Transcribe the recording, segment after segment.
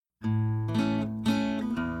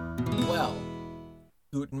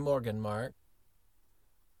Guten Morgen, Mark.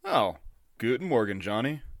 Oh, guten Morgen,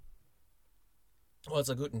 Johnny. Well, it's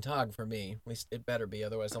a Guten Tag for me. At least it better be,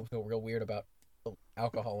 otherwise I'll feel real weird about the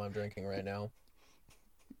alcohol I'm drinking right now.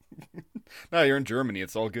 No, you're in Germany.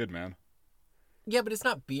 It's all good, man. Yeah, but it's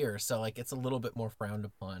not beer, so like it's a little bit more frowned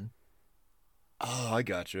upon. Oh, I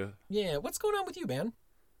gotcha. Yeah, what's going on with you, man?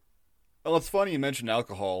 Well, it's funny you mentioned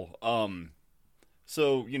alcohol.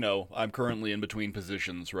 So I'm currently in between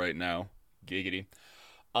positions right now. Giggity.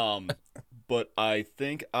 Um, but I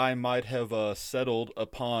think I might have settled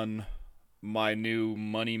upon my new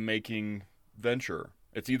money making venture.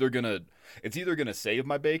 It's either gonna save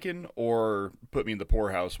my bacon or put me in the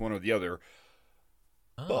poorhouse, one or the other.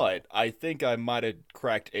 Oh, But I think I might have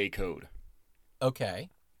cracked a code. okay.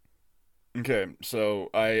 Okay, so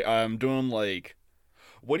I'm doing like,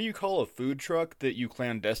 what do you call a food truck that you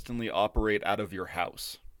clandestinely operate out of your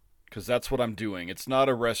house? Because that's what I'm doing. It's not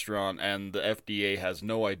a restaurant, and the FDA has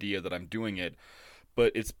no idea that I'm doing it,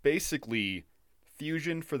 but it's basically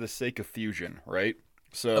fusion for the sake of fusion, right?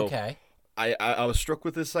 So Okay. I was struck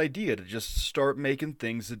with this idea to just start making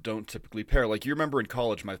things that don't typically pair. Like, you remember in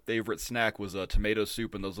college, my favorite snack was a tomato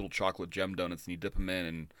soup and those little chocolate gem donuts, and you dip them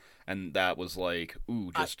in, and that was like,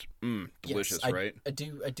 ooh, I just yes, delicious, right? I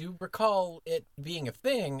do recall it being a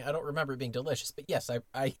thing. I don't remember it being delicious, but yes, I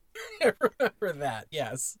I remember that.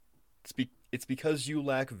 Yes. It's because you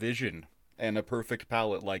lack vision and a perfect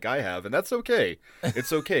palate like I have, and that's okay.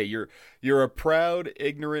 It's okay. You're a proud,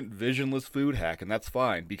 ignorant, visionless food hack, and that's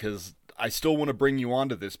fine because I still want to bring you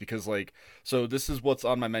onto this because, like, so this is what's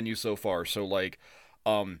on my menu so far. So, like,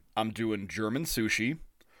 I'm doing German sushi,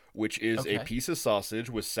 which is a Okay. piece of sausage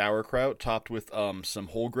with sauerkraut topped with some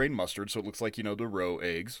whole grain mustard, so it looks like the roe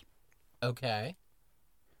eggs. Okay.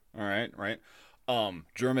 All right, right.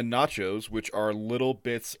 German nachos, which are little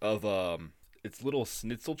bits of it's little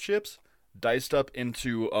schnitzel chips diced up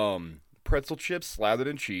into pretzel chips slathered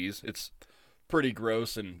in cheese. It's pretty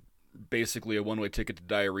gross and basically a one-way ticket to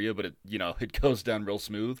diarrhea, but it goes down real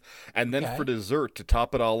smooth. And then for Okay. dessert to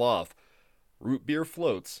top it all off, root beer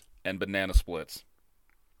floats and banana splits.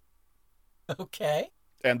 Okay.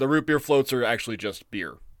 And the root beer floats are actually just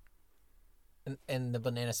beer. And the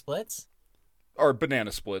banana splits? Or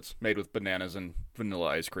banana splits made with bananas and vanilla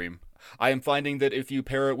ice cream. I am finding that if you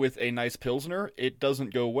pair it with a nice pilsner, it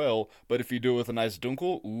doesn't go well, but if you do it with a nice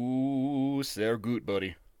dunkel, ooh, sehr gut,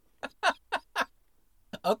 buddy.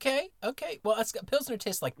 Okay, okay. Well, Pilsner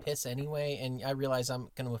tastes like piss anyway, and I realize I'm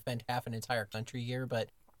going to offend half an entire country here, but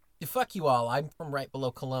fuck you all. I'm from right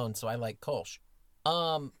below Cologne, so I like Kolsch.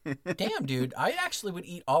 Um, Damn, dude, I actually would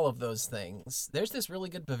eat all of those things. There's this really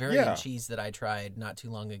good Bavarian Yeah. cheese that I tried not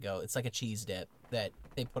too long ago. It's like a cheese dip that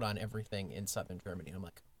they put on everything in southern Germany. I'm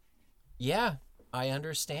like, yeah, I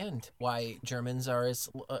understand why Germans are as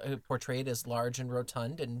portrayed as large and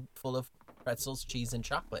rotund and full of pretzels, cheese, and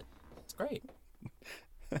chocolate. It's great.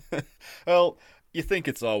 Well, you think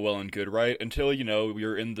it's all well and good, right? Until,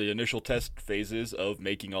 you're in the initial test phases of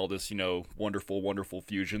making all this, wonderful, wonderful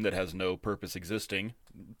fusion that has no purpose existing.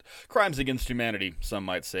 Crimes against humanity, some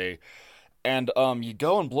might say. And you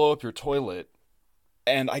go and blow up your toilet,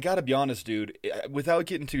 and I gotta be honest, dude, without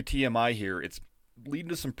getting too TMI here, it's leading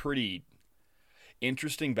to some pretty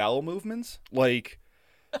interesting bowel movements. Like,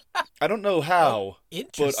 I don't know Oh, how, but I'm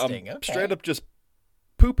interesting. straight Okay. up just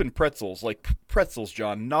pooping pretzels, like pretzels,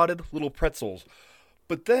 John, knotted little pretzels.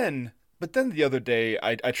 But then the other day,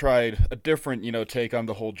 I tried a different, take on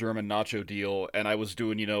the whole German nacho deal, and I was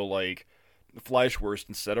doing, like Fleischwurst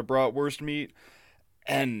instead of bratwurst meat,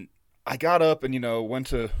 and I got up and went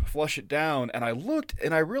to flush it down, and I looked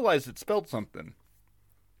and I realized it spelled something.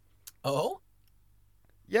 Oh,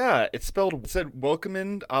 Yeah, it said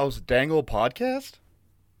 "Welcome aus Dangle Podcast."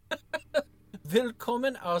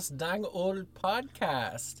 willkommen aus Dang Old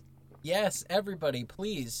Podcast. Yes, everybody,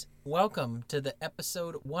 please welcome to the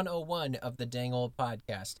episode 101 of the Dang Old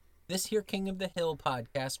Podcast. This here King of the Hill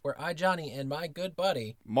podcast, where I, Johnny, and my good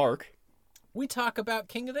buddy, Mark. we talk about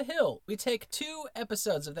King of the Hill. We take two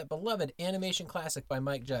episodes of that beloved animation classic by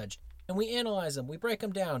Mike Judge, and we analyze them. We break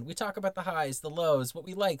them down. We talk about the highs, the lows, what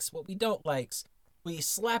we likes, what we don't likes. We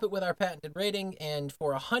slap it with our patented rating, and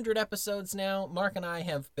for 100 episodes now, Mark and I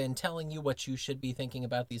have been telling you what you should be thinking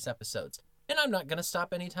about these episodes. And I'm not going to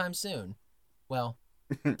stop anytime soon. Well,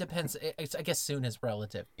 depends. I guess soon is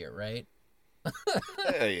relative here, right?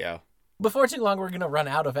 Yeah. Before too long, we're going to run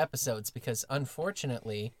out of episodes because,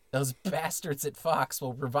 unfortunately, those bastards at Fox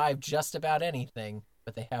will revive just about anything,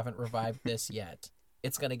 but they haven't revived this yet.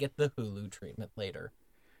 It's going to get the Hulu treatment later.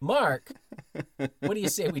 Mark, what do you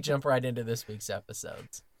say we jump right into this week's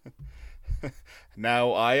episodes?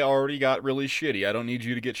 Now, I already got really shitty. I don't need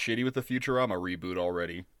you to get shitty with the Futurama reboot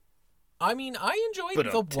already. I mean, I enjoyed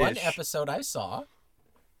But the one episode I saw.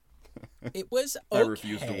 It was okay. I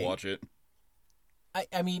refuse to watch it.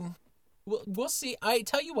 I mean, we'll see. I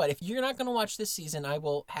tell you what, if you're not going to watch this season, I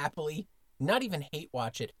will happily, not even hate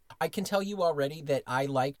watch it. I can tell you already that I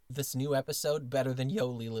like this new episode better than Yo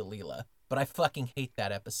Leela Leela, but I fucking hate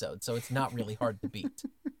that episode, so it's not really hard to beat.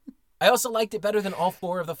 I also liked it better than all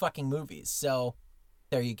 4 of the fucking movies, so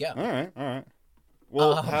there you go. All right.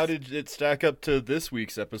 Well, how did it stack up to this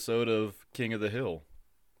week's episode of King of the Hill?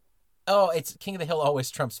 Oh, it's King of the Hill always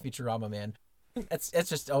trumps Futurama, man. It's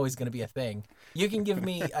just always going to be a thing. You can give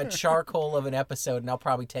me a charcoal of an episode, and I'll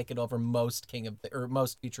probably take it over most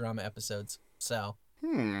most Futurama episods. So.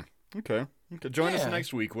 Okay. Join us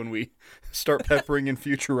next week when we start peppering in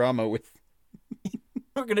Futurama with.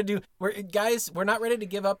 We're not ready to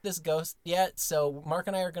give up this ghost yet. So Mark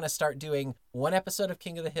and I are gonna start doing one episode of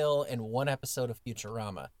King of the Hill and one episode of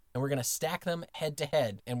Futurama, and we're gonna stack them head to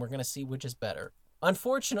head, and we're gonna see which is better.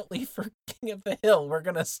 Unfortunately for King of the Hill, we're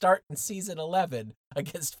going to start in season 11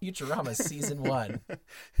 against Futurama's season 1.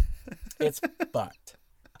 It's fucked.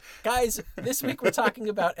 Guys, this week we're talking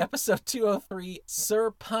about episode 203,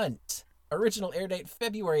 SerPunt. Original air date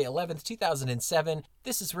February 11th, 2007.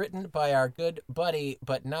 This is written by our good buddy,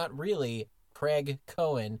 but not really, Craig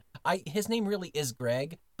Cohen. His name really is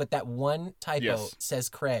Greg, but that one typo says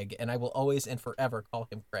Craig, and I will always and forever call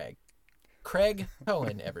him Craig. Craig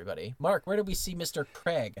Cohen, everybody. Mark, where do we see Mr.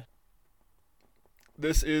 Craig?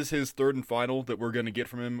 This is his third and final that we're going to get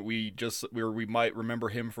from him. We might remember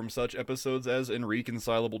him from such episodes as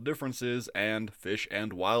Irreconcilable Differences and Fish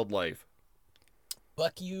and Wildlife.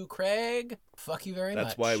 Fuck you, Craig. Fuck you very much.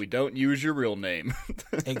 That's why we don't use your real name.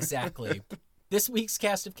 Exactly. This week's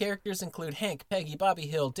cast of characters include Hank, Peggy, Bobby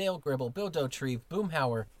Hill, Dale Gribble, Bill Dotrieve,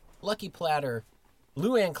 Boomhauer, Lucky Platter,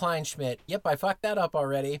 Luann Kleinschmidt. Yep, I fucked that up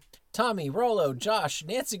already. Tommy, Rollo, Josh,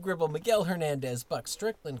 Nancy Gribble, Miguel Hernandez, Buck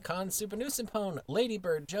Strickland, Con Supanusimpone,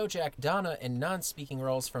 Ladybird, Joe Jack, Donna, and non-speaking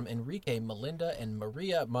roles from Enrique, Melinda, and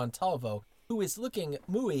Maria Montalvo, who is looking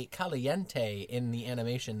muy caliente in the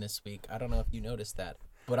animation this week. I don't know if you noticed that,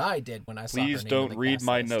 but I did when I saw her name. Please don't read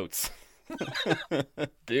my notes.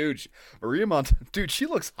 Dude, dude, she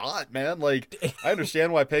looks hot, man. Like, I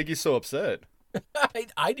understand why Peggy's so upset.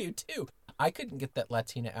 I do too. I couldn't get that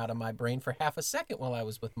Latina out of my brain for half a second while I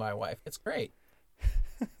was with my wife. It's great.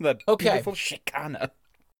 That beautiful Chicana.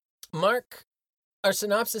 Mark, our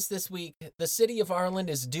synopsis this week. The city of Arlen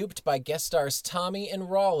is duped by guest stars Tommy and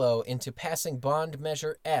Rollo into passing bond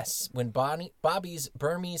measure S when Bobby's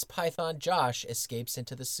Burmese python Josh escapes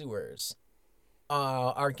into the sewers.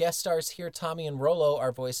 Our guest stars here, Tommy and Rollo,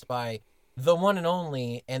 are voiced by the one and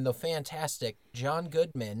only and the fantastic John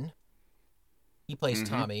Goodman. He plays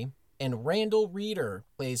Tommy. And Randall Reeder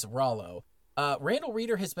plays Rollo. Randall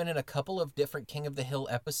Reeder has been in a couple of different King of the Hill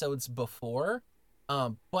episodes before,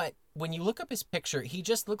 but when you look up his picture, he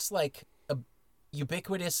just looks like a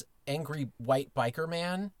ubiquitous angry white biker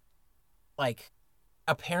man. Like,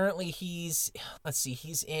 apparently he's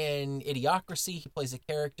in Idiocracy. He plays a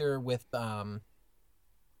character with, why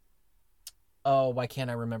can't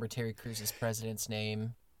I remember Terry Crews' president's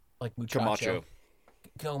name? Like Muchacho.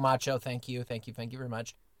 Camacho, thank you very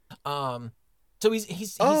much. So he's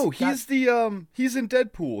he's in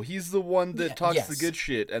Deadpool. He's the one that talks the good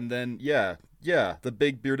shit, and then the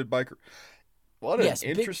big bearded biker. What an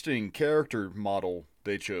interesting character model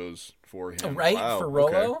they chose for him, right? Wow, for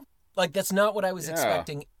Rollo, okay. Like that's not what I was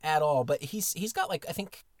expecting at all. But he's got like, I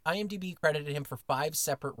think IMDb credited him for 5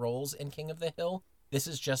 separate roles in King of the Hill. This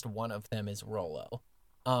is just one of them is Rollo.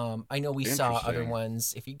 I know we saw other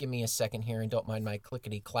ones. If you give me a second here and don't mind my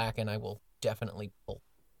clickety clacking, I will definitely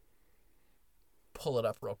pull it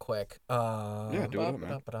up real quick. Do it,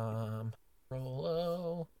 man.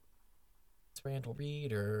 Rollo. It's Randall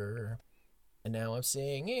Reeder. And now I'm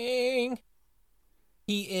singing.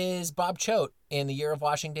 He is Bob Choate in The Year of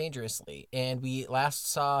Washing Dangerously. And we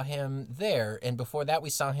last saw him there. And before that,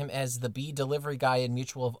 we saw him as the bee delivery guy in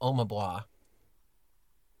Mutual of Omaha.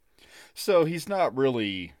 So he's not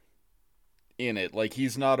really in it. Like,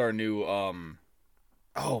 he's not our new,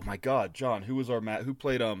 oh my god, John, who was our who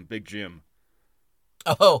played, Big Jim?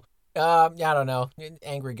 I don't know.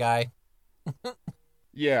 Angry guy.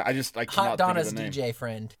 Yeah, I cannot Hot Donna's think of the DJ name.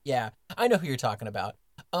 friend. Yeah, I know who you're talking about.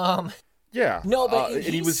 Yeah. No, but and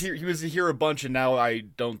he was here a bunch, and now I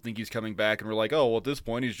don't think he's coming back. And we're like, oh, well, at this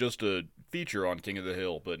point, he's just a feature on King of the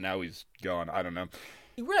Hill. But now he's gone. I don't know.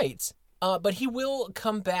 Right. But he will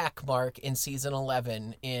come back, Mark, in season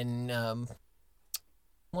 11 in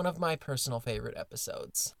one of my personal favorite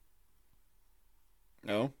episodes.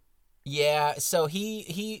 No. Yeah, so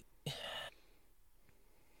he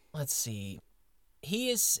let's see. He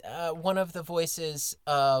is one of the voices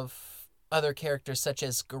of other characters such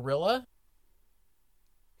as Gorilla.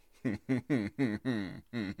 I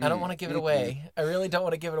don't want to give it away. I really don't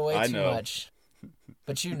want to give it away I too know. much.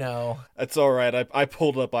 But you know. That's all right. I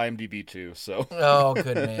pulled up IMDb too, so. Oh,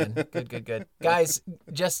 good man. Good. Guys,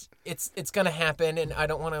 just it's going to happen, and I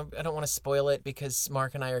don't want to spoil it because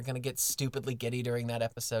Mark and I are going to get stupidly giddy during that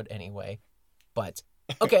episode anyway. But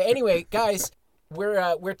okay, anyway, guys,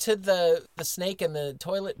 we're to the snake and the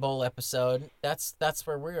toilet bowl episode. That's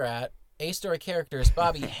where we're at. A-story characters: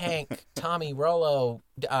 Bobby, Hank, Tommy, Rollo,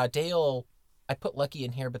 Dale. I put Lucky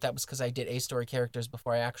in here, but that was because I did A-story characters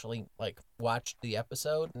before I actually watched the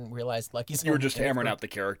episode and realized Lucky's. You were just hammering out the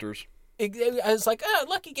characters. I was like,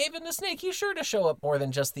 Lucky gave him the snake. He's sure to show up more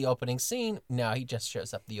than just the opening scene. No, he just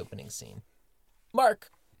shows up the opening scene. Mark,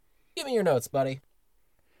 give me your notes, buddy.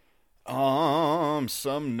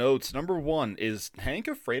 Some notes. Number 1, is Hank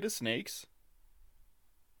afraid of snakes?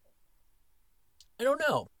 I don't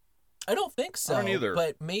know. I don't think so. I don't either.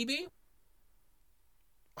 But maybe.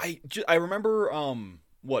 I remember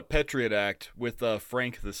what Patriot Act with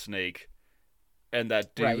Frank the Snake, and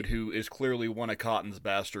that dude Right. who is clearly one of Cotton's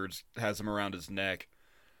bastards has him around his neck.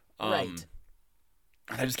 Right.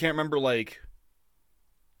 I just can't remember. I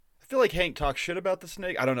feel like Hank talks shit about the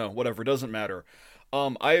snake. I don't know. Whatever. It doesn't matter.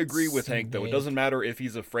 I agree with Hank though. It doesn't matter if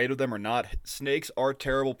he's afraid of them or not. Snakes are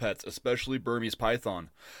terrible pets, especially Burmese python.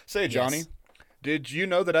 Say, Johnny. Yes. Did you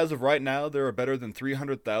know that as of right now, there are better than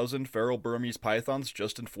 300,000 feral Burmese pythons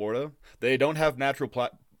just in Florida? They don't have natural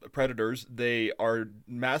predators. They are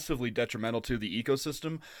massively detrimental to the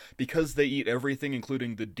ecosystem because they eat everything,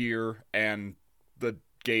 including the deer and the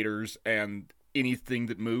gators and anything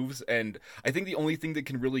that moves. And I think the only thing that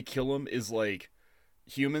can really kill them is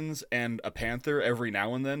humans and a panther every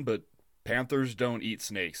now and then, but panthers don't eat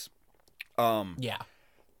snakes. Yeah.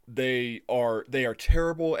 They are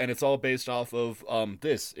terrible, and it's all based off of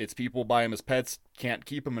this. It's people buy them as pets, can't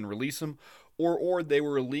keep them and release them, or they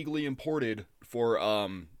were illegally imported for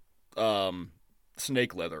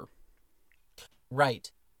snake leather.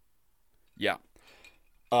 Right. Yeah.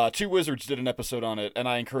 Two Wizards did an episode on it, and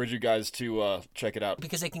I encourage you guys to check it out.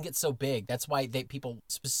 Because they can get so big. That's why people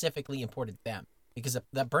specifically imported them. Because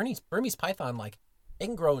that Burmese python, they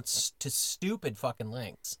can grow to stupid fucking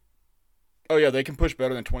lengths. Oh yeah, they can push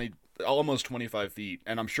better than almost 25 feet,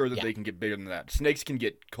 and I'm sure that Yeah. they can get bigger than that. Snakes can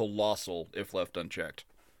get colossal if left unchecked.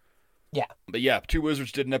 Yeah. But yeah, Two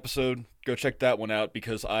Wizards did an episode. Go check that one out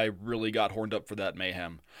because I really got horned up for that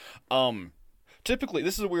mayhem. Typically,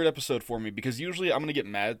 this is a weird episode for me because usually I'm going to get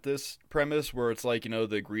mad at this premise where it's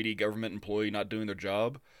the greedy government employee not doing their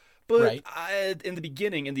job. But Right. in the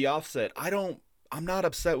beginning, in the offset, I'm not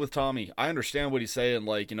upset with Tommy. I understand what he's saying.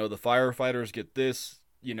 The firefighters get this,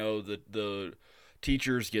 the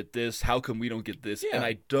teachers get this. How come we don't get this? Yeah. And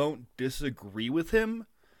I don't disagree with him,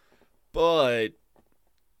 but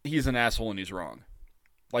he's an asshole and he's wrong.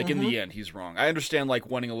 In the end, he's wrong. I understand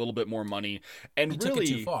wanting a little bit more money, and He really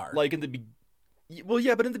took it too far. Well,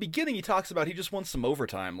 yeah, but in the beginning he talks about he just wants some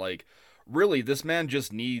overtime. Really, this man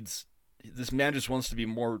just wants to be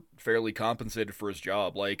more fairly compensated for his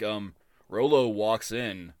job. Rolo walks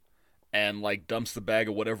in and dumps the bag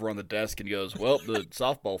of whatever on the desk and goes, "Well, the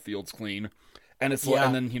softball field's clean." And it's Yeah.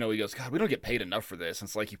 and then he goes, "God, we don't get paid enough for this." And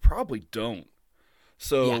it's you probably don't.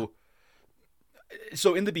 So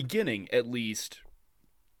in the beginning, at least,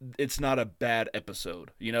 it's not a bad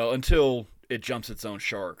episode, until it jumps its own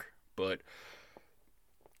shark. But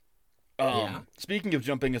speaking of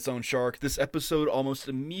jumping its own shark, this episode almost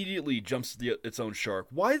immediately jumps its own shark.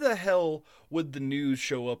 Why the hell would the news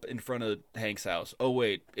show up in front of Hank's house? Oh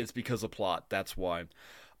wait, it's because of plot. That's why.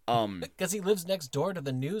 Because he lives next door to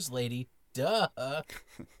the news lady. Duh.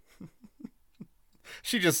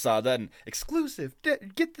 She just saw that and exclusive.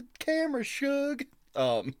 Get the camera, Shug.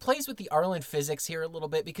 Plays with the Arlen physics here a little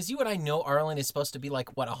bit because you and I know Arlen is supposed to be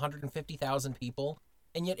 150,000 people.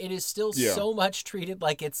 And yet it is still so much treated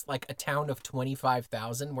like it's a town of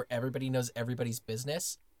 25,000 where everybody knows everybody's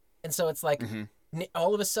business. And so it's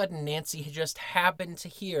all of a sudden Nancy had just happened to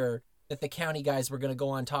hear that the county guys were going to go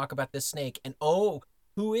on talk about this snake. And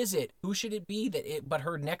who is it? Who should it be but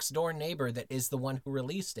her next door neighbor that is the one who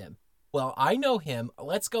released him? Well, I know him.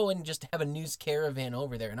 Let's go and just have a news caravan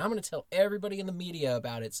over there. And I'm going to tell everybody in the media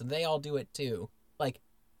about it so they all do it too.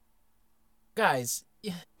 Guys...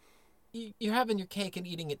 You're having your cake and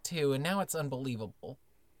eating it too, and now it's unbelievable.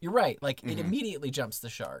 You're right. It immediately jumps the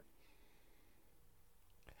shark.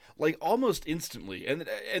 Almost instantly,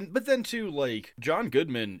 but then too, John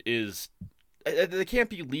Goodman is. They can't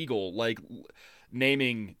be legal.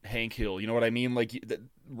 naming Hank Hill. You know what I mean? Like,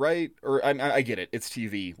 right? Or I get it. It's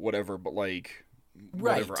TV, whatever. But like,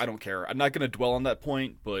 whatever. Right. I don't care. I'm not gonna dwell on that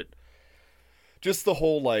point. But just the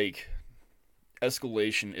whole like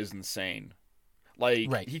escalation is insane.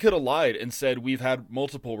 Like, Right. he could have lied and said we've had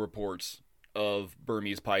multiple reports of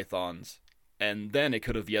Burmese pythons, and then it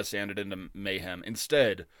could have yes-anded into mayhem.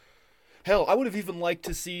 Instead, hell, I would have even liked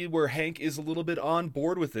to see where Hank is a little bit on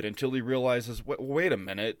board with it until he realizes, wait a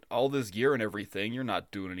minute, all this gear and everything, you're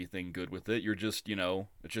not doing anything good with it. You're just,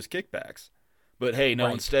 it's just kickbacks. But hey, no,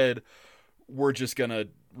 Right. instead, we're just gonna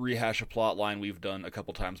rehash a plot line we've done a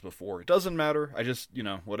couple times before. It doesn't matter. I just,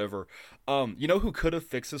 whatever. You know who could have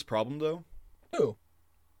fixed this problem, though? Who?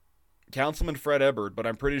 Councilman Fred Ebert, but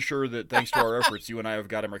I'm pretty sure that thanks to our efforts, you and I have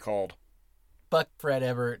got him recalled. Fuck Fred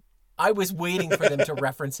Everett. I was waiting for them to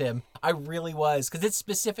reference him. I really was, because it's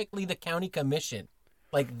specifically the county commission.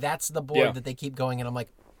 Like, that's the board that they keep going, and I'm like,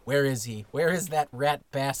 where is he? Where is that rat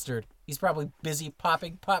bastard? He's probably busy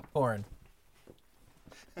popping popcorn.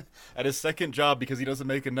 At his second job because he doesn't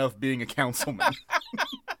make enough being a councilman.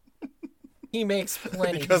 He makes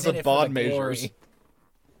plenty. Because He's in of it bond for the measures. glory.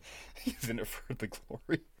 He's in it for the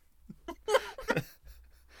glory.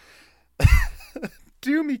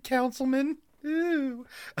 Do me, councilman. Ooh.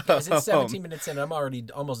 Guys, it's 17 minutes in. I'm already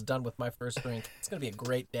almost done with my first drink. It's going to be a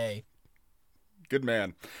great day. Good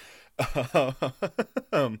man.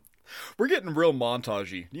 We're getting real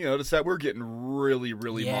montagey. You notice that? We're getting really,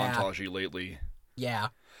 really montagey lately. Yeah.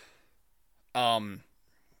 I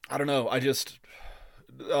don't know. I just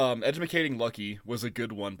educating Lucky was a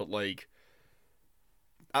good one, but like,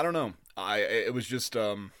 I don't know. It was just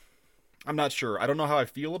I'm not sure. I don't know how I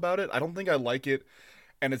feel about it. I don't think I like it,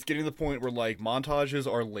 and it's getting to the point where like montages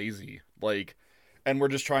are lazy, like, and we're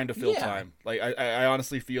just trying to fill time. Like, I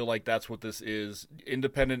honestly feel like that's what this is,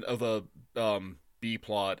 independent of a B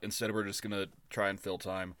plot. Instead, we're just gonna try and fill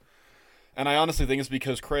time. And I honestly think it's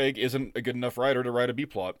because Craig isn't a good enough writer to write a B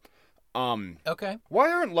plot. Okay.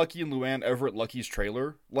 Why aren't Lucky and Luann ever at Lucky's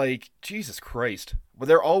trailer? Like, Jesus Christ. Well,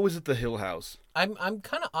 they're always at the Hill House. I'm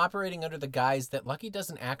kind of operating under the guise that Lucky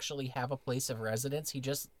doesn't actually have a place of residence. He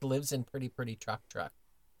just lives in Pretty Truck.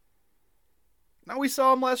 Now we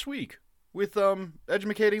saw him last week with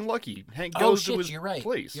educating Lucky. Hank goes to his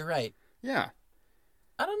place. You're right. Yeah.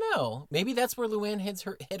 I don't know. Maybe that's where Luann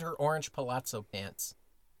hid her orange palazzo pants.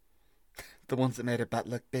 The ones that made her butt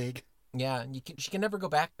look big. Yeah, she can never go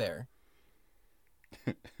back there.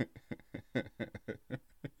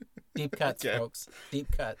 Deep cuts, folks. Deep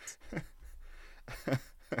cuts.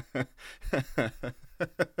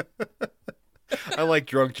 I like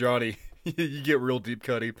Drunk Johnny. You get real deep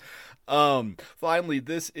cutty. Finally,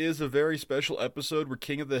 this is a very special episode where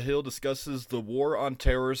King of the Hill discusses the war on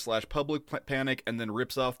terror / public panic and then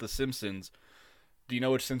rips off The Simpsons. Do you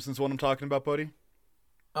know which Simpsons one I'm talking about, buddy?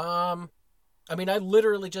 I mean, I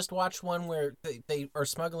literally just watched one where they are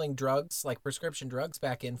smuggling drugs, like prescription drugs,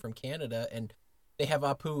 back in from Canada, and they have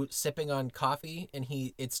Apu sipping on coffee, and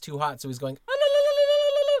it's too hot, so he's going,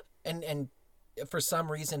 and for some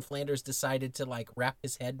reason, Flanders decided to like wrap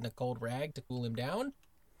his head in a cold rag to cool him down.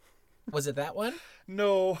 Was it that one?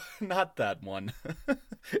 No, not that one.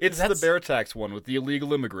 It's the bear tax one with the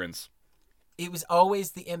illegal immigrants. It was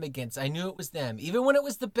always the immigrants. I knew it was them. Even when it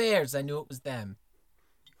was the bears, I knew it was them.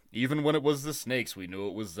 Even when it was the snakes, we knew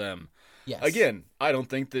it was them. Yes. Again, I don't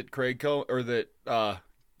think that Craig Cohen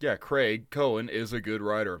is a good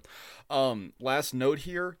writer. Last note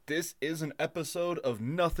here, this is an episode of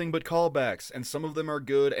nothing but callbacks, and some of them are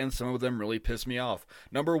good, and some of them really piss me off.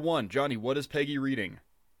 Number 1, Johnny, what is Peggy reading?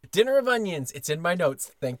 Dinner of Onions. It's in my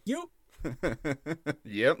notes. Thank you.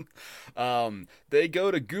 Yep. They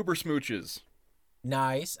go to Goober Smooches.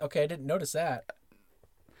 Nice. Okay, I didn't notice that.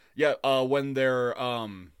 Yeah,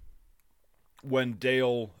 when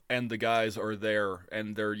Dale and the guys are there,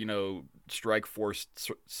 and they're, Strike Force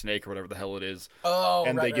Snake or whatever the hell it is. Oh,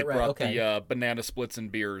 and they get brought okay. the banana splits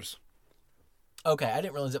and beers. Okay, I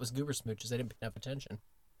didn't realize it was Goober Smooches. I didn't pay enough attention.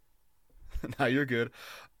 Now you're good.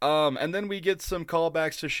 And then we get some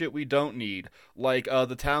callbacks to shit we don't need, like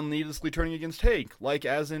the town needlessly turning against Hank, like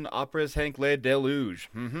as in Opera's Hank Le Deluge,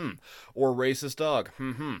 or Racist Dog,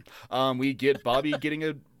 we get Bobby getting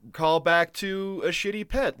a callback to a shitty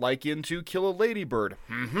pet, like in To Kill a Ladybird,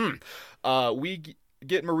 we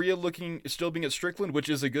get Maria still being at Strickland, which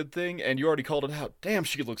is a good thing, and you already called it out. Damn,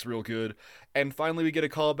 she looks real good. And finally we get a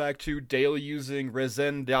callback to Dale using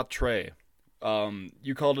raison d'être.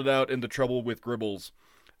 You called it out in The Trouble with Gribbles,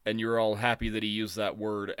 and you were all happy that he used that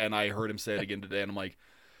word, and I heard him say it again today, and I'm like,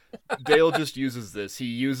 Dale just uses this. He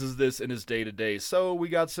uses this in his day-to-day. So we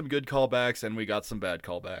got some good callbacks, and we got some bad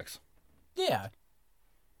callbacks. Yeah.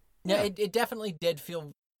 Yeah, it definitely did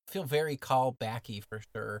feel very callbacky for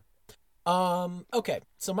sure. Okay,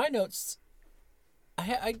 so my notes,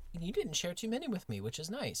 I you didn't share too many with me, which is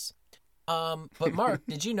nice. But Mark,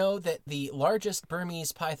 did you know that the largest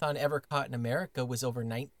Burmese python ever caught in America was over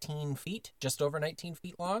 19 feet, just over 19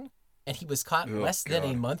 feet long? And he was caught Oh less than a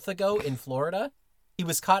God. month ago in Florida. He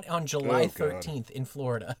was caught on July Oh God. 13th in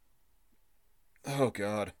Florida. Oh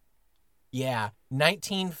God. Yeah,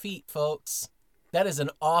 19 feet, folks. That is an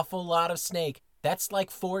awful lot of snake. That's like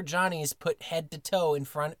 4 Johnnies put head to toe in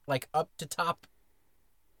front, like up to top.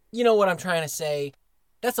 You know what I'm trying to say?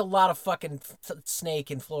 That's a lot of fucking snake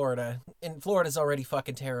in Florida. And Florida's already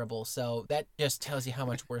fucking terrible, so that just tells you how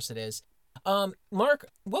much worse it is. Mark,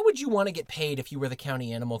 what would you want to get paid if you were the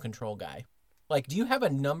county animal control guy? Like, do you have a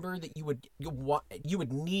number that you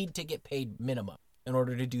would need to get paid minimum in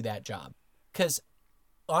order to do that job? Because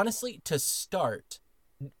honestly, to start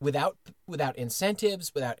without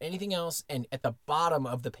incentives, without anything else, and at the bottom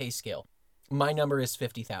of the pay scale, my number is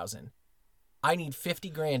 50,000. I need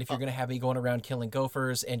 50 grand if you're gonna have me going around killing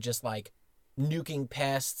gophers and just like nuking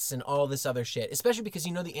pests and all this other shit. Especially because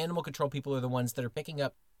the animal control people are the ones that are picking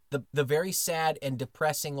up the very sad and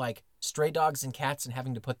depressing like stray dogs and cats and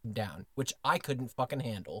having to put them down, which I couldn't fucking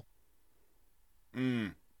handle.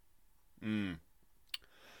 Mm. Mm.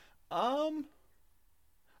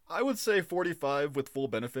 I would say 45 with full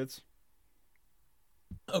benefits.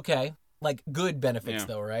 Okay, like good benefits Yeah.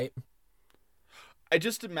 though, right? I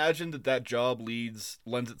just imagine that job lends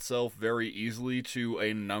itself very easily to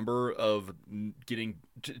a number of getting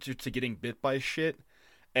to getting bit by shit,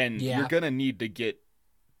 and you're Yeah. gonna need to get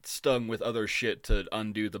stung with other shit to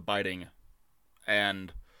undo the biting,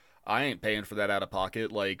 and I ain't paying for that out of pocket.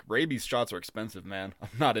 Like, rabies shots are expensive, man.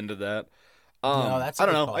 I'm not into that. No, that's a I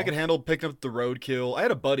don't good know. call. I could handle picking up the roadkill. I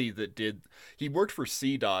had a buddy that he worked for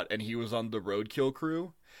CDOT and he was on the roadkill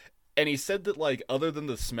crew. And he said that, like, other than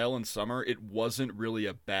the smell in summer, it wasn't really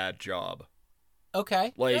a bad job.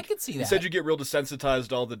 Okay, yeah, I Like, could see he that. said you get real desensitized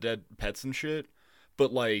to all the dead pets and shit.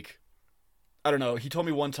 But, like, I don't know. He told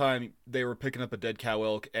me one time they were picking up a dead cow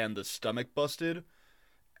elk and the stomach busted.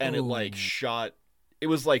 And it, like, Ooh. shot. It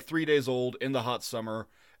was, like, 3 days old in the hot summer.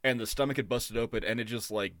 And the stomach had busted open and it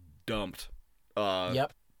just, like, dumped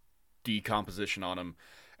Yep. decomposition on him.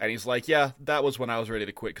 And he's like, yeah, that was when I was ready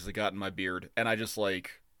to quit because it got in my beard. And I just,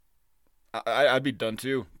 like, I'd be done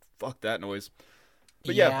too. Fuck that noise.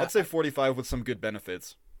 But yeah, I'd say 45 with some good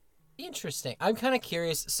benefits. Interesting. I'm kind of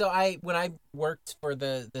curious. So when I worked for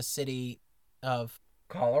the city of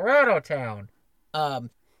Colorado Town,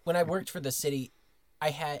 when I worked for the city,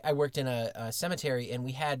 I worked in a cemetery, and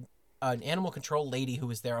we had an animal control lady who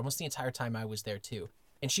was there almost the entire time I was there too.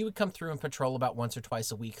 And she would come through and patrol about once or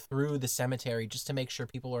twice a week through the cemetery just to make sure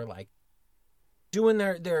people are like doing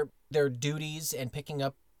their duties and picking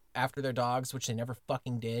up after their dogs, which they never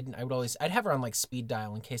fucking did. And I'd have her on like speed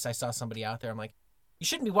dial in case I saw somebody out there. I'm like, you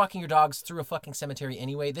shouldn't be walking your dogs through a fucking cemetery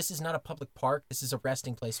anyway. This is not a public park. This is a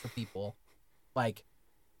resting place for people. Like,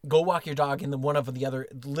 go walk your dog in one of the other,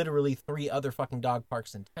 literally 3 other fucking dog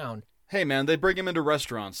parks in town. Hey man, they bring him into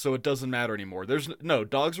restaurants, so it doesn't matter anymore. No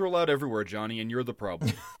dogs are allowed everywhere, Johnny, and you're the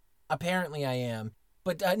problem. Apparently I am.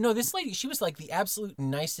 But no, this lady, she was like the absolute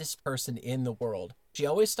nicest person in the world. She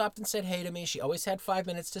always stopped and said hey to me. She always had 5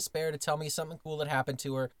 minutes to spare to tell me something cool that happened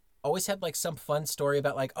to her. Always had like some fun story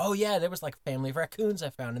about like, oh yeah, there was like a family of raccoons I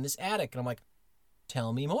found in this attic. And I'm like,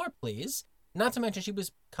 tell me more, please. Not to mention she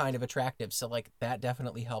was kind of attractive, so like that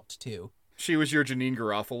definitely helped too. She was your Janine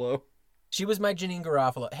Garofalo. She was my Janine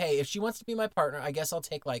Garofalo. Hey, if she wants to be my partner, I guess I'll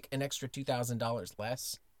take like an extra $2,000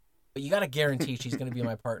 less. But you gotta guarantee she's gonna be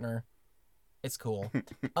my partner. It's cool.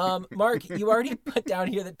 Mark, you already put down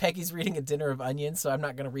here that Peggy's reading A Dinner of Onions, so I'm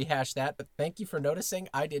not going to rehash that, but thank you for noticing.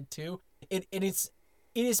 I did too. It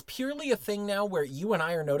is purely a thing now where you and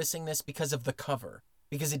I are noticing this because of the cover.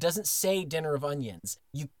 Because it doesn't say Dinner of Onions.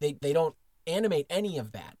 They don't animate any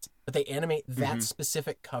of that, but they animate that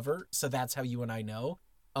specific cover, so that's how you and I know.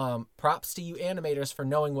 Props to you animators for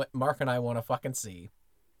knowing what Mark and I want to fucking see.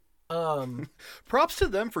 Props to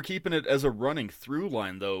them for keeping it as a running through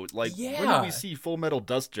line, though. Like, when did we see Full Metal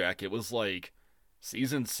Dust Jacket? It was like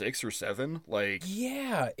season 6 or 7. Like,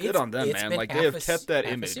 yeah, good on them, man. Like, they have kept that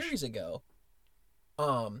image. A series ago.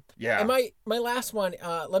 Yeah. And my last one.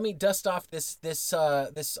 Let me dust off this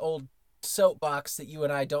old soapbox that you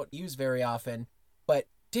and I don't use very often. But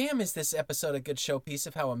damn, is this episode a good showpiece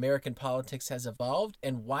of how American politics has evolved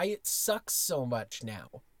and why it sucks so much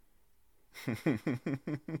now.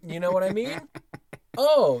 You know what I mean?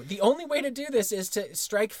 Oh, the only way to do this is to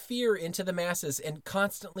strike fear into the masses and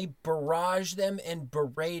constantly barrage them and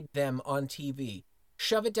berate them on TV.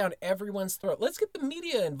 shove it down everyone's throat. Let's get the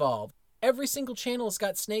media involved. Every single channel's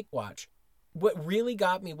got Snake Watch. What really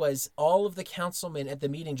got me was all of the councilmen at the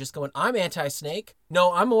meeting just going, I'm anti-snake.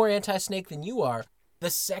 No, I'm more anti-snake than you are. The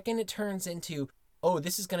second it turns into, oh,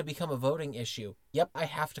 this is going to become a voting issue. Yep, I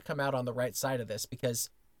have to come out on the right side of this because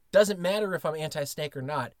it doesn't matter if I'm anti-snake or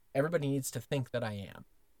not. Everybody needs to think that I am.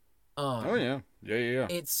 Oh, yeah. Yeah.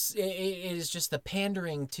 It is just the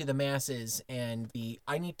pandering to the masses and the,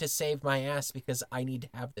 I need to save my ass because I need to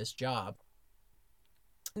have this job.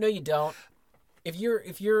 No, you don't. If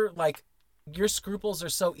you're like, your scruples are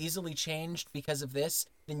so easily changed because of this,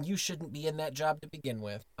 then you shouldn't be in that job to begin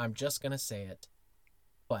with. I'm just going to say it.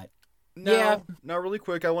 But, now really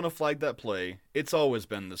quick, I want to flag that play. It's always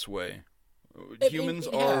been this way. Humans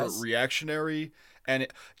are reactionary, and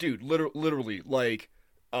dude, literally, like,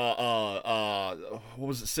 what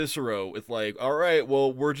was it, Cicero with like, all right,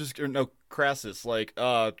 well, we're just, no, Crassus, like,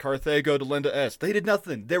 Carthago to Linda S. They did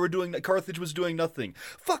nothing. They were doing, Carthage was doing nothing.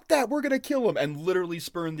 Fuck that, we're gonna kill them, and literally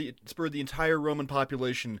spurred the entire Roman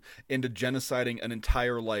population into genociding an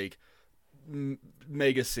entire, like,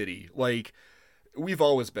 mega city. Like, we've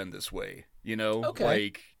always been this way, you know? Okay.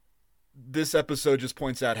 Like, this episode just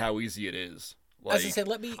points out how easy it is. Like, as I said,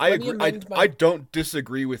 let me agree. I don't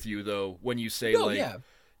disagree with you, though, when you say,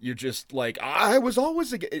 you're just like, I was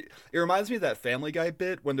always it reminds me of that Family Guy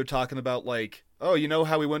bit when they're talking about, like, oh, you know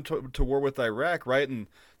how we went to war with Iraq, right? And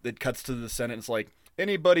it cuts to the Senate, and it's like,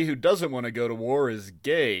 anybody who doesn't want to go to war is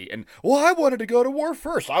gay. And, well, I wanted to go to war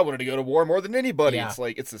first. I wanted to go to war more than anybody. Yeah. It's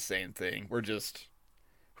like, it's the same thing. We're the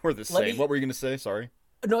same. What were you going to say? Sorry.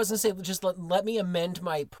 No, I was going to say, just let me amend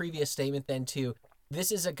my previous statement then to,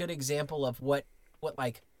 this is a good example of what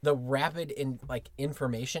like the rapid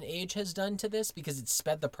information age has done to this, because it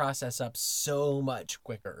sped the process up so much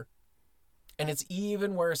quicker. And it's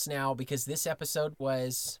even worse now because this episode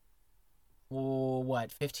was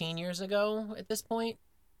 15 years ago at this point?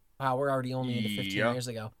 Wow, we're already only into 15 years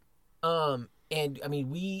ago. And I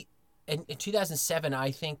mean, in 2007,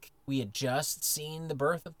 I think we had just seen the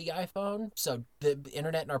birth of the iPhone, so the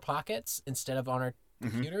internet in our pockets instead of on our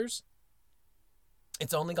computers.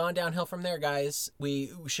 It's only gone downhill from there, guys.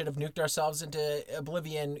 We should have nuked ourselves into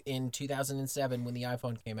oblivion in 2007 when the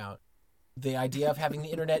iPhone came out. The idea of having the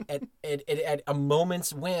internet at a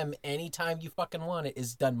moment's whim anytime you fucking want it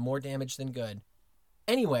is done more damage than good.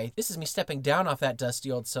 Anyway, this is me stepping down off that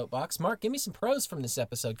dusty old soapbox. Mark, give me some pros from this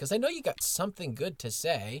episode, because I know you got something good to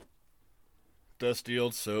say. Dusty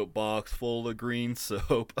old soapbox full of green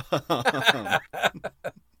soap.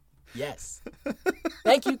 Yes.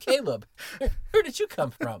 Thank you, Caleb. Where did you come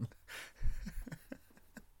from?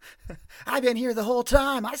 I've been here the whole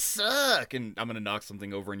time. I suck. And I'm going to knock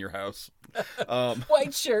something over in your house.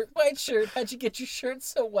 White shirt. How'd you get your shirt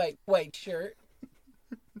so white? White shirt.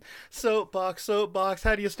 Soapbox.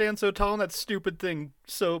 How do you stand so tall on that stupid thing?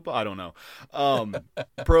 Soap. I don't know.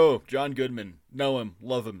 Pro, John Goodman. Know him.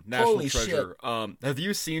 Love him. National Holy treasure. Shit. Have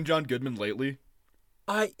you seen John Goodman lately?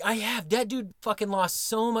 I have. That dude fucking lost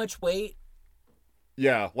so much weight.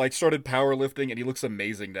 Yeah, like started powerlifting, and he looks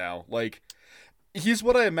amazing now. Like, he's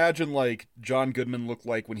what I imagine, like, John Goodman looked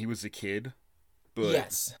like when he was a kid. But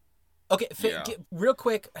yes. Okay, real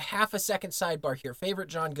quick, half a second sidebar here. Favorite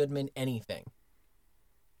John Goodman anything?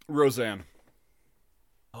 Roseanne.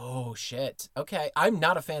 Oh, shit. Okay, I'm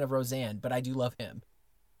not a fan of Roseanne, but I do love him.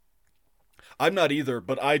 I'm not either,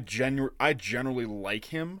 but I generally like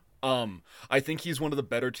him. I think he's one of the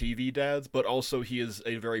better TV dads, but also he is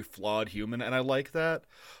a very flawed human, and I like that.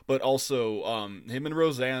 But also, him and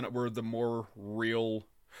Roseanne were the more real.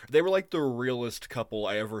 They were like the realest couple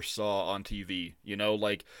I ever saw on TV. You know,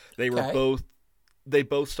 like they were both. They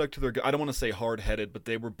both stuck to their. I don't want to say hard-headed, but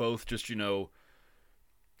they were both just, you know.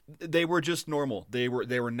 They were just normal. They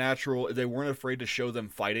were natural. They weren't afraid to show them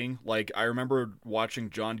fighting. Like, I remember watching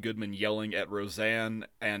John Goodman yelling at Roseanne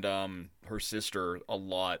and her sister a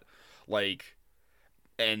lot. Like,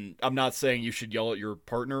 and I'm not saying you should yell at your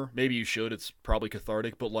partner. Maybe you should. It's probably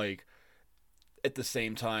cathartic. But, like, at the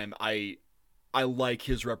same time, I like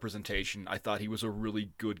his representation. I thought he was a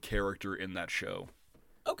really good character in that show.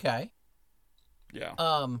 Okay.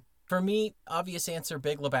 Yeah. For me, obvious answer,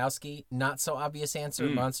 Big Lebowski. Not so obvious answer,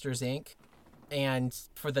 Monsters, Inc. And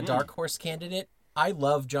for the Dark Horse candidate, I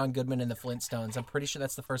love John Goodman in the Flintstones. I'm pretty sure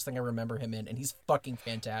that's the first thing I remember him in, and he's fucking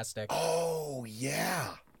fantastic. Oh,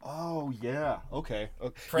 yeah. Okay.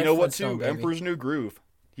 Fred you know what, Flintstone, too? baby. Emperor's New Groove.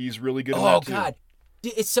 He's really good in that, too. Oh, God.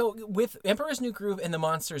 So, with Emperor's New Groove and the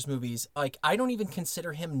Monsters movies, like, I don't even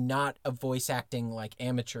consider him not a voice acting, like,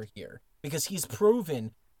 amateur here. Because he's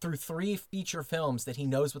proven through 3 feature films that he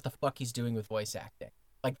knows what the fuck he's doing with voice acting.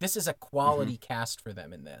 Like, this is a quality cast for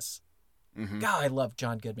them in this. God, I love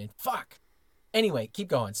John Goodman. Fuck. Anyway, keep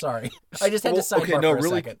going. Sorry. I just had to sidebar okay, no, for a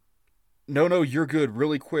really, second. no, you're good.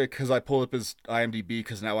 Really quick, because I pulled up his IMDb,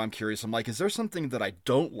 because now I'm curious. I'm like, is there something that I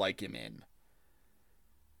don't like him in?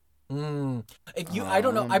 I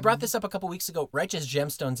don't know. I brought this up a couple weeks ago. Righteous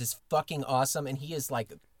Gemstones is fucking awesome, and he is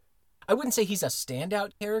like, I wouldn't say he's a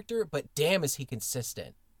standout character, but damn is he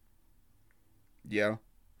consistent. Yeah.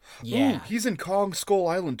 Yeah. Ooh, he's in Kong Skull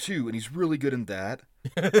Island too, and he's really good in that.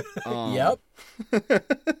 Yep.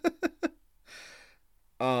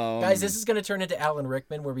 Guys, this is going to turn into Alan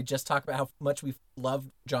Rickman, where we just talk about how much we love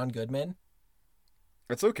John Goodman.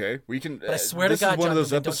 That's okay. We can. But I swear to God, this is one John of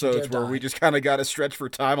those Goodman, episodes where we just kind of got to stretch for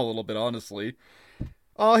time a little bit, honestly.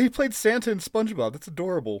 Oh, he played Santa in SpongeBob. That's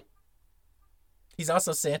adorable. He's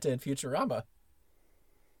also Santa in Futurama.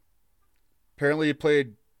 Apparently, he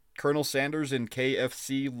played Colonel Sanders in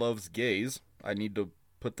KFC Loves Gays. I need to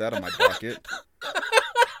put that on my docket.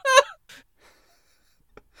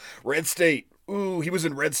 Red State. Ooh, he was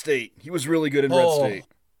in Red State. He was really good in Red State.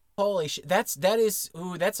 Holy shit. That's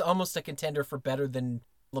almost a contender for better than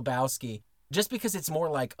Lebowski. Just because it's more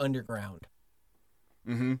like underground.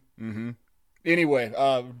 Anyway,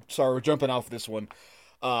 sorry, we're jumping off this one.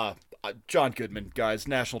 John Goodman, guys,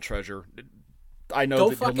 national treasure. I know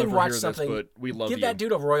that he'll never hear this, but we love you. Give that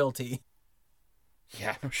dude a royalty.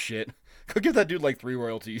 Yeah, no shit. Go give that dude like 3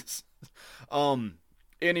 royalties.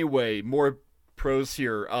 Anyway, more pros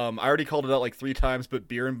here. I already called it out like 3 times, but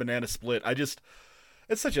beer and banana split.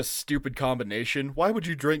 It's such a stupid combination. Why would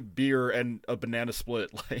you drink beer and a banana split?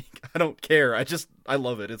 Like, I don't care. I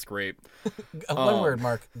love it. It's great. One word,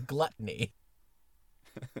 Mark. Gluttony.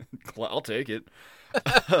 I'll take it.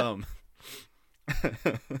 I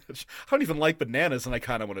don't even like bananas, and I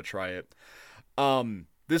kind of want to try it.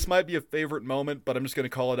 This might be a favorite moment, but I'm just going to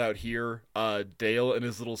call it out here. Dale and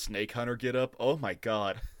his little snake hunter get up. Oh my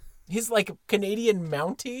god. He's like Canadian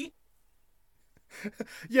Mountie?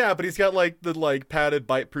 Yeah, but he's got like the padded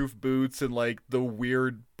bite-proof boots and like the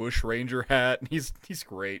weird bush ranger hat. He's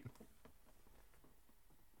great.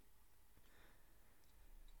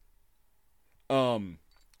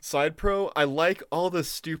 Side pro, I like all the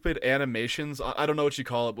stupid animations. I don't know what you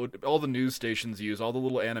call it, but all the news stations use all the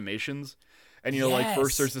little animations. And you know, like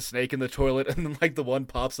first there's a snake in the toilet, and then like the one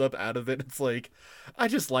pops up out of it. It's like, I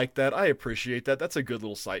just like that. I appreciate that. That's a good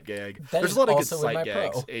little sight gag. There's a lot of good sight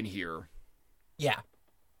gags in here. Yeah.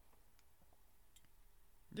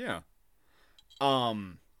 Yeah. Yeah,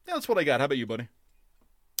 that's what I got. How about you, buddy?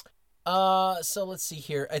 So let's see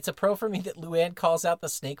here. It's a pro for me that Luann calls out the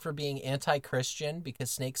snake for being anti-Christian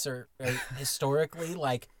because snakes are historically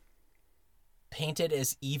like painted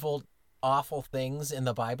as evil, awful things in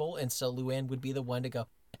the Bible, and so Luann would be the one to go,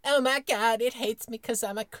 "Oh my God, it hates me because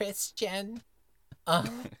I'm a Christian."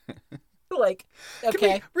 Like,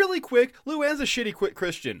 okay. Really quick, Luann's a shitty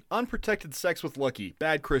Christian. Unprotected sex with Lucky.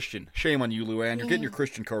 Bad Christian. Shame on you, Luann. You're getting your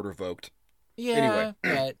Christian card revoked. Yeah.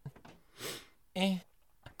 Anyway.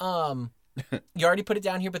 You already put it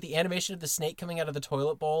down here, but the animation of the snake coming out of the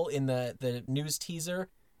toilet bowl in the news teaser.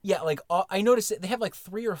 Yeah, like I noticed they have like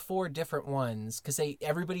 3 or 4 different ones because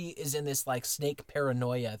everybody is in this like snake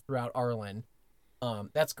paranoia throughout Arlen.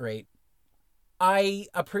 That's great. I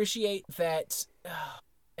appreciate that.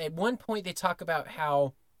 At one point, they talk about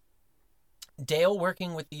how Dale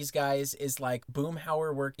working with these guys is like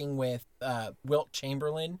Boomhauer working with Wilt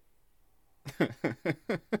Chamberlain.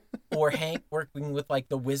 Or Hank working with like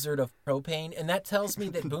the Wizard of Propane. And that tells me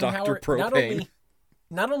that Boomhauer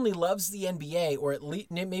not only loves the NBA, or at least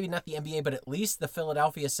maybe not the NBA, but at least the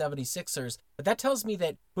Philadelphia 76ers. But that tells me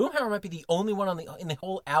that Boomhauer might be the only one in the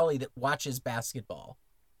whole alley that watches basketball.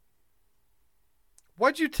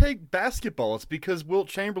 Why'd you take basketball? It's because Wilt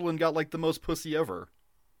Chamberlain got like the most pussy ever.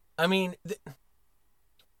 I mean,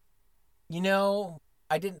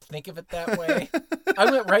 I didn't think of it that way. I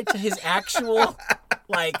went right to his actual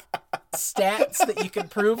like stats that you can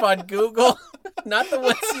prove on Google, not the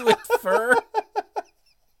ones you infer.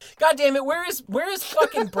 God damn it, where is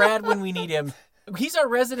fucking Brad when we need him? He's our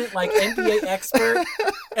resident like NBA expert,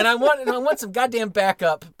 and I want some goddamn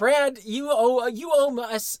backup. Brad, you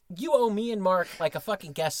owe me and Mark like a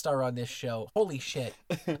fucking guest star on this show. Holy shit.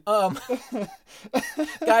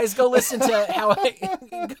 Guys, go listen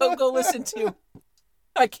to go listen to.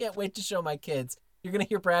 I can't wait to show my kids. You're gonna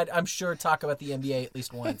hear Brad, I'm sure, talk about the NBA at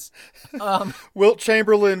least once. Wilt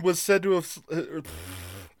Chamberlain was said to have.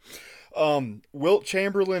 Wilt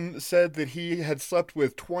Chamberlain said that he had slept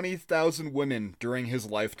with 20,000 women during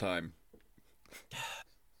his lifetime.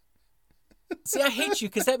 See, I hate you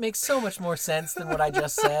because that makes so much more sense than what I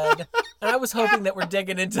just said. And I was hoping that we're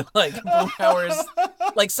digging into like Boomhauer's,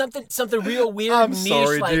 like something real weird, I'm niche.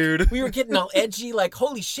 sorry, like dude. we were getting all edgy. Like,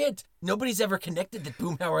 holy shit, nobody's ever connected that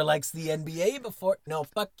Boomhauer likes the NBA before. No,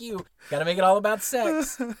 fuck you. Gotta make it all about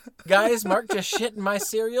sex, guys. Mark just shit in my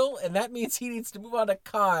cereal, and that means he needs to move on to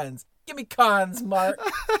cons. Give me cons, Mark.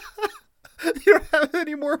 You don't have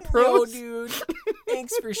any more pros? No, dude.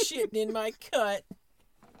 Thanks for shitting in my cut.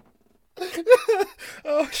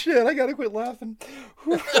 Oh shit, I gotta quit laughing.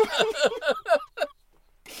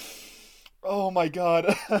 Oh my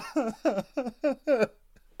god. I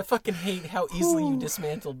fucking hate how easily you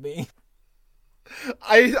dismantled me.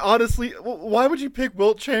 I honestly, why would you pick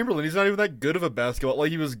Wilt Chamberlain? He's not even that good of a basketball.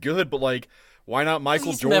 Like, he was good, but like, why not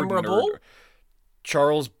Michael Jordan memorable. or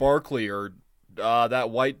Charles Barkley or that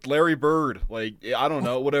white Larry Bird? Like, I don't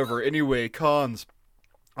know, whatever. Anyway, cons.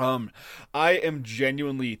 I am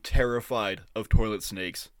genuinely terrified of toilet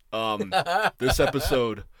snakes. This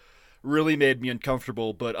episode really made me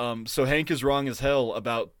uncomfortable, but so Hank is wrong as hell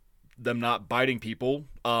about them not biting people.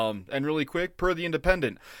 And really quick, per The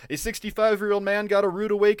Independent, a 65-year-old man got a rude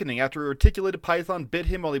awakening after a reticulated python bit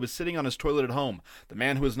him while he was sitting on his toilet at home. The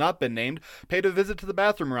man, who has not been named, paid a visit to the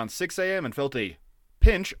bathroom around 6 a.m. and felt a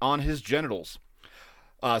pinch on his genitals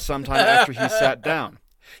sometime after he sat down.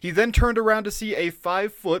 He then turned around to see a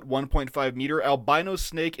 5-foot, 1.5 meter albino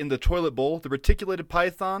snake in the toilet bowl. The reticulated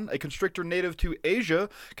python, a constrictor native to Asia,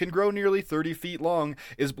 can grow nearly 30 feet long,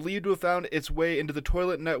 is believed to have found its way into the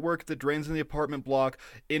toilet network that drains in the apartment block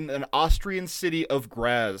in an Austrian city of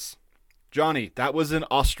Graz. Johnny, that was in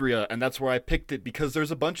Austria, and that's where I picked it because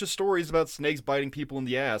there's a bunch of stories about snakes biting people in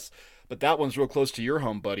the ass, but that one's real close to your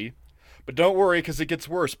home, buddy. But don't worry, because it gets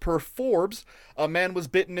worse. Per Forbes, a man was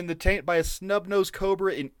bitten in the taint by a snub-nosed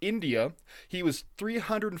cobra in India. He was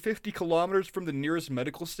 350 kilometers from the nearest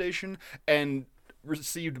medical station and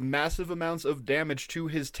received massive amounts of damage to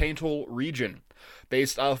his taintal region.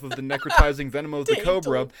 Based off of the necrotizing venom of the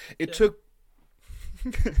cobra, it took...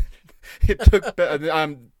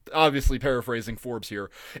 I'm obviously paraphrasing Forbes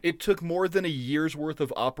here. It took more than a year's worth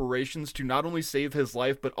of operations to not only save his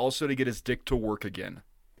life, but also to get his dick to work again.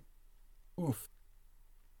 Oof.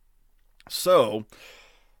 So,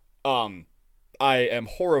 I am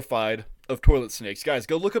horrified of toilet snakes. Guys,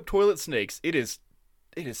 go look up toilet snakes. It is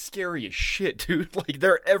scary as shit, dude. Like,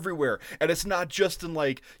 they're everywhere. And it's not just in,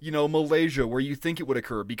 like, Malaysia where you think it would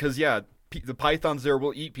occur. Because, yeah, the pythons there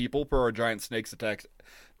will eat people per our giant snake attacks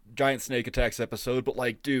episode. But,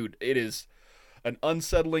 like, dude, it is an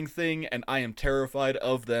unsettling thing, and I am terrified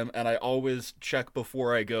of them, and I always check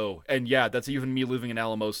before I go. And yeah, that's even me living in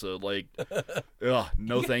Alamosa. Like,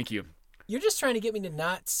 no thank you. You're just trying to get me to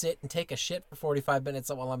not sit and take a shit for 45 minutes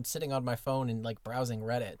while I'm sitting on my phone and like browsing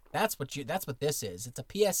Reddit. That's what this is. It's a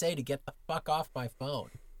PSA to get the fuck off my phone.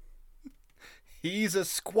 He's a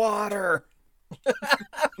squatter.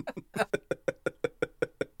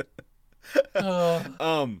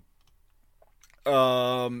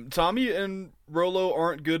 Tommy and Rollo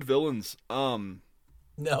aren't good villains.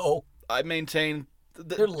 No. I maintain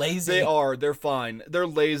they're lazy. They are. They're fine. They're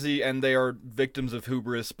lazy and they are victims of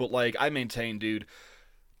hubris, but like, I maintain, dude,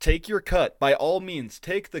 take your cut. By all means,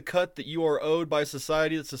 take the cut that you are owed by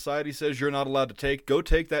society, that society says you're not allowed to take. Go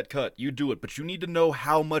take that cut. You do it, but you need to know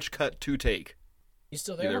how much cut to take. You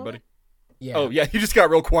still there, buddy? Yeah. Oh, yeah, you just got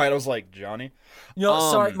real quiet. I was like, Johnny?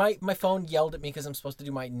 Sorry, my phone yelled at me because I'm supposed to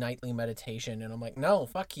do my nightly meditation, and I'm like, no,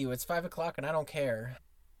 fuck you. It's 5 o'clock and I don't care.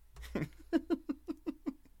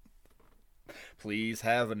 Please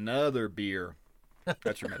have another beer.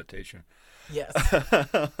 That's your meditation. Yes.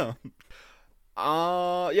 Yeah,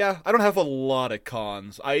 I don't have a lot of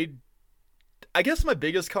cons. I guess my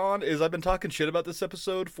biggest con is I've been talking shit about this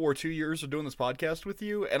episode for 2 years of doing this podcast with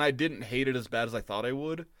you, and I didn't hate it as bad as I thought I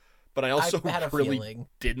would. But I also really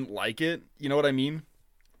didn't like it. You know what I mean?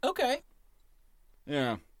 Okay.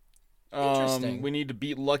 Yeah. Interesting. We need to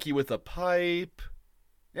beat Lucky with a pipe.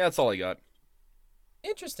 Yeah, that's all I got.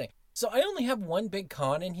 Interesting. So I only have one big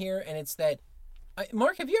con in here, and it's that,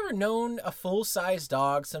 Mark, have you ever known a full-size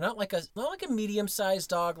dog? So not like a medium-sized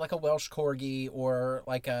dog, like a Welsh Corgi, or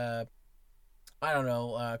like a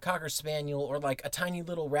Cocker Spaniel, or like a tiny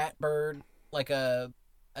little rat bird, like a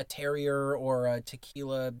terrier or a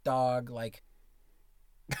tequila dog. Like,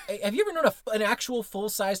 have you ever known an actual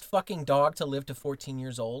full-sized fucking dog to live to 14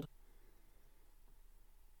 years old?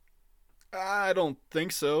 I don't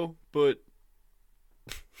think so, but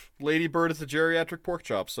Lady Bird is a geriatric pork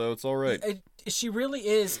chop, so it's all right. She really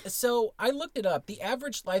is. So I looked it up. The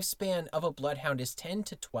average lifespan of a bloodhound is 10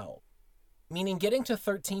 to 12, meaning getting to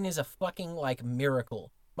 13 is a fucking like miracle.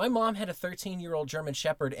 My mom had a 13-year-old German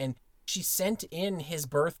Shepherd, and she sent in his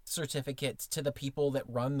birth certificate to the people that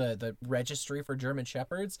run the registry for German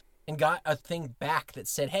Shepherds and got a thing back that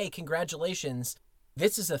said, hey, congratulations,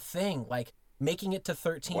 this is a thing. Like, making it to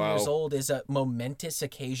 13 years old is a momentous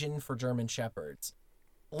occasion for German Shepherds.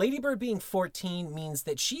 Ladybird being 14 means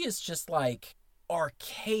that she is just, like,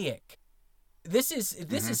 archaic. This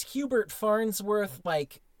is Hubert Farnsworth,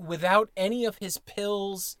 like, without any of his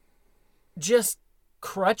pills, just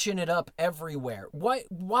crutching it up everywhere.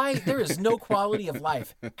 Why? There is no quality of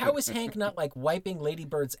life. How is Hank not, like, wiping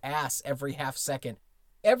Ladybird's ass every half second?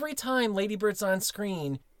 Every time Ladybird's on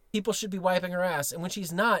screen, people should be wiping her ass. And when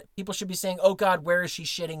she's not, people should be saying, oh God, where is she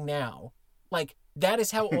shitting now? Like, that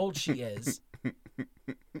is how old she is.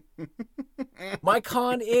 My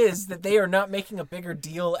con is that they are not making a bigger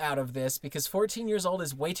deal out of this because 14 years old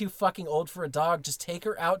is way too fucking old for a dog. Just take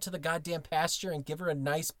her out to the goddamn pasture and give her a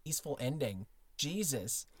nice, peaceful ending.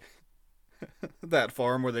 Jesus. That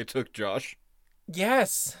farm where they took Josh?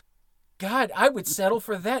 Yes. God, I would settle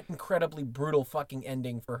for that incredibly brutal fucking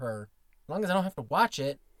ending for her. As long as I don't have to watch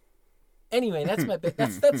it. Anyway, that's my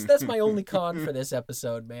that's my only con for this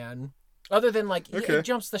episode, man. Other than, like, it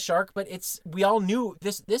jumps the shark, but we all knew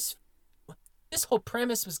this whole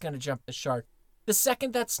premise was going to jump the shark. The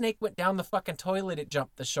second that snake went down the fucking toilet, it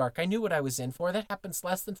jumped the shark. I knew what I was in for. That happens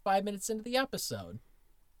less than 5 minutes into the episode.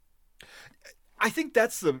 I think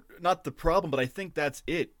that's not the problem, but I think that's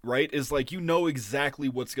it, right? Is like, you know exactly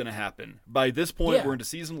what's going to happen. By this point, we're into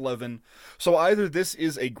season 11. So either this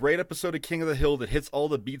is a great episode of King of the Hill that hits all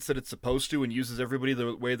the beats that it's supposed to and uses everybody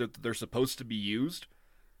the way that they're supposed to be used.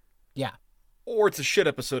 Yeah. Or it's a shit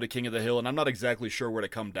episode of King of the Hill, and I'm not exactly sure where to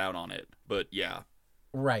come down on it. But yeah.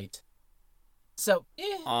 Right. So,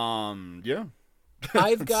 yeah.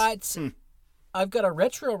 I've got a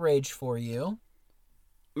retro rage for you.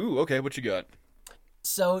 Ooh, okay, what you got?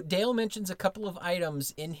 So Dale mentions a couple of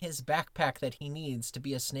items in his backpack that he needs to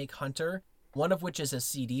be a snake hunter, one of which is a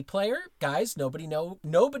CD player. Guys, nobody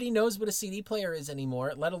knows what a CD player is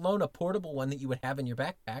anymore, let alone a portable one that you would have in your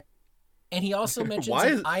backpack. And he also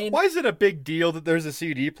mentions why is it a big deal that there's a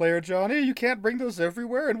CD player, Johnny? You can't bring those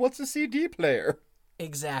everywhere, and what's a CD player?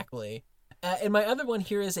 Exactly. And my other one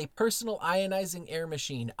here is a personal ionizing air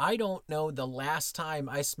machine. I don't know the last time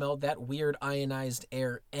I smelled that weird ionized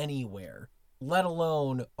air anywhere, let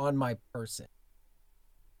alone on my person.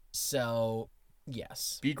 So,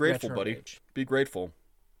 yes. Be grateful, buddy. Rage. Be grateful.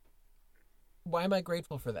 Why am I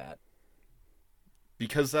grateful for that?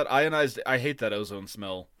 Because that ionized... I hate that ozone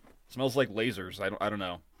smell. It smells like lasers. I don't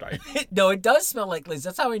know. No, it does smell like lasers.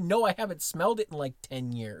 That's how I know I haven't smelled it in like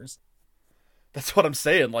 10 years. That's what I'm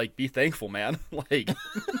saying. Like, be thankful, man. Like...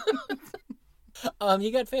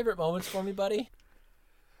 You got favorite moments for me, buddy?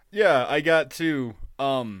 Yeah, I got two.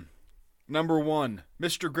 Number one,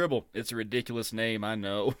 Mr. Gribble. It's a ridiculous name, I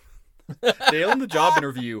know. Dale in the job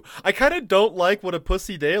interview. I kind of don't like what a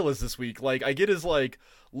pussy Dale is this week. Like, I get his, like,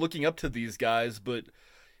 looking up to these guys, but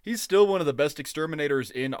he's still one of the best exterminators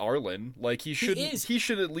in Arlen. Like, he should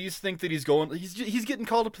at least think that he's getting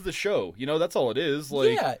called up to the show. You know, that's all it is.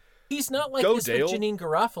 Like, yeah, he's not like this Dale. With Janine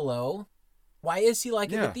Garofalo. Why is he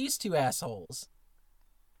like it with these two assholes?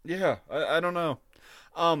 Yeah, I don't know.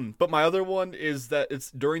 But my other one is that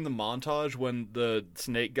it's during the montage when the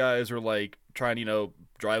snake guys are like trying to,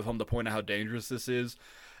 drive home the point of how dangerous this is.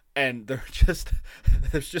 And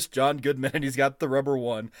there's just John Goodman and he's got the rubber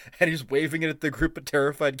one and he's waving it at the group of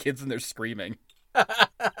terrified kids and they're screaming.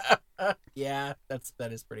 Yeah,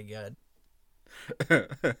 that is pretty good.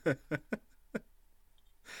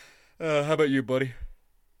 How about you, buddy?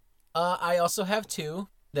 I also have two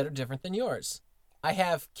that are different than yours. I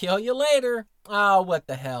have kill you later. Oh, what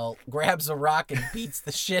the hell. Grabs a rock and beats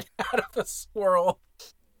the shit out of a squirrel.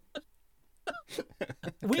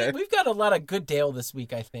 Okay. We've got a lot of good Dale this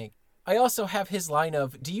week, I think. I also have his line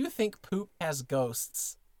of, do you think poop has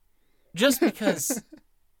ghosts? Just because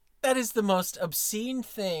that is the most obscene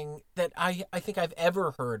thing that I think I've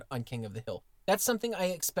ever heard on King of the Hill. That's something I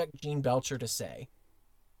expect Gene Belcher to say.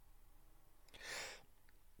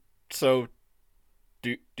 So,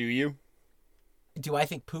 do you? Do I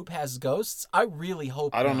think poop has ghosts? I really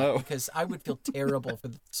hope I don't know. Because I would feel terrible for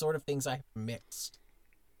the sort of things I have mixed.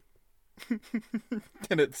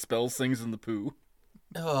 And it spells things in the poo.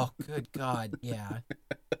 Oh, good God, yeah.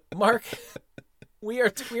 Mark, we are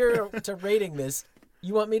to rating this.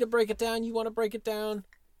 You want me to break it down? You want to break it down?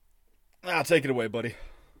 Take it away, buddy.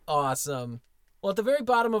 Awesome. Well, at the very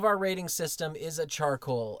bottom of our rating system is a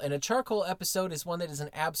charcoal, and a charcoal episode is one that is an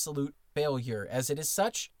absolute failure. As it is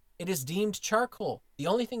such, it is deemed charcoal. The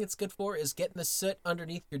only thing it's good for is getting the soot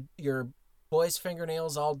underneath your boy's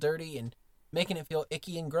fingernails all dirty and making it feel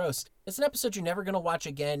icky and gross. It's an episode you're never going to watch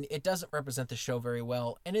again. It doesn't represent the show very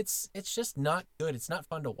well, and it's just not good. It's not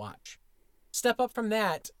fun to watch. Step up from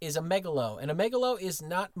that is a Megalo, and a Megalo is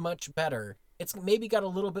not much better. It's maybe got a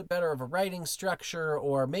little bit better of a writing structure,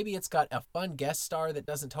 or maybe it's got a fun guest star that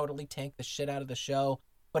doesn't totally tank the shit out of the show.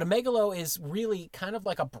 But a Megalo is really kind of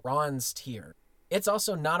like a bronze tier. It's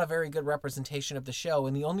also not a very good representation of the show,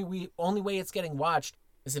 and the only way it's getting watched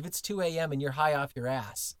is if it's 2 a.m. and you're high off your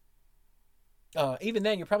ass. Even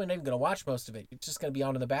then, you're probably not even going to watch most of it. You're just going to be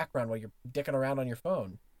on in the background while you're dicking around on your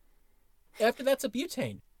phone. After that's a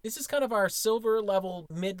Butane. This is kind of our silver level,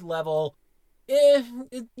 mid-level,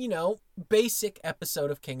 basic episode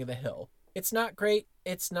of King of the Hill. It's not great,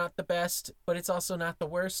 it's not the best, but it's also not the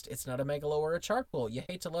worst. It's not a Megalo or a Charcoal. You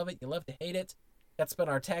hate to love it, you love to hate it. That's been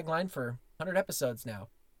our tagline for 100 episodes now.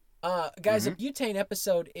 Guys, a Butane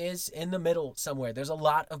episode is in the middle somewhere. There's a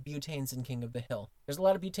lot of Butanes in King of the Hill. There's a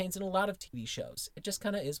lot of Butanes in a lot of TV shows. It just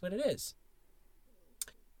kind of is what it is.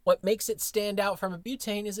 What makes it stand out from a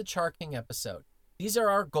Butane is a Char King episode. These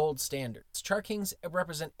are our gold standards. Char Kings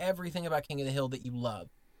represent everything about King of the Hill that you love.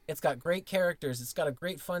 It's got great characters. It's got a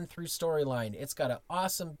great fun through storyline. It's got an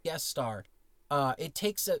awesome guest star. It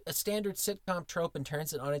takes a standard sitcom trope and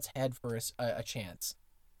turns it on its head for a chance.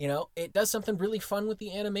 It does something really fun with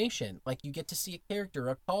the animation. Like you get to see a character,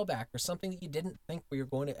 a callback, or something that you didn't think we were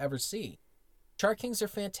going to ever see. Char Kings are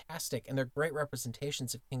fantastic, and they're great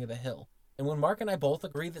representations of King of the Hill. And when Mark and I both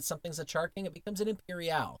agree that something's a Char King, it becomes an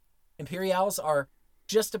Imperial. Imperials are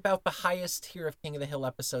just about the highest tier of King of the Hill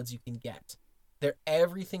episodes you can get. They're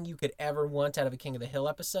everything you could ever want out of a King of the Hill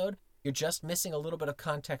episode. You're just missing a little bit of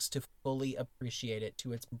context to fully appreciate it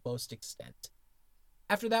to its most extent.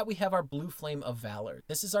 After that, we have our Blue Flame of Valor.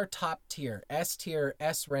 This is our top tier, S tier,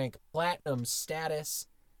 S rank, platinum status.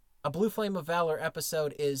 A Blue Flame of Valor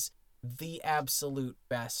episode is the absolute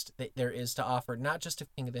best that there is to offer, not just of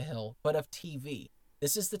King of the Hill, but of TV.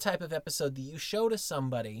 This is the type of episode that you show to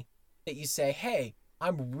somebody that you say, hey,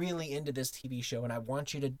 I'm really into this TV show and I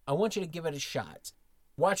want you to give it a shot.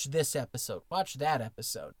 Watch this episode. Watch that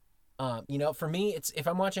episode. For me, it's if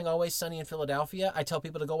I'm watching Always Sunny in Philadelphia, I tell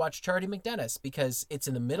people to go watch Charlie McDennis because it's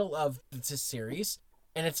in the middle of this series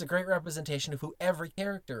and it's a great representation of who every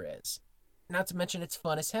character is. Not to mention it's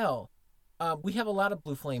fun as hell. We have a lot of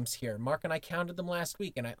Blue Flames here. Mark and I counted them last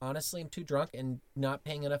week, and I honestly am too drunk and not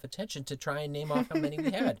paying enough attention to try and name off how many we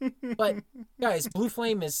had. But, guys, Blue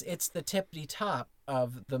Flame it's the tippity top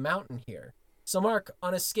of the mountain here. So, Mark,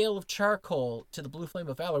 on a scale of Charcoal to the Blue Flame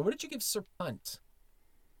of Valor, what did you give SerPunt?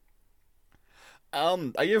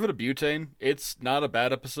 I give it a Butane. It's not a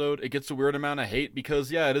bad episode. It gets a weird amount of hate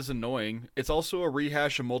because, yeah, it is annoying. It's also a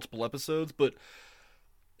rehash of multiple episodes, but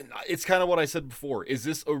it's kind of what I said before. Is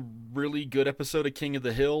this a really good episode of King of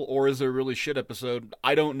the Hill, or is it a really shit episode?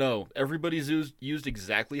 I don't know. Everybody's used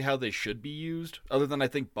exactly how they should be used, other than I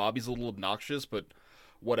think Bobby's a little obnoxious, but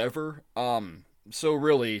whatever. So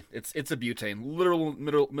really, it's a Butane. Literal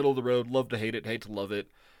middle of the road. Love to hate it, hate to love it.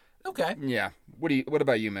 Okay. Yeah. What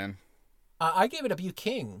about you, man? I gave it a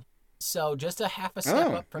Buking, so just a half a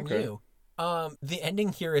step up from you. The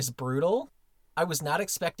ending here is brutal. I was not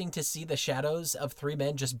expecting to see the shadows of three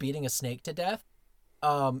men just beating a snake to death,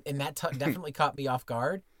 and that definitely caught me off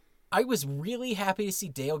guard. I was really happy to see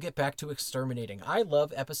Dale get back to exterminating. I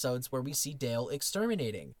love episodes where we see Dale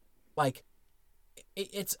exterminating. Like,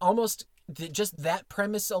 it's almost just that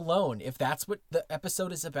premise alone. If that's what the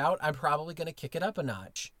episode is about, I'm probably going to kick it up a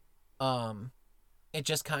notch. It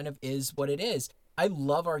just kind of is what it is. I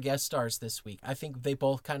love our guest stars this week. I think they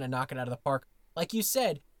both kind of knock it out of the park. Like you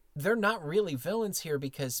said, they're not really villains here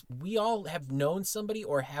because we all have known somebody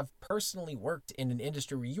or have personally worked in an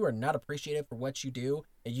industry where you are not appreciated for what you do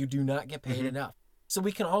and you do not get paid enough. So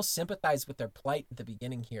we can all sympathize with their plight at the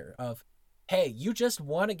beginning here of, hey, you just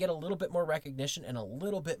want to get a little bit more recognition and a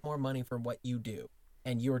little bit more money for what you do.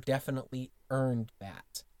 And you're definitely earned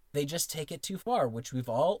that. They just take it too far, which we've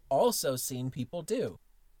all also seen people do.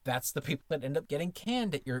 That's the people that end up getting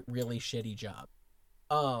canned at your really shitty job.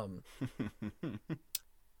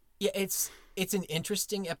 Yeah, it's an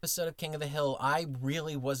interesting episode of King of the Hill. I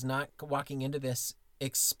really was not walking into this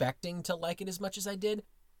expecting to like it as much as I did,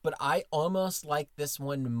 but I almost like this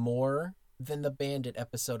one more than the Bandit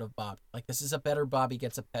episode of Bob. Like, this is a better Bobby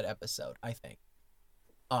Gets a Pet episode, I think.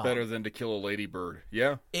 Better than To Kill a Ladybird.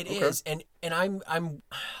 Yeah. It is. And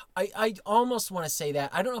I almost want to say that.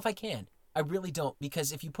 I don't know if I can. I really don't,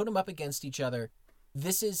 because if you put them up against each other,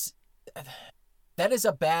 that is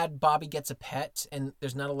a bad Bobby Gets a Pet, and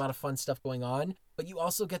there's not a lot of fun stuff going on. But you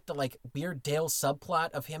also get the weird Dale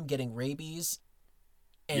subplot of him getting rabies.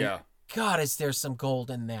 And God, is there some gold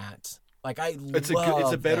in that? Like, it's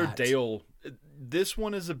a better that. Dale. this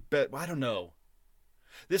one is a bit. I don't know.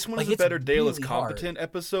 This one Like, is a it's better Dale is really competent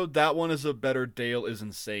episode. That one is a better Dale is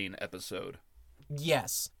insane episode.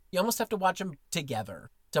 Yes. You almost have to watch them together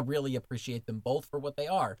to really appreciate them both for what they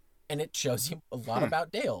are. And it shows you a lot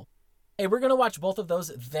about Dale. Hey, we're going to watch both of those,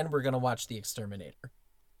 then we're going to watch The Exterminator.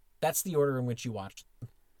 That's the order in which you watch them.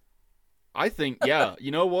 I think, yeah.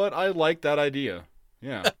 You know what? I like that idea.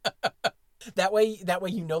 Yeah. That way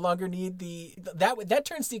you no longer need that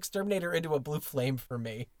turns The Exterminator into a blue flame for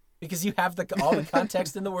me. Because you have all the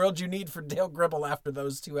context in the world you need for Dale Gribble after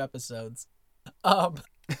those 2 episodes. Yeah,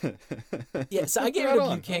 so I gave it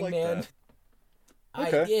a Buchanan, like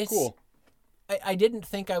man. Okay, cool. I didn't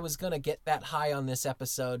think I was going to get that high on this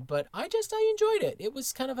episode, but I enjoyed it. It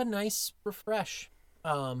was kind of a nice refresh.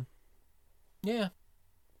 Yeah,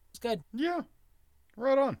 it's good. Yeah,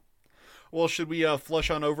 right on. Well, should we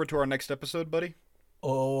flush on over to our next episode, buddy?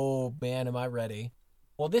 Oh, man, am I ready.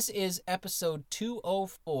 Well, this is episode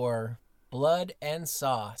 204, Blood and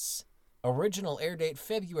Sauce. Original air date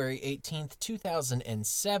February 18th,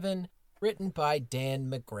 2007, written by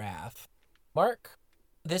Dan McGrath. Mark,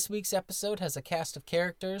 this week's episode has a cast of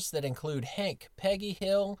characters that include Hank, Peggy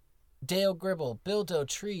Hill, Dale Gribble, Bill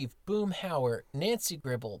Dauterive, Boom Howard, Nancy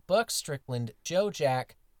Gribble, Buck Strickland, Joe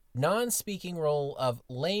Jack, non-speaking role of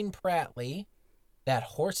Lane Prattley, that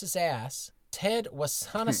horse's ass, Ted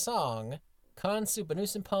Wasanasong, Khan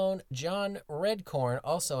Supanusampone, John Redcorn,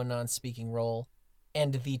 also a non-speaking role,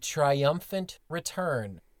 and the triumphant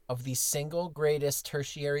return of the single greatest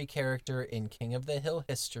tertiary character in King of the Hill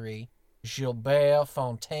history, Gilbert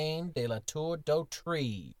Fontaine de la Tour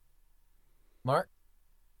d'Autrive. Mark,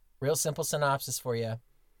 real simple synopsis for you.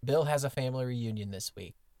 Bill has a family reunion this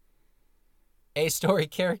week. A-story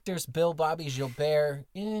characters, Bill, Bobby, Gilbert,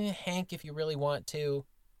 Hank if you really want to.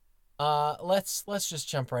 Let's just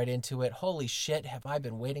jump right into it. Holy shit, have I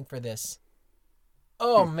been waiting for this.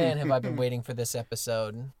 Oh man, have I been waiting for this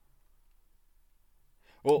episode.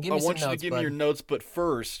 Well, I want you to give me your notes, but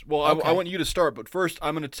first, okay. I want you to start, but first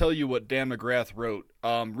I'm going to tell you what Dan McGrath wrote.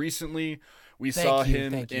 Recently, we saw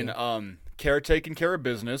him in Taking Care of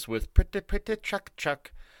Business with Pretty Chuck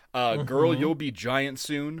Chuck. Girl, You'll Be Giant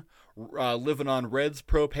Soon. Living on Reds,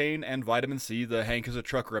 Propane, and Vitamin C, the Hank is a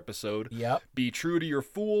Trucker episode. Yep. Be True to Your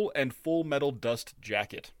Fool, and Full Metal Dust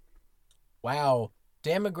Jacket. Wow.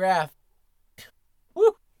 Dan McGrath.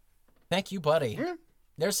 Woo! Thank you, buddy. Yeah.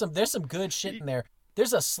 There's some good shit in there.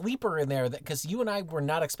 There's a sleeper in there that, because you and I were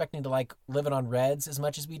not expecting to like Living on Reds as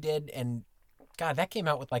much as we did, and God, that came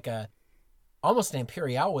out with like almost an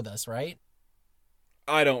Imperial with us, right?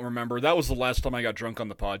 I don't remember. That was the last time I got drunk on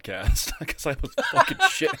the podcast because I was fucking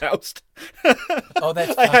shithoused. Oh,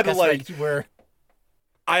 that's I had to right, you were.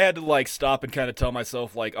 I had to stop and kind of tell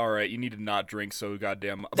myself all right, you need to not drink so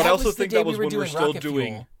goddamn. But I also think that was when we were still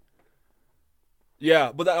doing. Fuel.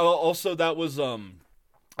 Yeah, but that was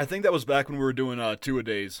I think that was back when we were doing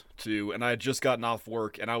 2-a-days too, and I had just gotten off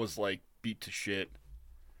work and I was beat to shit.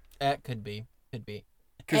 That could be.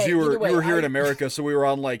 Because you were here in America, so we were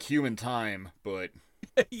on human time, but.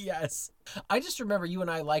 Yes. I just remember you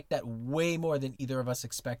and I liked that way more than either of us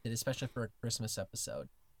expected, especially for a Christmas episode.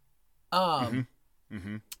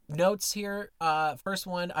 Notes here. First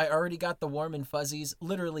one, I already got the warm and fuzzies.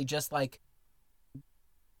 Literally just the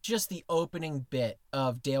opening bit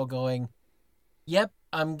of Dale going, "Yep,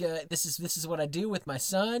 this is what I do with my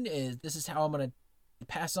son. This is how I'm gonna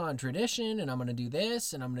pass on tradition, and I'm gonna do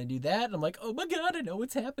this and I'm gonna do that." And I'm like, oh my god, I know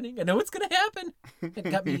what's happening. I know what's gonna happen. It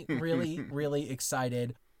got me really, really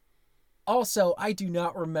excited. Also, I do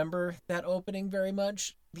not remember that opening very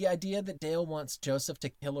much. The idea that Dale wants Joseph to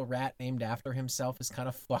kill a rat named after himself is kind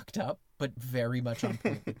of fucked up, but very much on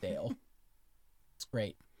point with Dale. It's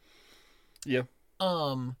great. Yeah.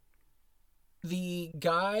 The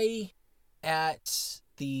guy at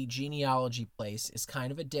the genealogy place is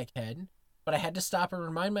kind of a dickhead. But I had to stop and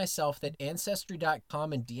remind myself that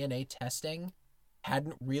Ancestry.com and DNA testing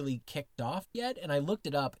hadn't really kicked off yet. And I looked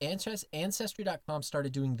it up. Ancestry.com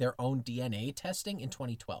started doing their own DNA testing in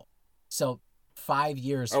 2012. So 5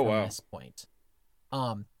 years from this point.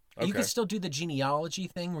 You could still do the genealogy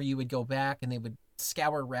thing where you would go back and they would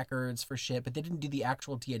scour records for shit. But they didn't do the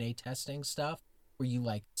actual DNA testing stuff where you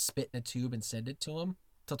spit in a tube and send it to them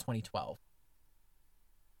till 2012.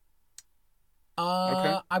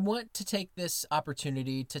 I want to take this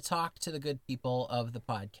opportunity to talk to the good people of the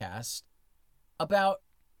podcast about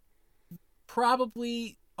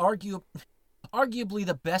probably arguably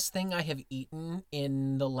the best thing I have eaten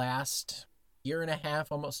in the last year and a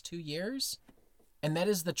half, almost 2 years. And that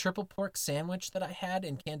is the triple pork sandwich that I had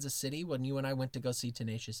in Kansas City when you and I went to go see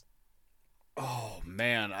Tenacious. Oh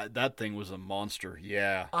man, that thing was a monster.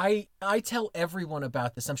 Yeah. I tell everyone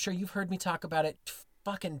about this. I'm sure you've heard me talk about it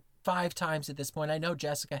fucking 5 times at this point. I know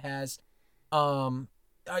Jessica has.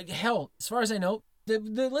 Hell, as far as I know, the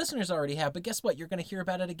listeners already have. But guess what? You're going to hear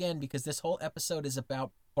about it again because this whole episode is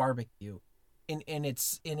about barbecue, in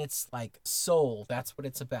its like soul. That's what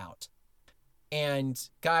it's about. And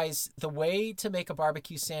guys, the way to make a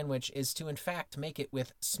barbecue sandwich is to in fact make it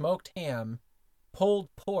with smoked ham, pulled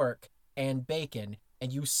pork, and bacon,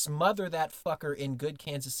 and you smother that fucker in good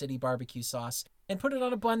Kansas City barbecue sauce and put it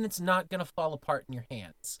on a bun that's not going to fall apart in your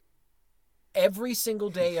hands. Every single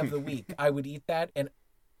day of the week, I would eat that, and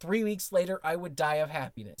 3 weeks later, I would die of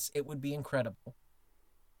happiness. It would be incredible.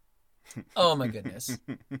 Oh my goodness.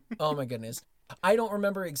 Oh my goodness. I don't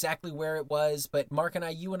remember exactly where it was, but Mark and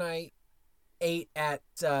you and I ate at,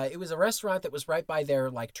 it was a restaurant that was right by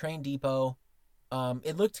their, like, train depot.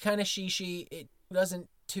 It looked kind of shishy. It wasn't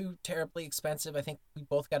too terribly expensive. I think we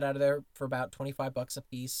both got out of there for about $25 a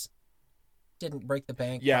piece. Didn't break the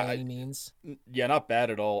bank by any means. Yeah, not bad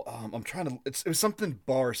at all. I'm trying to. It was something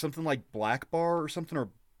bar, something like Black Bar or something, or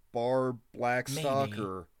Bar Black Stock,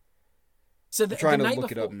 or. So I'm trying to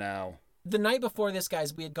look it up now. The night before this,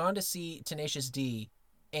 guys, we had gone to see Tenacious D,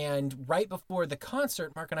 and right before the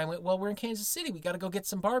concert, Mark and I went, well, we're in Kansas City. We got to go get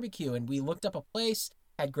some barbecue. And we looked up a place,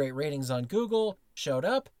 had great ratings on Google, showed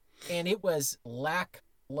up, and it was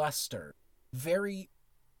lackluster. Very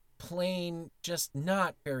plain, just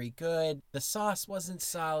not very good. The sauce wasn't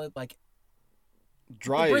solid. Like,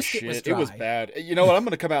 dry as shit. It was bad. You know what? I'm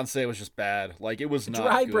going to come out and say it was just bad. Like, it was not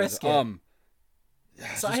dry good. Brisket.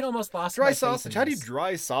 So I had almost lost dry sausage. How do you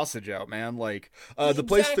dry sausage out, man? Like the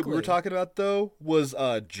place that we were talking about though was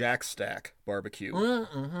Jack Stack Barbecue.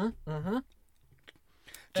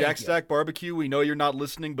 Jack Stack Barbecue. We know you're not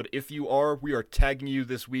listening, but if you are, we are tagging you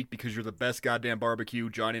this week because you're the best goddamn barbecue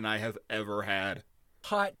Johnny and I have ever had.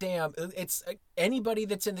 Hot damn! It's anybody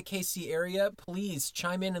that's in the KC area. Please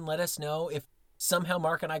chime in and let us know if somehow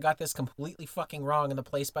Mark and I got this completely fucking wrong, and the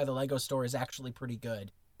place by the Lego store is actually pretty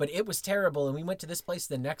good. But it was terrible, and we went to this place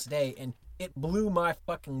the next day, and it blew my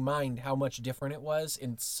fucking mind how much different it was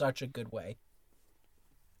in such a good way.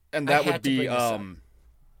 And that would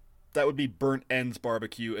be Burnt Ends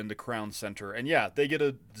Barbecue in the Crown Center. And yeah, they get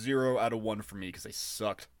a 0 out of 1 from me because they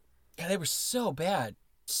sucked. Yeah, they were so bad.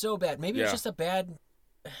 So bad. Maybe it was just a bad,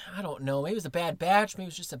 I don't know, maybe it was a bad batch, maybe it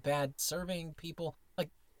was just a bad serving people. Like,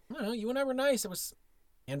 I don't know, you and I were nice. It was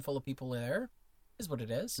a handful of people there. Is what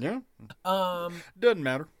it is. Yeah. Doesn't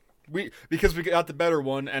matter. Because we got the better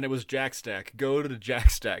one, and it was Jack Stack. Go to the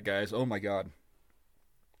Jack Stack, guys. Oh my god.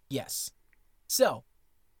 Yes. So,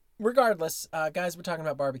 regardless, guys, we're talking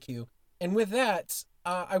about barbecue, and with that,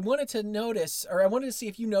 I wanted to see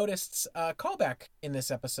if you noticed a callback in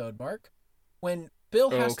this episode, Mark, when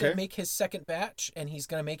Bill has to make his second batch, and he's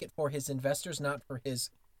going to make it for his investors, not for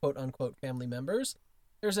his quote unquote family members.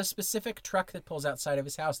 There's a specific truck that pulls outside of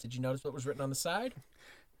his house. Did you notice what was written on the side?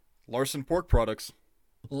 Larson Pork Products.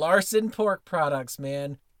 Larson Pork Products,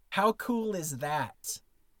 man. How cool is that?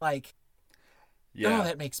 Like, oh,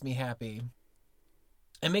 that makes me happy.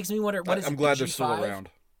 It makes me wonder, I'm glad they're still around.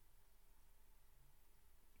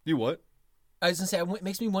 You what? I was going to say, it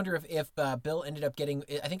makes me wonder if Bill ended up getting,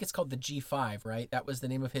 I think it's called the G5, right? That was the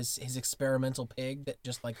name of his experimental pig that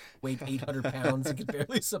just, like, weighed 800 pounds and could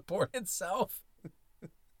barely support itself.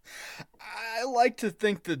 I like to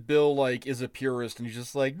think that Bill, like, is a purist and he's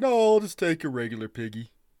just like, no, I'll just take a regular piggy.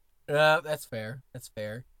 That's fair. That's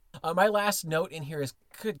fair. My last note in here is,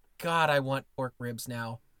 good God, I want pork ribs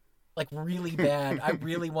now. Like, really bad. I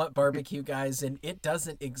really want barbecue, guys, and it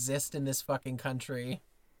doesn't exist in this fucking country.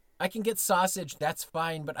 I can get sausage, that's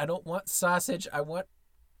fine, but I don't want sausage. I want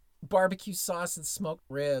barbecue sauce and smoked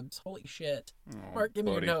ribs. Holy shit. Oh, Mark, give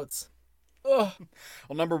me buddy. your notes. Ugh.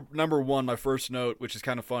 Well, number one, my first note, which is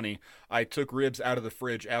kind of funny, I took ribs out of the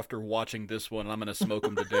fridge after watching this one, and I'm going to smoke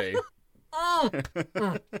them today.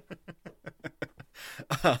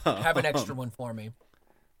 Have an extra one for me.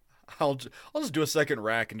 I'll just do a second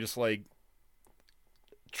rack and just, like,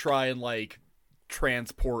 try and, like,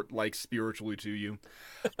 transport, like, spiritually to you.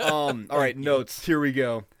 All right, notes. Here we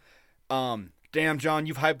go. Damn, John,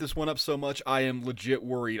 you've hyped this one up so much, I am legit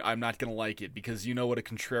worried I'm not going to like it, because you know what a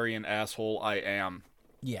contrarian asshole I am.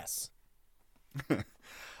 Yes.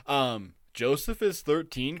 Joseph is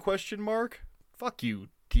 13, ? Fuck you,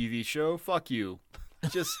 TV show. Fuck you.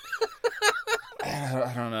 Just,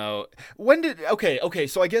 I don't know. Okay,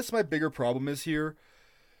 so I guess my bigger problem is here.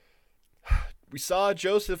 We saw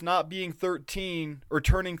Joseph not being 13, or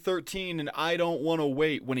turning 13, and I don't want to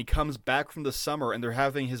wait when he comes back from the summer and they're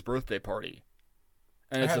having his birthday party.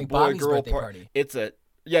 And it's a boy-girl party. It's a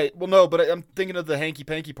Yeah, well, no, but I'm thinking of the Hanky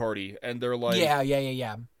Panky party, and they're like, Yeah.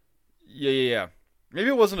 yeah. Maybe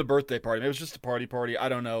it wasn't a birthday party. Maybe it was just a party. I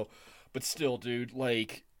don't know. But still, dude,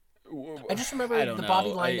 like, I just remember I don't the Bobby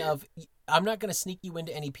know. line of, "I'm not going to sneak you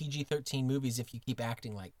into any PG-13 movies if you keep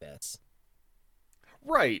acting like this."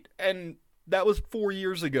 Right, and that was 4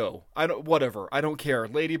 years ago. Whatever. I don't care.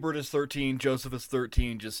 Lady Bird is 13. Joseph is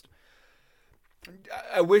 13. Just,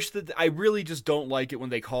 I wish that I really just don't like it when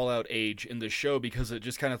they call out age in this show because it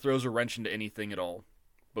just kind of throws a wrench into anything at all.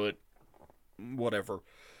 But whatever.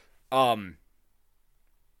 Um,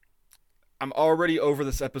 I'm already over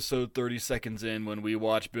this episode 30 seconds in when we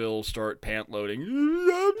watch Bill start pant loading.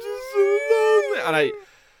 I'm just so lonely. And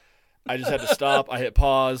I just had to stop. I hit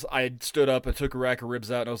pause. I stood up and took a rack of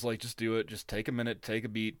ribs out, and I was like, just do it. Just take a minute, take a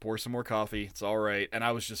beat, pour some more coffee. It's all right. And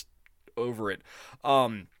I was just over it.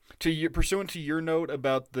 Pursuant to your note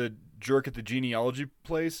about the jerk at the genealogy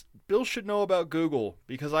place, Bill should know about Google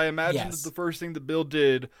because I imagine that the first thing that Bill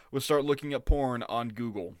did was start looking at porn on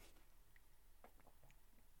Google.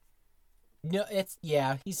 No,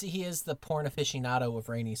 he is the porn aficionado of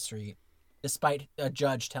Rainy Street, despite a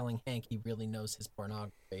judge telling Hank he really knows his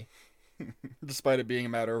pornography. Despite it being a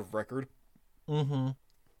matter of record. Mm-hmm.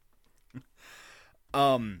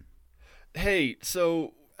 Hey,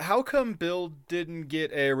 so how come Bill didn't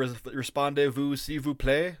get a respondez-vous s'il vous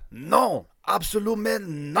plaît? Non, absolument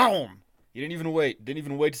non. He didn't even wait. Didn't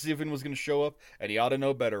even wait to see if anyone was going to show up, and he ought to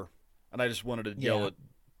know better. And I just wanted to yell at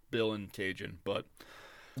Bill in Cajun, but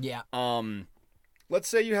yeah. Let's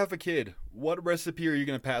say you have a kid. What recipe are you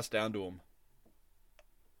going to pass down to him?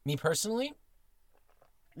 Me personally?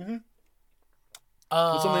 Mm-hmm.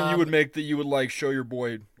 What's something you would make that you would like show your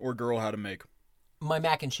boy or girl how to make? My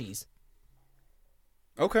mac and cheese.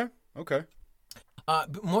 Okay.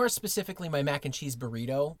 More specifically, my mac and cheese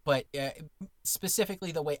burrito, but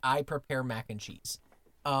specifically the way I prepare mac and cheese.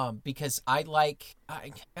 Because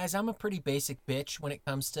guys, I'm a pretty basic bitch when it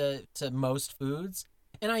comes to most foods,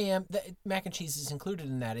 and mac and cheese is included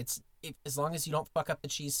in that. As long as you don't fuck up the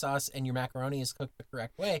cheese sauce and your macaroni is cooked the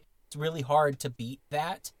correct way, it's really hard to beat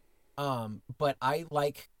that. But I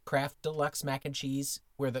like Kraft Deluxe mac and cheese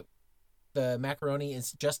where the macaroni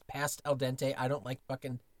is just past al dente. I don't like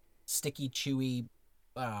fucking sticky, chewy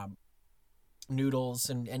noodles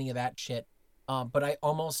and any of that shit. But I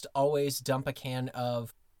almost always dump a can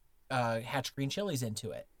of Hatch green chilies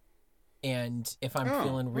into it. And if I'm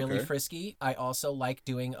feeling really frisky, I also like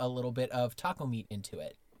doing a little bit of taco meat into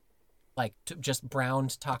it. Like just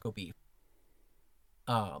browned taco beef.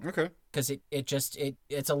 Because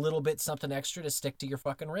it's a little bit something extra to stick to your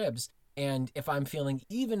fucking ribs. And if I'm feeling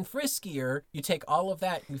even friskier, you take all of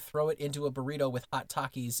that, you throw it into a burrito with hot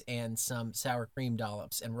Takis and some sour cream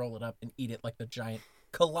dollops and roll it up and eat it like the giant,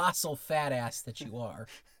 colossal fat ass that you are.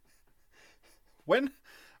 When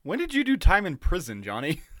did you do time in prison,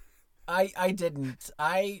 Johnny? I didn't.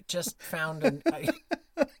 I just found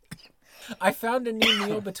I found a new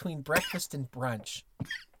meal between breakfast and brunch.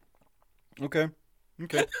 Okay.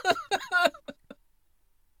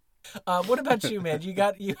 What about you, man?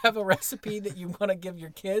 You have a recipe that you want to give your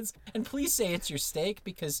kids, and please say it's your steak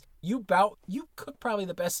because you cook probably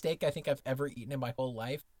the best steak I think I've ever eaten in my whole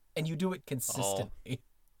life, and you do it consistently.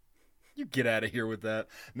 You get out of here with that.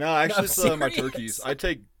 No, actually, it's my turkeys. I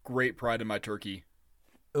take great pride in my turkey.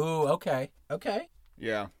 Ooh, okay.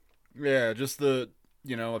 Yeah, just I've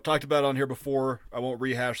talked about it on here before. I won't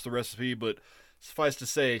rehash the recipe, but suffice to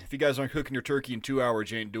say, if you guys aren't cooking your turkey in 2 hours,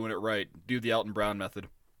 you ain't doing it right. Do the Alton Brown method.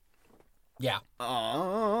 Yeah.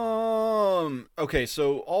 Okay,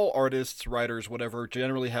 so all artists, writers, whatever,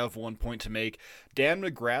 generally have one point to make. Dan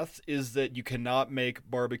McGrath's is that you cannot make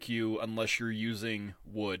barbecue unless you're using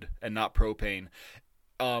wood and not propane.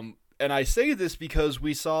 And I say this because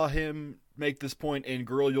we saw him make this point in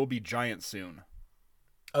Girl, You'll Be Giant Soon.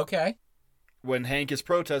 Okay. When Hank is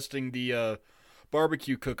protesting the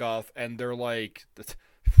barbecue cook-off, and they're like,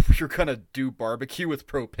 you're gonna do barbecue with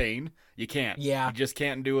propane? You can't. Yeah. You just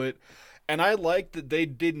can't do it. And I like that they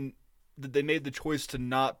made the choice to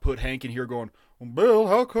not put Hank in here going, well, Bill,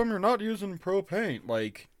 how come you're not using propane?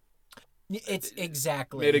 Like, it's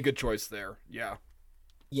exactly made a good choice there. Yeah.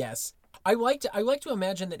 Yes. I like to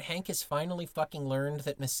imagine that Hank has finally fucking learned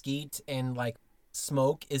that mesquite and like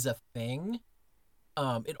smoke is a thing.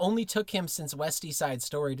 It only took him since West East Side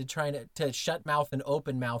Story to try to shut mouth and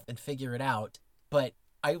open mouth and figure it out. But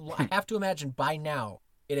I have to imagine by now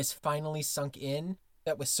it has finally sunk in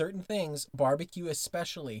that with certain things, barbecue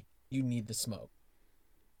especially, you need the smoke.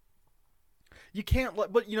 You can't,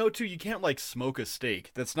 but you can't like smoke a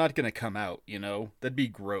steak. That's not gonna come out. That'd be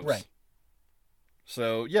gross. Right.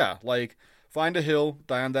 So yeah, like Find a hill,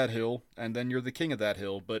 die on that hill, and then you're the king of that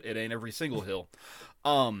hill, but it ain't every single hill.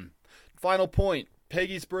 Final point.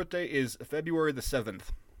 Peggy's birthday is February the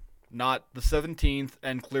 7th. Not the 17th,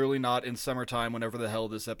 and clearly not in summertime whenever the hell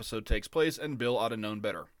this episode takes place, and Bill ought to known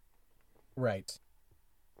better. Right.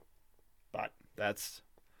 But that's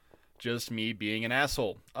just me being an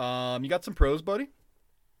asshole. You got some pros, buddy?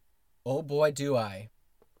 Oh boy, do I.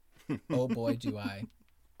 Oh boy, do I.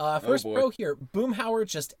 First pro here, Boomhauer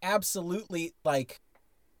just absolutely, like,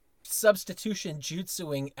 substitution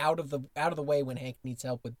jutsuing out of the way when Hank needs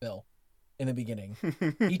help with Bill in the beginning.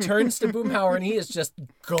 He turns to Boomhauer and he is just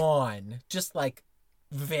gone. Just, like,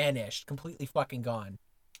 vanished. Completely fucking gone.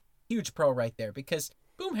 Huge pro right there, because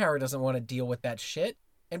Boomhauer doesn't want to deal with that shit.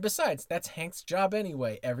 And besides, that's Hank's job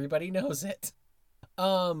anyway. Everybody knows it.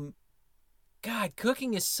 God,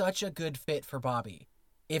 cooking is such a good fit for Bobby.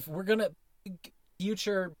 If we're gonna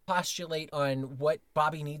future postulate on what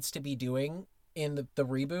Bobby needs to be doing in the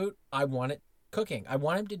reboot, I want it cooking. I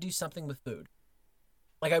want him to do something with food.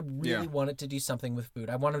 Like, I really want it to do something with food.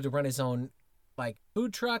 I want him to run his own, like,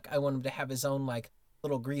 food truck. I want him to have his own, like,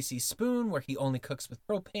 little greasy spoon where he only cooks with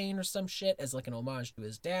propane or some shit as, like, an homage to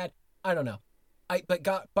his dad. I don't know.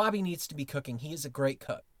 Bobby needs to be cooking. He is a great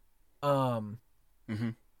cook.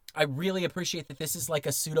 I really appreciate that this is like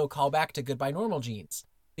a pseudo callback to Goodbye Normal Jeans,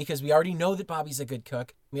 because we already know that Bobby's a good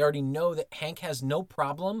cook. We already know that Hank has no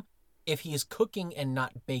problem if he is cooking and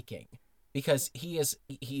not baking, because he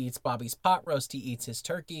eats Bobby's pot roast, he eats his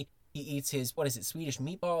turkey, he eats his, what is it, Swedish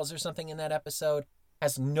meatballs or something in that episode.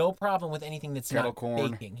 Has no problem with anything that's kettle not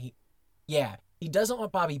corn. Baking. He doesn't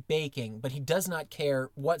want Bobby baking, but he does not care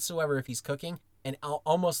whatsoever if he's cooking, and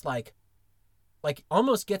almost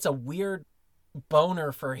almost gets a weird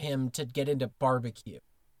boner for him to get into barbecue.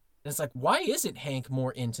 And it's like, why isn't Hank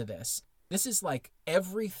more into this? This is like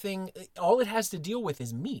everything, all it has to deal with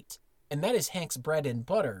is meat. And that is Hank's bread and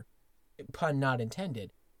butter, pun not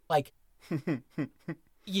intended. Like,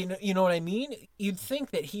 you know what I mean? You'd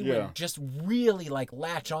think that he would just really, like,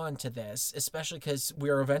 latch on to this, especially because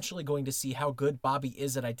we're eventually going to see how good Bobby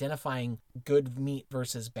is at identifying good meat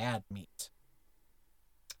versus bad meat.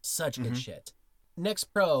 Such good shit. Next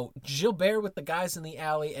pro, Gilbert with the guys in the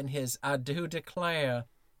alley and his adieu de Claire.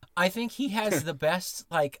 I think he has the best,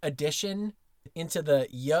 like, addition into the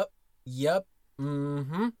yup,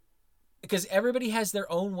 because everybody has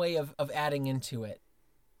their own way of adding into it.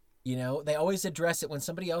 You know, they always address it when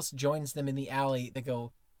somebody else joins them in the alley. They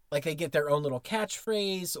go, like, they get their own little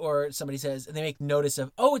catchphrase, or somebody says, and they make notice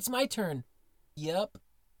of, oh, it's my turn. Yup.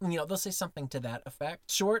 You know, they'll say something to that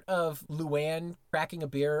effect. Short of Luann cracking a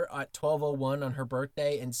beer at 12:01 on her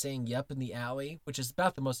birthday and saying yup in the alley, which is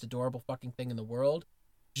about the most adorable fucking thing in the world.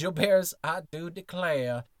 Gilbert's I do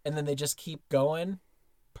declare, and then they just keep going.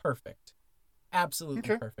 Perfect.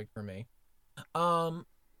 Absolutely perfect for me.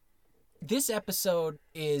 This episode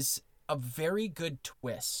is a very good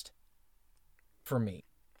twist for me.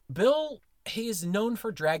 Bill, he is known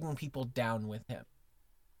for dragging people down with him,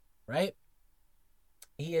 right?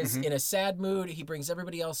 He is in a sad mood. He brings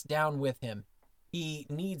everybody else down with him. He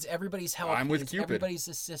needs everybody's help. I'm with Cupid. Everybody's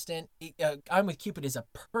assistant. I'm with Cupid is a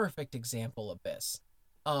perfect example of this.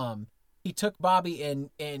 He took Bobby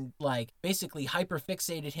and like basically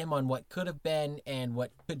hyperfixated him on what could have been and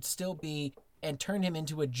what could still be, and turned him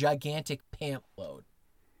into a gigantic pant load.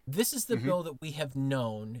 This is the Bill that we have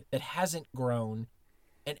known that hasn't grown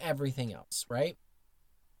and everything else, right?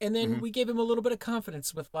 And then we gave him a little bit of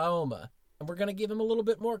confidence with Laoma. And we're going to give him a little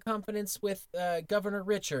bit more confidence with Governor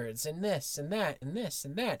Richards and this and that and this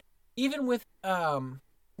and that. Even with the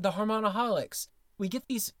Harmonaholics, we get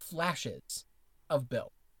these flashes of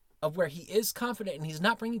Bill, of where he is confident and he's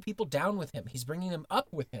not bringing people down with him. He's bringing them up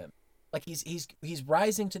with him. Like he's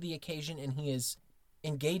rising to the occasion, and he is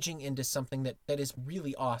engaging into something that is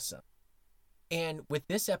really awesome. And with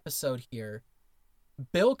this episode here,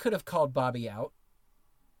 Bill could have called Bobby out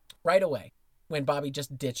right away when Bobby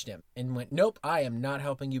just ditched him and went, nope, I am not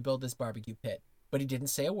helping you build this barbecue pit. But he didn't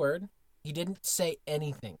say a word. He didn't say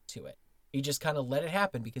anything to it. He just kind of let it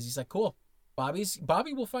happen because he's like, cool,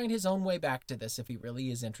 Bobby will find his own way back to this if he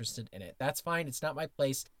really is interested in it. That's fine. It's not my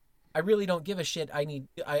place. I really don't give a shit.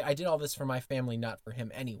 I did all this for my family, not for him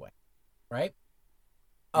anyway. Right?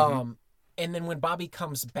 And then when Bobby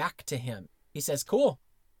comes back to him, he says, cool,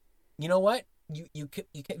 you know what?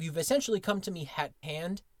 You've essentially come to me hat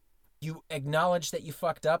hand. You acknowledge that you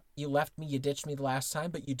fucked up. You left me. You ditched me the last time,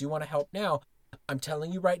 but you do want to help now. I'm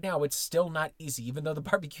telling you right now, it's still not easy. Even though the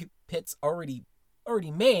barbecue pit's already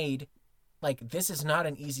made, like, this is not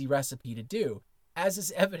an easy recipe to do. As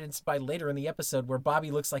is evidenced by later in the episode where Bobby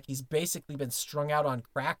looks like he's basically been strung out on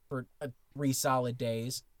crack for 3 solid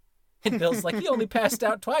days. And Bill's like, he only passed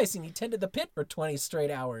out twice and he tended the pit for 20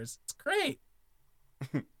 straight hours. It's great.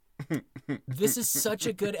 This is such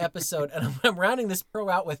a good episode. And I'm rounding this pro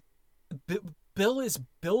out with Bill is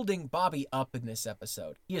building Bobby up in this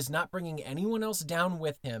episode. He is not bringing anyone else down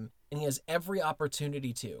with him, and he has every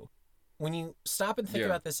opportunity to. When you stop and think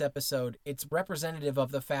about this episode, it's representative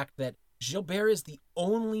of the fact that Gilbert is the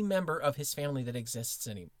only member of his family that exists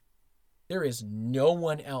anymore. There is no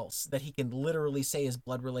one else that he can literally say is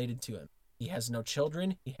blood related to him. He has no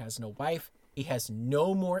children. He has no wife. He has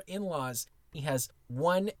no more in-laws. He has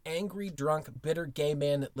one angry, drunk, bitter gay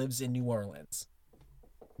man that lives in New Orleans.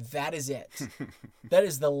 That is it. That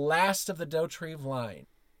is the last of the Dauterive line.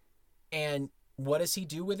 And what does he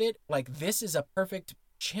do with it? Like, this is a perfect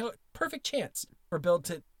chance for Bill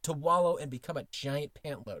to wallow and become a giant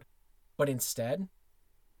pant load. But instead,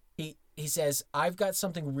 he says, I've got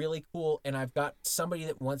something really cool and I've got somebody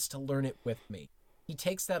that wants to learn it with me. He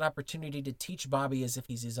takes that opportunity to teach Bobby as if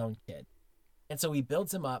he's his own kid. And so he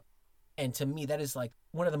builds him up. And to me, that is like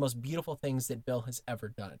one of the most beautiful things that Bill has ever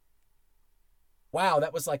done. Wow,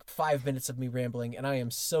 that was like 5 minutes of me rambling, and I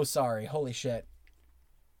am so sorry. Holy shit.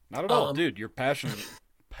 Not at all, dude. You're passionate.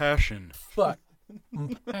 Passion. Fuck.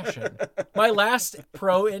 Passion. My last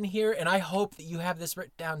pro in here, and I hope that you have this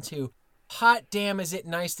written down too. Hot damn, is it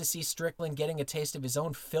nice to see Strickland getting a taste of his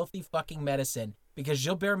own filthy fucking medicine, because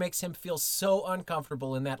Gilbert makes him feel so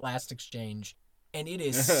uncomfortable in that last exchange. And it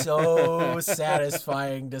is so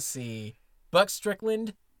satisfying to see. Buck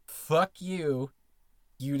Strickland, fuck you.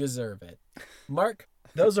 You deserve it. Mark,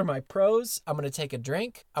 those are my pros. I'm going to take a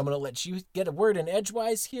drink. I'm going to let you get a word in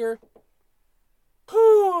edgewise here.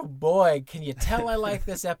 Whew, boy, can you tell I like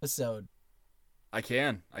this episode? I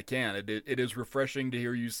can. It is refreshing to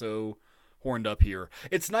hear you so horned up here.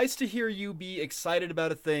 It's nice to hear you be excited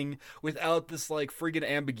about a thing without this like friggin'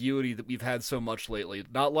 ambiguity that we've had so much lately.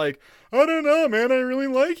 Not like, I don't know, man, I really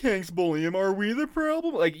like Hank's bullying. Are we the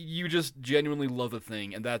problem? Like, you just genuinely love a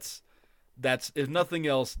thing, and that's if nothing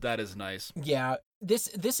else, that is nice. Yeah,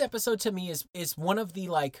 this episode to me is one of the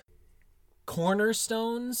like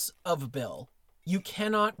cornerstones of Bill. You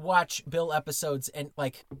cannot watch Bill episodes and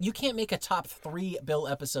like you can't make a top 3 Bill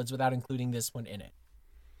episodes without including this one in it.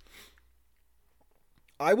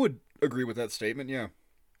 I would agree with that statement, yeah.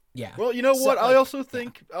 Yeah. Well, you know what? I also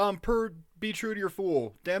think, per Be True to Your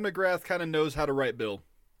Fool, Dan McGrath kind of knows how to write Bill.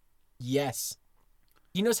 Yes.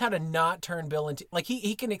 He knows how to not turn Bill into... Like,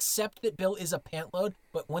 he can accept that Bill is a pant load,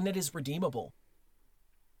 but one that is redeemable.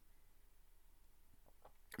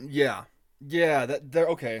 Yeah. Yeah,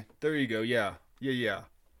 okay. There you go, yeah. Yeah.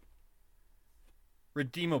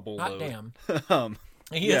 Redeemable Hot load. Damn.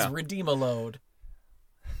 He is redeem-a-load.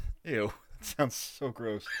 Ew. Sounds so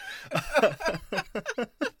gross.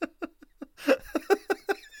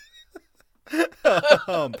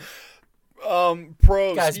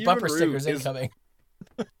 Pro Guys, Stephen bumper Root stickers incoming.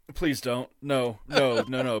 Please don't. No,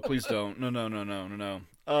 please don't. No.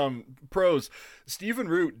 Pros. Stephen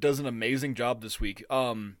Root does an amazing job this week.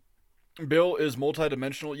 Bill is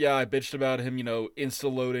multidimensional. Yeah, I bitched about him,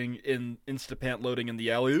 Instapant loading in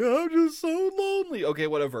the alley. I'm just so lonely. Okay,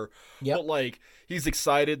 whatever. Yep. But like, he's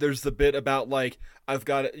excited. There's the bit about like, I've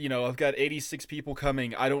got 86 people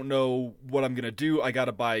coming. I don't know what I'm gonna do. I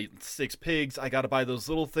gotta buy 6 pigs. I gotta buy those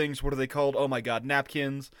little things. What are they called? Oh my god,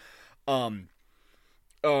 napkins. I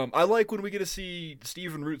like when we get to see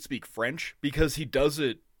Stephen Root speak French because he does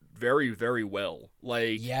it very, very well.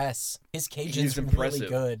 Like, yes, his Cajun's really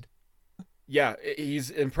good. Yeah, he's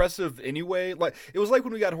impressive anyway. Like, it was like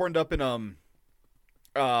when we got horned up in the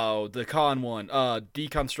con one,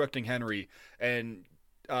 Deconstructing Henry, and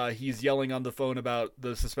he's yelling on the phone about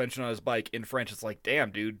the suspension on his bike in French. It's like,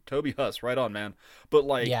 damn, dude, Toby Huss, right on, man. But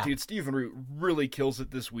like, dude, Stephen Root really kills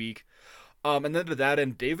it this week. And then to that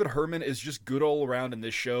end, David Herman is just good all around in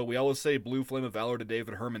this show. We always say Blue Flame of Valor to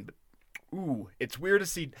David Herman, but ooh, it's weird to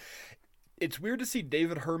see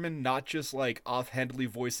David Herman not just like offhandedly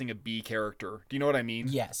voicing a B character. Do you know what I mean?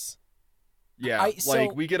 Yes. Yeah,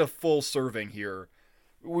 we get a full serving here.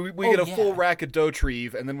 We get a full rack of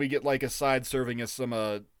Dauterive, and then we get like a side serving of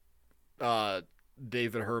some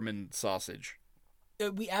David Herman sausage.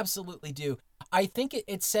 We absolutely do. I think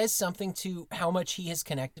it says something to how much he has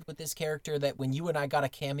connected with this character that when you and I got a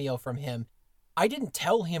cameo from him, I didn't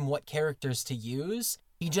tell him what characters to use.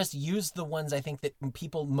 He just used the ones I think that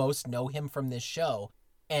people most know him from this show.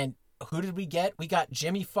 And who did we get? We got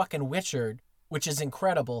Jimmy fucking Witchard, which is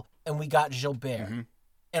incredible, and we got Gilbert. Mm-hmm.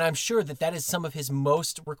 And I'm sure that is some of his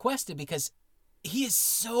most requested because he is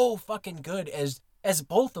so fucking good as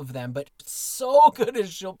both of them, but so good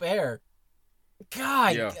as Gilbert.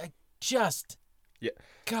 God,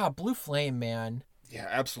 God, Blue Flame, man. Yeah,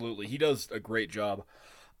 absolutely. He does a great job.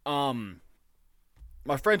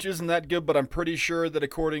 My French isn't that good, but I'm pretty sure that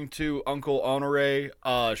according to Uncle Honore,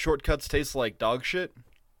 shortcuts taste like dog shit.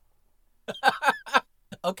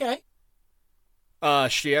 Okay.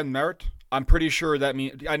 Chien Merit. I'm pretty sure that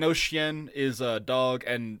means, I know Chien is a dog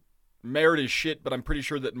and Merit is shit, but I'm pretty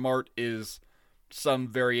sure that Mart is some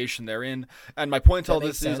variation therein. And my point to all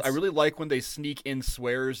this is, I really like when they sneak in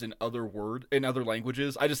swears in other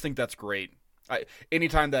languages. I just think that's great.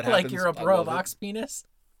 Anytime that happens, like you're a bro Vox penis.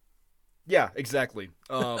 Yeah, exactly.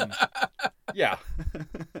 Yeah.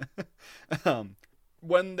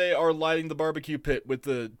 When they are lighting the barbecue pit with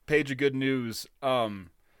the page of good news,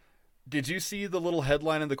 did you see the little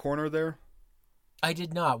headline in the corner there? I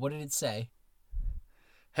did not. What did it say?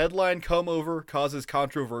 Headline: Come over causes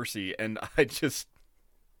controversy, and I just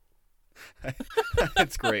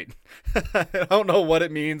it's great. I don't know what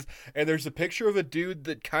it means, and there's a picture of a dude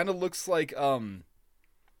that kind of looks like the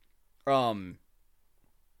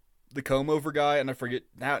comb over guy, and I forget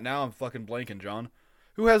now I'm fucking blanking, John.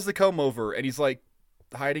 Who has the comb over and he's like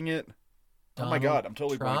hiding it? Oh my god, I'm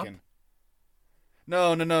totally blanking.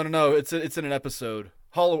 No. It's in an episode.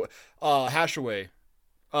 Hashaway.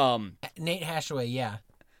 Nate Hashaway, yeah.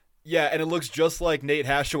 Yeah, and it looks just like Nate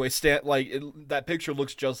Hashaway. That picture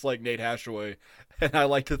looks just like Nate Hashaway, and I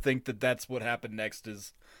like to think that that's what happened next.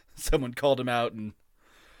 Is someone called him out and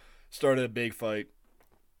started a big fight.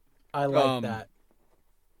 I like that.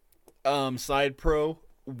 Side pro.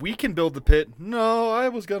 We can build the pit. No, I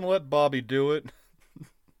was gonna let Bobby do it.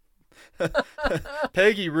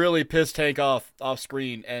 Peggy really pissed Hank off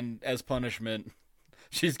screen, and as punishment,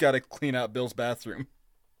 she's got to clean out Bill's bathroom.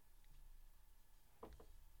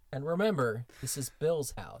 And remember, this is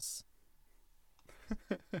Bill's house.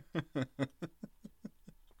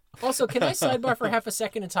 Also, can I sidebar for half a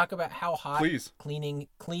second and talk about how hot Please. cleaning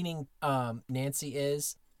Nancy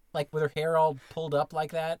is? Like with her hair all pulled up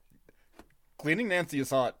like that? Cleaning Nancy is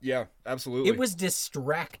hot. Yeah, absolutely. It was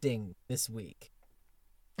distracting this week.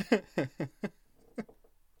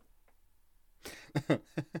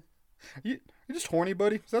 You're just horny,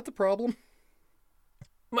 buddy? Is that the problem?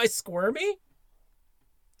 My squirmy?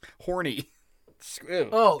 Horny. Ew.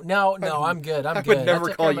 Oh, no, I'm good. I'm good. I would never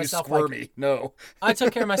call you squirmy. No. I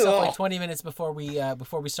took care of myself like 20 minutes before we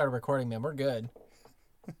started recording, man. We're good.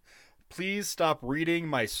 Please stop reading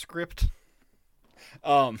my script.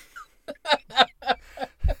 Those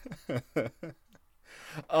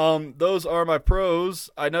are my pros.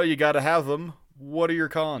 I know you got to have them. What are your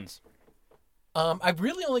cons? I've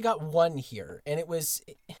really only got one here, and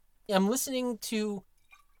I'm listening to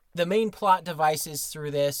the main plot devices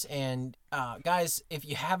through this, and guys, if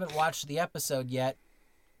you haven't watched the episode yet,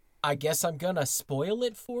 I guess I'm gonna spoil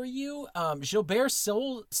it for you. Gilbert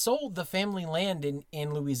sold the family land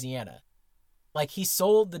in Louisiana. Like, he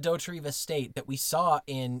sold the Dauterive estate that we saw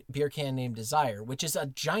in Beer Can Named Desire, which is a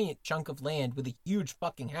giant chunk of land with a huge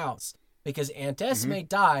fucking house, because Aunt Esme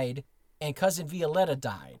died and Cousin Violetta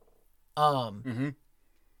died.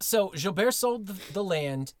 So Gilbert sold the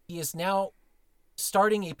land. He is now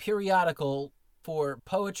starting a periodical for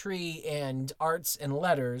poetry and arts and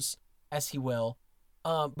letters, as he will.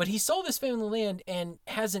 But he sold his family land and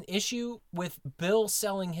has an issue with Bill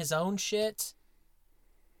selling his own shit.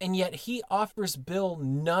 And yet he offers Bill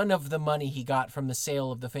none of the money he got from the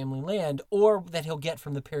sale of the family land or that he'll get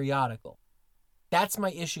from the periodical. That's my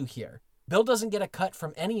issue here. Bill doesn't get a cut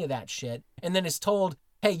from any of that shit and then is told,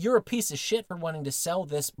 hey, you're a piece of shit for wanting to sell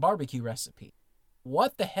this barbecue recipe.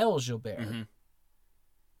 What the hell, Gilbert?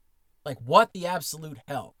 Like, what the absolute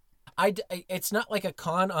hell? It's not like a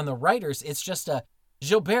con on the writers. It's just a,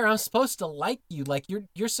 Gilbert, I'm supposed to like you. Like,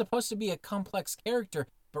 you're supposed to be a complex character.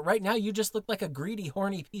 But right now, you just look like a greedy,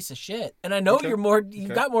 horny piece of shit. And I know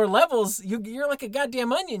you've got more levels. You're like a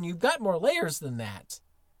goddamn onion. You've got more layers than that.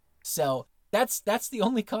 So that's the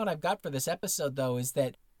only con I've got for this episode, though, is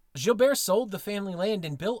that Gilbert sold the family land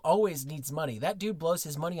and Bill always needs money. That dude blows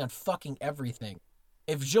his money on fucking everything.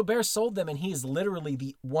 If Gilbert sold them and he is literally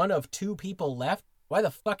the one of two people left, why the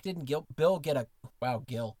fuck didn't Bill get a... Wow,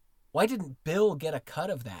 Gil. Why didn't Bill get a cut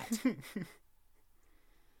of that?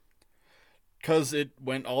 Because it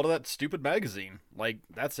went all to that stupid magazine. Like,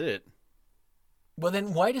 that's it. Well,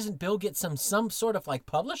 then why doesn't Bill get some sort of, like,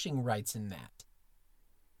 publishing rights in that?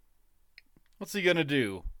 What's he gonna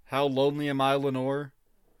do? How lonely am I, Lenore?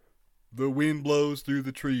 The wind blows through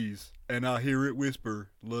the trees, and I hear it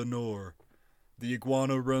whisper, Lenore. The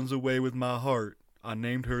iguana runs away with my heart. I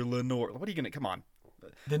named her Lenore. What are you gonna... Come on.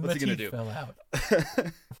 Then What's my he teeth gonna do? fell out.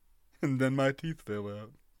 And then my teeth fell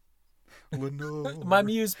out. Lenore. My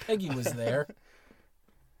muse Peggy was there.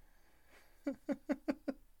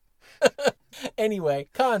 Anyway,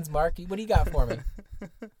 cons, Marky. What do you got for me?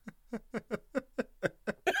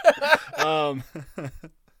 I'm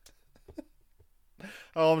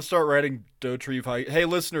gonna start writing Dotrieve haikus. Hey,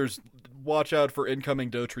 listeners, watch out for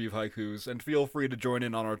incoming Dotrieve haikus, and feel free to join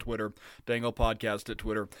in on our Twitter, Dangle Podcast at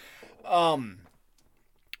Twitter.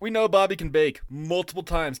 We know Bobby can bake. Multiple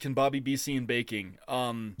times can Bobby be seen baking.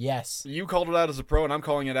 Yes. You called it out as a pro, and I'm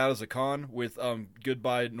calling it out as a con with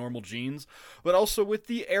Goodbye Normal Jeans, but also with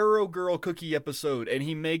the Arrow Girl cookie episode, and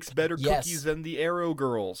he makes better cookies than the Arrow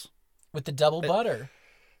Girls. With the double butter.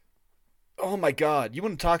 Oh my god, you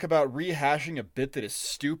want to talk about rehashing a bit that is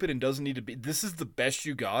stupid and doesn't need to be... This is the best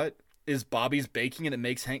you got? Is Bobby's baking and it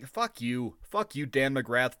makes Hank... Fuck you, Dan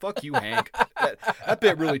McGrath. Fuck you, Hank. that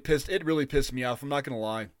bit really pissed me off, I'm not gonna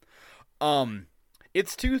lie.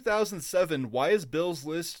 It's 2007. Why is Bill's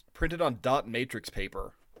list printed on dot matrix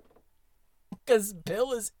paper? Because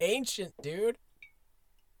Bill is ancient, dude.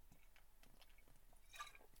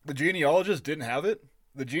 The genealogist didn't have it?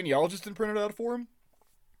 The genealogist didn't print it out for him?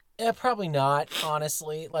 Yeah, probably not,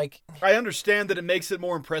 honestly. Like, I understand that it makes it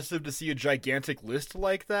more impressive to see a gigantic list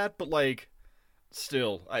like that, but, like,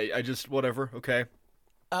 still, I just, whatever, okay.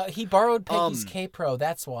 He borrowed Peggy's K-Pro,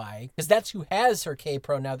 that's why. Because that's who has her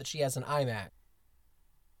K-Pro now that she has an iMac.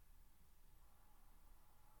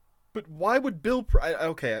 But why would Bill...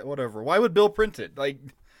 okay, whatever. Why would Bill print it? Like,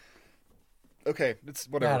 okay, it's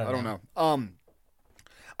whatever. I don't know.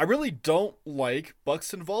 I really don't like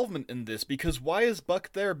Buck's involvement in this, because why is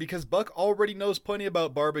Buck there? Because Buck already knows plenty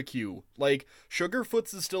about barbecue. Like,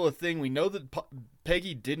 Sugarfoots is still a thing. We know that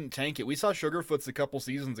Peggy didn't tank it. We saw Sugarfoots a couple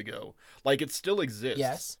seasons ago. Like, it still exists.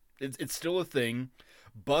 Yes. It's still a thing.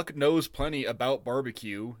 Buck knows plenty about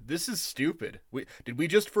barbecue. This is stupid. Did we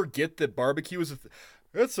just forget that barbecue is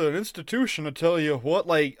it's an institution, I tell you what.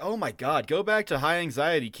 Like, oh my god, go back to High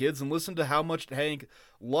Anxiety, kids, and listen to how much Hank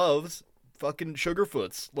loves fucking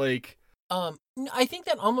Sugarfoots. Like, I think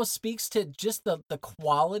that almost speaks to just the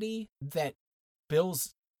quality that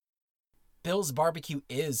Bill's barbecue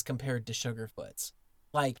is compared to Sugarfoots.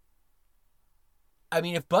 Like, I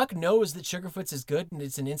mean, if Buck knows that Sugarfoots is good and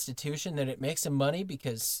it's an institution, that it makes him money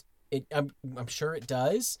because I'm sure it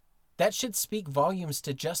does. That should speak volumes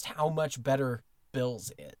to just how much better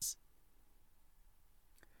Bill's is.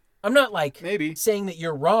 I'm not like maybe saying that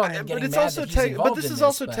you're wrong and getting mad that he's involved but this in is this,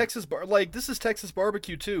 also but... Texas this is Texas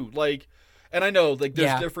barbecue too. Like, and I know like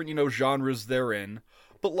there's different, genres therein,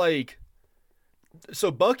 but like,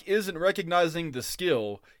 so Buck isn't recognizing the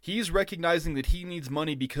skill. He's recognizing that he needs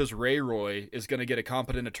money because Ray Roy is going to get a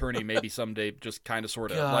competent attorney maybe someday, just kind of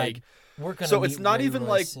sort of like. We're gonna so it's not Ray even Roy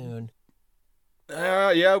like soon.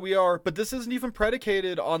 Yeah, we are. But this isn't even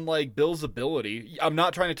predicated on, like, Bill's ability. I'm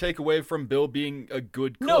not trying to take away from Bill being a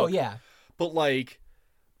good cook. No, yeah. But, like,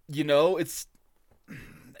 it's...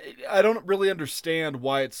 I don't really understand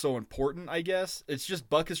why it's so important, I guess. It's just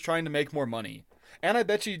Buck is trying to make more money. And I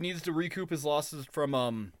bet he needs to recoup his losses from,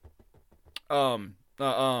 not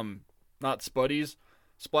Spuddies.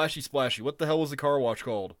 Splashy. What the hell was the car wash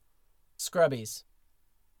called? Scrubbies.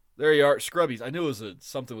 There you are, Scrubbies. I knew it was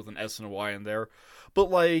something with an S and a Y in there,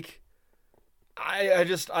 but like, I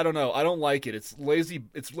don't know. I don't like it. It's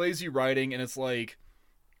lazy writing, and it's like,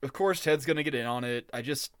 of course Ted's gonna get in on it. I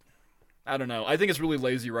don't know. I think it's really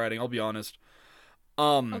lazy writing. I'll be honest.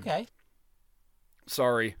 Okay.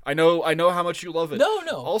 Sorry. I know how much you love it. No.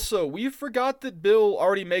 Also, we forgot that Bill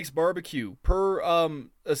already makes barbecue per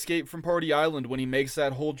Escape from Party Island when he makes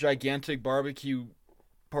that whole gigantic barbecue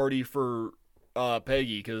party for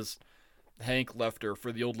Peggy, because Hank left her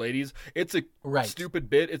for the old ladies. It's a stupid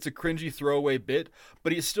bit. It's a cringy throwaway bit,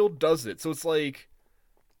 but he still does it. So it's like,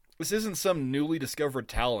 this isn't some newly discovered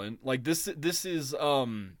talent. Like, this is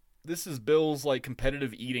Bill's, like,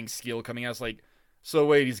 competitive eating skill coming out. It's like, so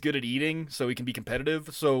wait, he's good at eating, so he can be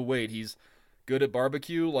competitive? So wait, he's good at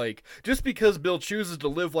barbecue? Like, just because Bill chooses to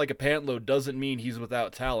live like a pantload doesn't mean he's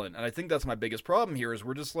without talent. And I think that's my biggest problem here, is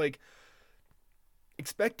we're just, like,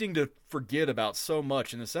 expecting to forget about so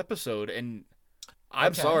much in this episode, and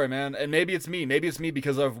I'm sorry, man. And maybe it's me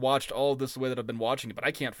because I've watched all of this the way that I've been watching it, but I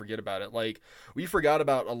can't forget about it. Like, we forgot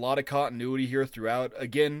about a lot of continuity here throughout.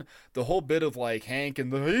 Again, the whole bit of, like, Hank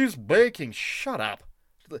and he's baking. Shut up.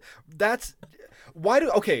 That's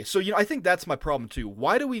okay, so I think that's my problem too.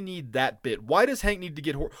 Why do we need that bit? Why does Hank need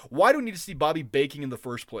to why do we need to see Bobby baking in the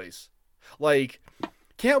first place? Like,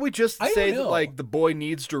 can't we just say that, like, the boy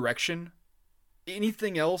needs direction?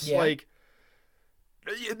 Anything else? Yeah. Like,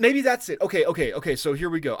 maybe that's it. Okay, so here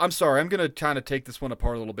we go. I'm sorry, I'm gonna kind of take this one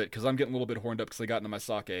apart a little bit because I'm getting a little bit horned up because I got into my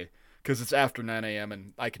sake, because it's after 9 a.m.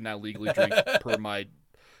 and I can now legally drink per my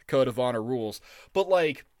code of honor rules. But,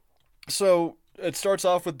 like, so it starts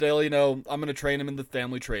off with Dale, I'm going to train him in the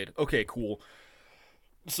family trade. Okay, cool.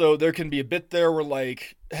 So there can be a bit there where,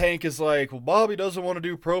 like, Hank is like, well, Bobby doesn't want to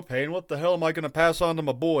do propane. What the hell am I going to pass on to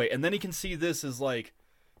my boy? And then he can see this as, like,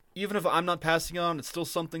 even if I'm not passing on, it's still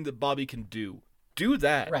something that Bobby can do. Do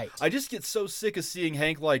that. Right. I just get so sick of seeing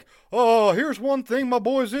Hank like, oh, here's one thing my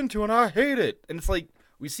boy's into and I hate it. And it's like,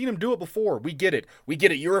 we've seen him do it before. We get it. We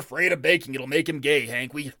get it. You're afraid of baking. It'll make him gay,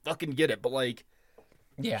 Hank. We fucking get it. But, like,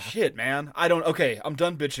 yeah. Shit, man. Okay, I'm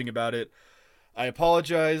done bitching about it. I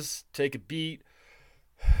apologize. Take a beat.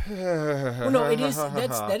 Well, no,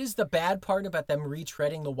 that is the bad part about them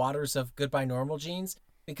retreading the waters of Goodbye Normal Jeans,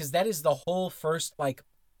 because that is the whole first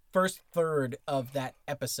third of that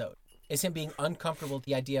episode is him being uncomfortable with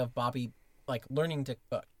the idea of Bobby, like, learning to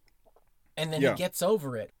cook. And then he gets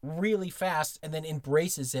over it really fast and then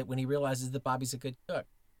embraces it when he realizes that Bobby's a good cook.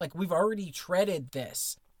 Like, we've already treaded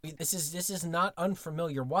this. This is not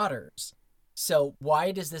unfamiliar waters. So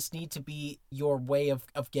why does this need to be your way of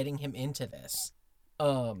getting him into this?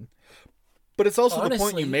 But it's also honestly, the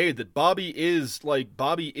point you made that Bobby is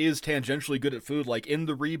tangentially good at food. Like, in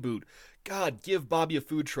the reboot, God, give Bobby a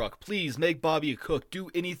food truck. Please make Bobby a cook. Do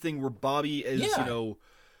anything where Bobby is,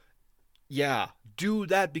 do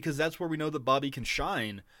that, because that's where we know that Bobby can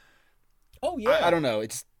shine. Oh, yeah. I don't know.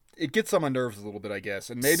 It gets on my nerves a little bit, I guess.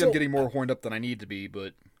 And maybe I'm getting more horned up than I need to be,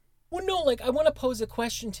 but... Well, no, like, I want to pose a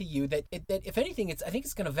question to you that if anything, I think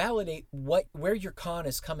it's going to validate where your con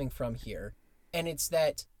is coming from here. And it's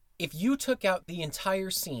that if you took out the entire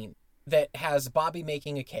scene that has Bobby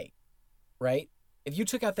making a cake, right? If you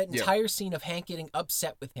took out that entire scene of Hank getting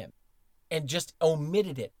upset with him and just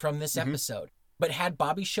omitted it from this episode, but had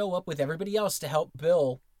Bobby show up with everybody else to help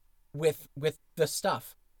Bill with the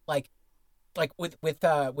stuff, like with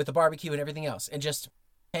the barbecue and everything else, and just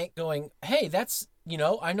Hank going, hey, that's,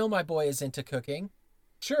 I know my boy is into cooking.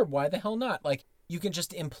 Sure, why the hell not? Like, you can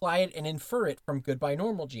just imply it and infer it from Goodbye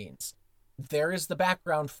Normal Jeans. There is the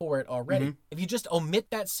background for it already. If you just omit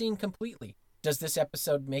that scene completely, does this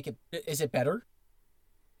episode is it better?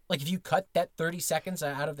 Like, if you cut that 30 seconds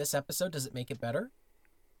out of this episode, does it make it better?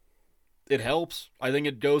 It helps. I think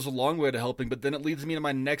it goes a long way to helping, but then it leads me to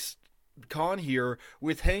my next con here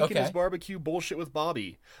with Hank and his barbecue bullshit with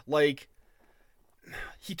Bobby. Like,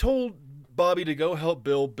 he told Bobby to go help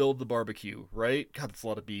Bill build the barbecue, right? God, that's a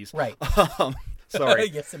lot of B's. Right. Sorry.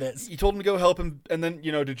 Yes, it is. He told him to go help him, and then,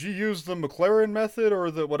 did you use the McLaren method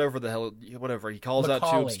or the whatever he calls out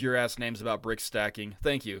two obscure-ass names about brick stacking.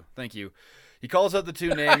 Thank you. He calls out the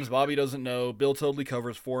two names. Bobby doesn't know. Bill totally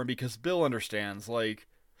covers for him because Bill understands. Like,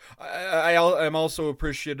 I'm also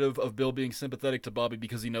appreciative of Bill being sympathetic to Bobby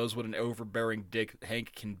because he knows what an overbearing dick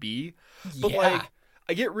Hank can be. But,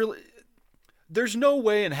 I get really... There's no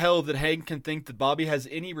way in hell that Hank can think that Bobby has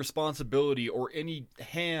any responsibility or any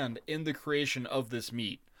hand in the creation of this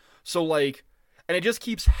meat. So, like, and it just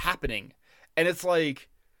keeps happening. And it's like,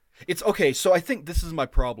 it's okay. So I think this is my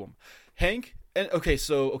problem. Hank, how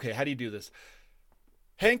do you do this?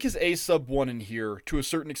 Hank is A sub 1 in here to a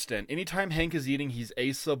certain extent. Anytime Hank is eating, he's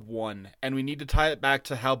A sub 1. And we need to tie it back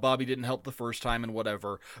to how Bobby didn't help the first time and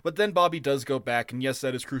whatever. But then Bobby does go back, and yes,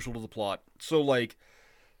 that is crucial to the plot. So, like,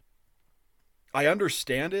 I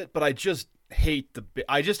understand it, but I just hate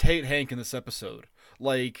Hank in this episode.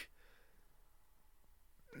 Like,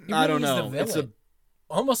 I don't know. It's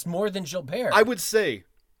almost more than Gilbert. I would say.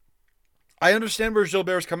 I understand where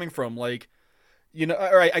Gilbert's coming from. Like,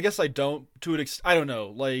 all right, I guess I don't to an extent. I don't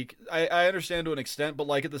know. Like, I understand to an extent, but,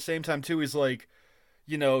 like, at the same time, too, he's like,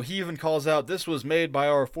 he even calls out, this was made by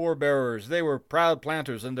our forebearers. They were proud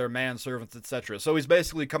planters and their manservants, etc. So he's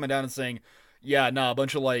basically coming down and saying, a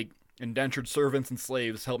bunch of, like, indentured servants and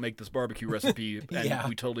slaves help make this barbecue recipe, and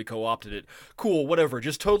we totally co-opted it. Cool, whatever.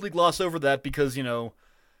 Just totally gloss over that because, we're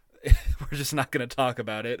just not going to talk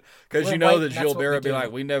about it. Because that Gilbert would be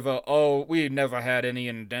like, we never had any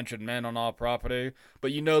indentured men on our property.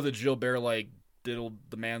 But that Gilbert, like, diddled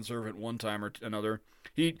the manservant one time or another.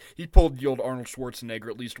 He pulled the old Arnold Schwarzenegger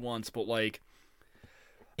at least once, but, like,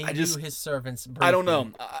 he knew his servants briefly. I don't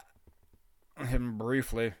know. Him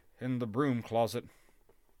briefly in the broom closet.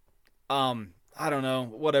 I don't know,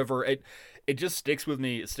 whatever. It just sticks with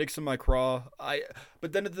me. It sticks in my craw.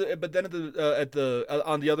 But then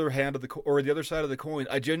on the other hand of the other side of the coin,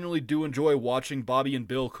 I genuinely do enjoy watching Bobby and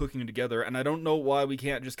Bill cooking together, and I don't know why we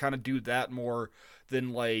can't just kind of do that more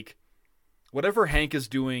than, like, whatever Hank is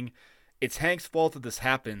doing. It's Hank's fault that this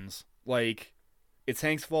happens. Like, it's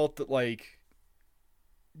Hank's fault that, like,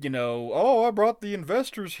 I brought the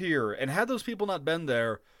investors here, and had those people not been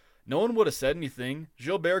there, no one would have said anything.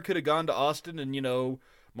 Gilbert could have gone to Austin and,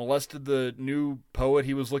 molested the new poet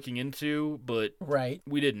he was looking into, but Right.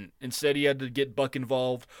 we didn't. Instead, he had to get Buck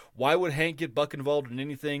involved. Why would Hank get Buck involved in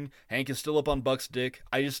anything? Hank is still up on Buck's dick.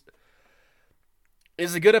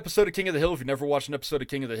 It's a good episode of King of the Hill if you've never watched an episode of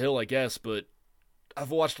King of the Hill, I guess, but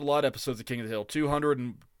I've watched a lot of episodes of King of the Hill,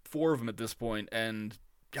 204 of them at this point, and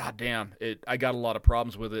goddamn, I got a lot of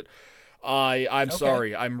problems with it. I'm Okay.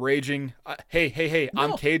 sorry. I'm raging. Hey. No.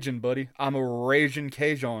 I'm Cajun, buddy. I'm a raging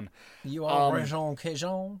Cajun. You are Rajon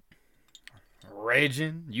Cajun.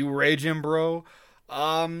 Raging? You raging, bro?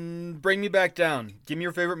 Bring me back down. Give me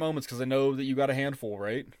your favorite moments, because I know that you got a handful,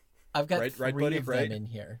 right? I've got right, three buddy? of Right? them in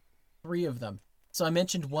here. 3 of them. So I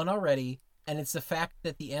mentioned one already, and it's the fact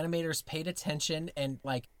that the animators paid attention and,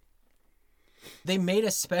 like, they made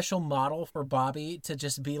a special model for Bobby to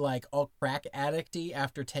just be, like, all crack addicty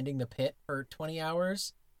after tending the pit for 20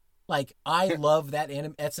 hours. Like, I love that.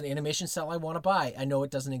 That's an animation style I want to buy. I know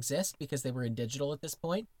it doesn't exist because they were in digital at this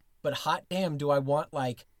point, but hot damn, do I want,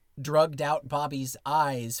 like, drugged out Bobby's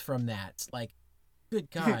eyes from that. Like,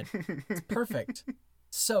 good God. It's perfect.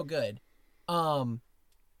 So good.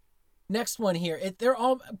 Next one here. They're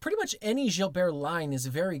all pretty much any Gilbert line is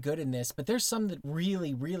very good in this, but there's some that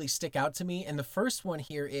really, really stick out to me. And the first one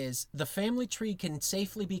here is the family tree can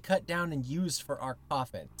safely be cut down and used for our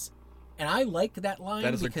coffins. And I like that line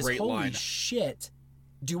That is because a great holy line. shit,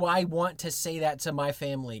 do I want to say that to my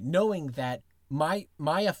family, knowing that my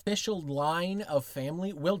official line of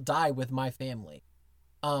family will die with my family.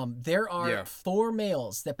 There are 4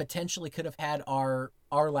 males that potentially could have had our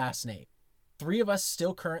last name. 3 of us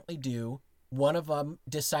still currently do. One of them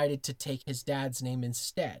decided to take his dad's name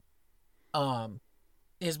instead.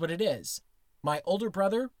 Is what it is. My older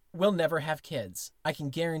brother will never have kids. I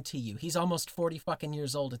can guarantee you. He's almost 40 fucking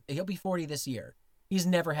years old. He'll be 40 this year. He's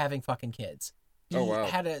never having fucking kids. He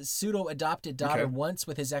had a pseudo-adopted daughter once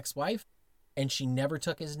with his ex-wife, and she never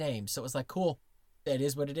took his name. So it was like, cool. That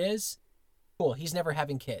is what it is. Cool. He's never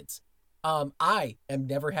having kids. I am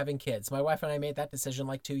never having kids. My wife and I made that decision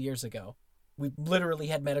like 2 years ago. We literally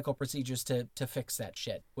had medical procedures to fix that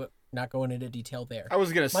shit. We're not going into detail there. I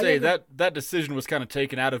was going to say that decision was kind of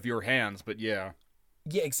taken out of your hands, but yeah.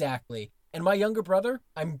 Yeah, exactly. And my younger brother,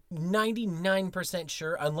 I'm 99%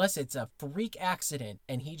 sure, unless it's a freak accident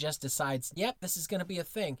and he just decides, yep, this is going to be a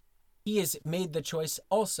thing, he has made the choice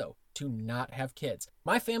also to not have kids.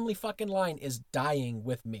 My family fucking line is dying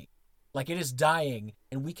with me. Like, it is dying,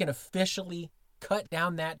 and we can officially cut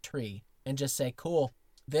down that tree and just say, cool,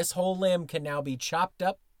 this whole limb can now be chopped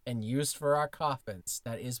up and used for our coffins.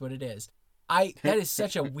 That is what it is. That is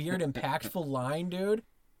such a weird, impactful line, dude.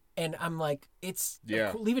 And I'm like,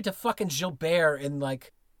 leave it to fucking Gilbert and,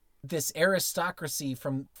 like, this aristocracy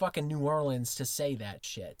from fucking New Orleans to say that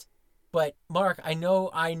shit. But, Mark, I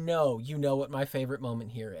know you know what my favorite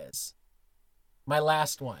moment here is. My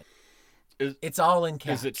last one. It's all in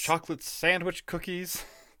caps. Is it chocolate sandwich cookies?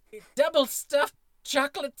 Double stuffed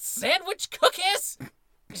chocolate sandwich cookies?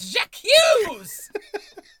 Jacques Hughes!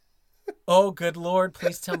 Oh, good Lord,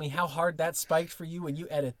 please tell me how hard that spiked for you when you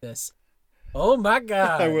edit this. Oh my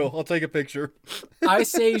God. I will. I'll take a picture. I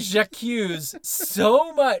say Jacques Hughes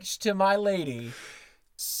so much to my lady.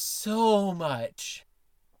 So much.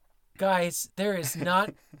 Guys, there is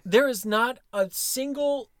not a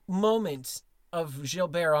single moment of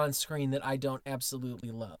Gilbert on screen that I don't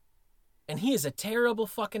absolutely love. And he is a terrible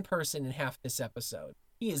fucking person in half this episode.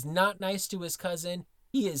 He is not nice to his cousin.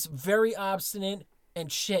 He is very obstinate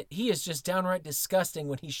and shit. He is just downright disgusting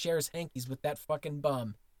when he shares hankies with that fucking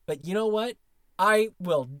bum. But you know what? I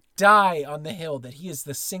will die on the hill that he is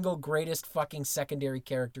the single greatest fucking secondary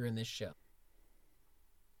character in this show.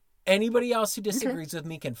 Anybody else who disagrees with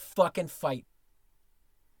me can fucking fight.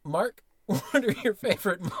 Mark, what are your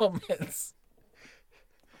favorite moments?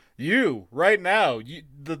 You, right now,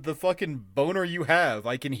 the fucking boner you have,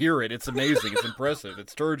 I can hear it. It's amazing. It's impressive.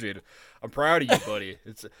 It's turgid. I'm proud of you, buddy.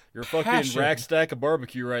 You're fucking Passion. rack stack of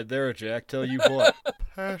barbecue right there, Jack. Tell you what.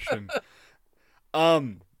 Passion.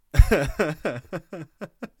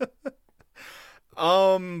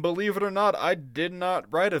 Believe it or not, I did not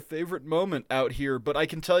write a favorite moment out here, but I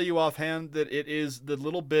can tell you offhand that it is the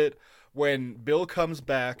little bit when Bill comes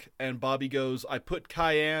back and Bobby goes, I put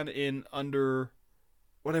cayenne in under...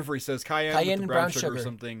 whatever he says, cayenne with the brown sugar or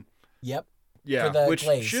something. Yep. Yeah, which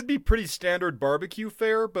glaze. should be pretty standard barbecue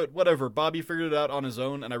fare, but whatever. Bobby figured it out on his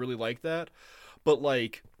own, and I really like that. But,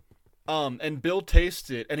 like, and Bill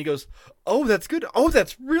tastes it, and he goes, oh, that's good. Oh,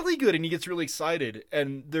 that's really good. And he gets really excited.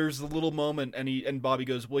 And there's a little moment, and Bobby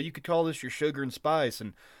goes, well, you could call this your sugar and spice.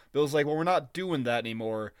 And Bill's like, well, we're not doing that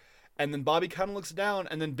anymore. And then Bobby kind of looks down,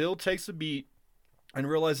 and then Bill takes a beat, and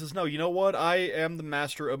realizes, no, you know what? I am the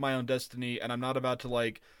master of my own destiny, and I'm not about to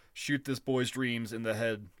like shoot this boy's dreams in the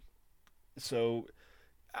head. So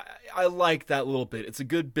I like that little bit. It's a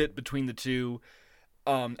good bit between the two.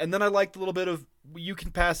 And then I like the little bit of you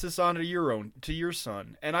can pass this on to your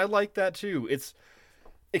son, and I like that too.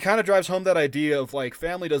 It kind of drives home that idea of like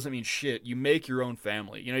family doesn't mean shit. You make your own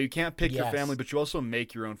family. You know, you can't pick your family, but you also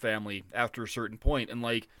make your own family after a certain point. And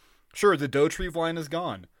like, sure, the dough tree line is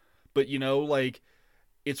gone, but you know, like,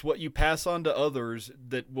 it's what you pass on to others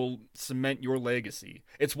that will cement your legacy.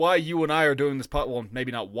 It's why you and I are doing this well,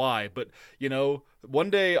 maybe not why, but you know, one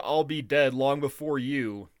day I'll be dead long before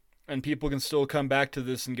you, and people can still come back to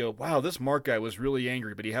this and go, "Wow, this Mark guy was really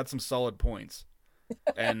angry, but he had some solid points."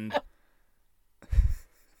 And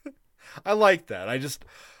I like that. I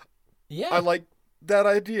like that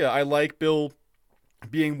idea. I like Bill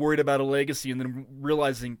being worried about a legacy and then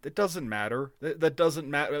realizing it doesn't matter. That doesn't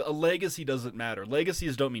matter. A legacy doesn't matter.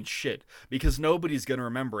 Legacies don't mean shit because nobody's going to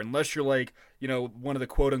remember unless you're like, you know, one of the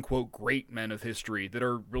quote unquote great men of history that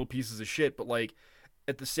are real pieces of shit. But like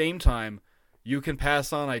at the same time, you can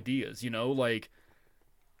pass on ideas, you know, like,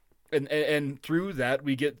 and through that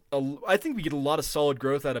I think we get a lot of solid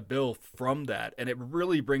growth out of Bill from that. And it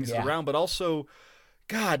really brings it around, but also,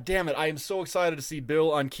 God damn it! I am so excited to see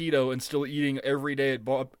Bill on keto and still eating every day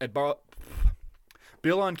Bill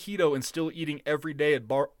on keto and still eating every day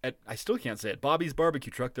at I still can't say it. Bobby's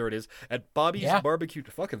barbecue truck. There it is. At Bobby's barbecue.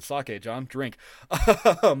 Fucking sake, John. Drink.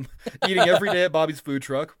 Eating every day at Bobby's food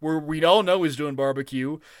truck, where we all know he's doing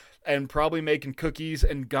barbecue, and probably making cookies.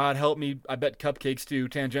 And God help me, I bet cupcakes too.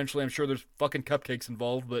 Tangentially, I'm sure there's fucking cupcakes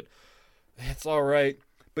involved, but it's all right.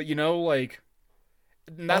 But you know, like.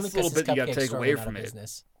 And that's a little bit you got to take away from it.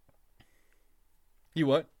 Business. You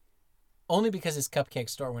what? Only because his cupcake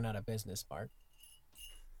store went out of business, Mark.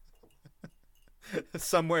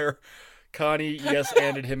 Somewhere, Connie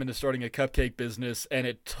yes-anded him into starting a cupcake business, and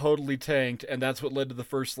it totally tanked, and that's what led to the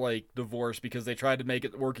first, like, divorce, because they tried to make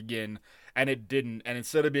it work again, and it didn't. And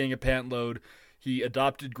instead of being a pant load, he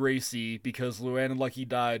adopted Gracie because Luann and Lucky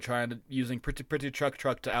died using Pretty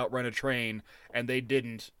Truck to outrun a train, and they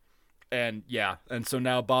didn't. And yeah, and so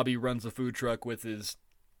now Bobby runs a food truck with his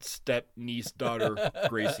step niece daughter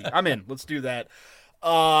Gracie. I'm in. Let's do that.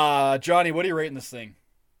 Johnny, what are you rating this thing?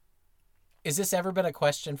 Is this ever been a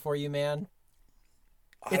question for you, man?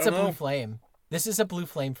 It's a blue flame. This is a blue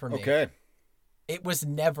flame for me. Okay. It was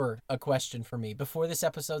never a question for me. Before this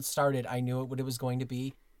episode started, I knew what it was going to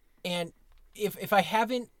be. And if I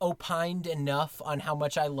haven't opined enough on how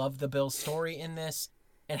much I love the Bill story in this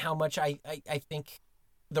and how much I think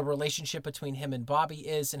the relationship between him and Bobby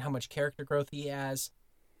is and how much character growth he has,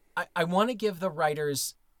 I want to give the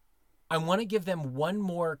writers, I want to give them one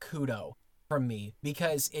more kudo from me,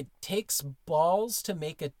 because it takes balls to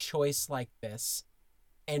make a choice like this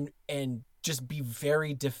and just be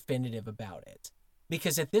very definitive about it.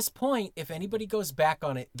 Because at this point, if anybody goes back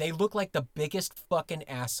on it, they look like the biggest fucking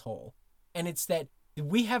asshole. And it's that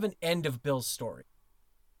we have an end of Bill's story.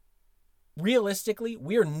 Realistically,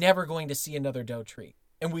 we are never going to see another dough tree.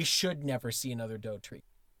 And we should never see another dough tree.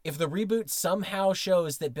 If the reboot somehow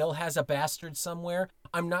shows that Bill has a bastard somewhere,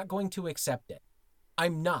 I'm not going to accept it.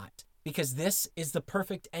 I'm not. Because this is the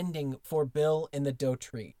perfect ending for Bill and the dough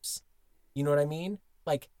trees. You know what I mean?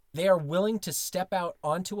 Like, they are willing to step out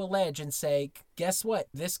onto a ledge and say, guess what?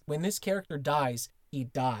 When this character dies, he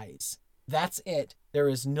dies. That's it. There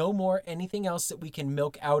is no more anything else that we can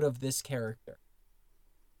milk out of this character.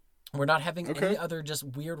 We're not having any other just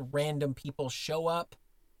weird random people show up.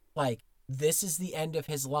 Like, this is the end of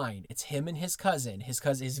his line. It's him and his cousin. His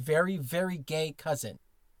very, very gay cousin.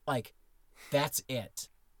 Like, that's it.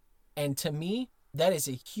 And to me, that is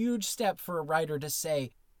a huge step for a writer to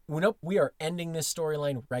say, nope, we are ending this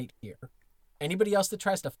storyline right here. Anybody else that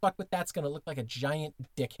tries to fuck with that's going to look like a giant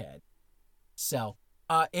dickhead. So,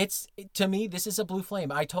 to me, this is a blue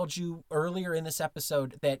flame. I told you earlier in this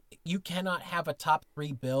episode that you cannot have a top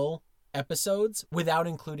 3 Bill episodes without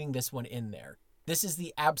including this one in there. This is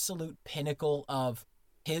the absolute pinnacle of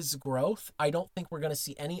his growth. I don't think we're going to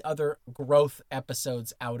see any other growth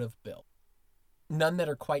episodes out of Bill. None that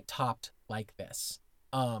are quite topped like this.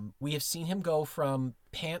 We have seen him go from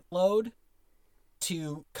pant load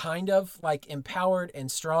to kind of like empowered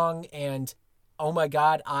and strong and, oh my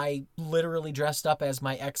God, I literally dressed up as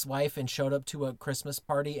my ex-wife and showed up to a Christmas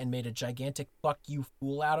party and made a gigantic fuck you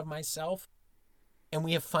fool out of myself. And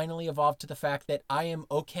we have finally evolved to the fact that I am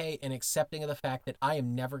okay and accepting of the fact that I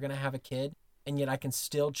am never going to have a kid, and yet I can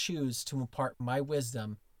still choose to impart my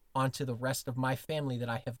wisdom onto the rest of my family that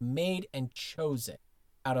I have made and chosen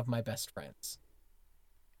out of my best friends.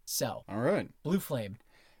 So, all right, blue flame.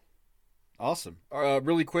 Awesome.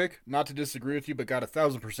 Really quick, not to disagree with you, but got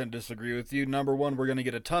 1,000% disagree with you. Number one, we're going to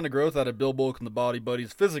get a ton of growth out of Bill Bulk and the Body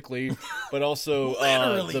Buddies physically, but also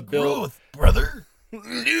Literally the Bill. growth, brother.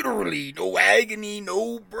 Literally, no agony,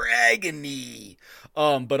 no braggony.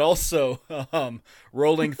 But also,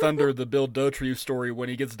 Rolling Thunder, the Bill Dauterive story when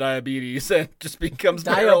he gets diabetes and just becomes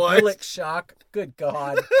paralyzed. Diabolic shock. Good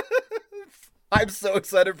God. I'm so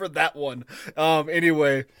excited for that one.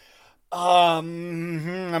 Anyway,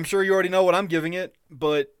 I'm sure you already know what I'm giving it,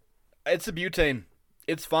 but it's a butane.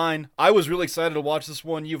 It's fine. I was really excited to watch this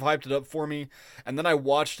one. You've hyped it up for me. And then I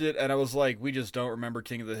watched it, and I was like, we just don't remember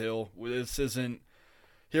King of the Hill. This isn't...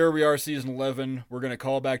 Here we are, season 11. We're going to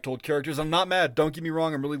call back to old characters. I'm not mad. Don't get me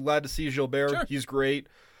wrong. I'm really glad to see Gilbert. Sure. He's great.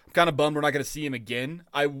 I'm kind of bummed we're not going to see him again.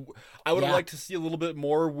 I would have liked to see a little bit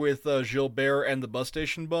more with Gilbert and the bus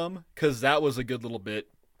station bum, because that was a good little bit.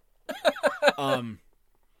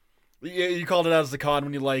 You called it out as the con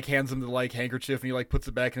when you like hands him the like handkerchief and he like puts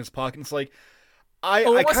it back in his pocket. And it's like,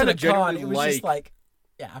 I kind of genuinely it was just like,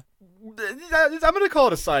 yeah. I'm gonna call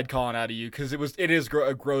it a side con out of you because it is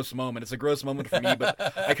a gross moment. It's a gross moment for me,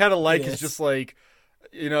 but I kind of like it's just like,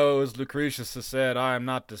 as Lucretius has said, I am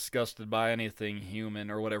not disgusted by anything human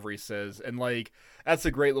or whatever he says, and like that's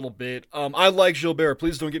a great little bit. I like Gilbert.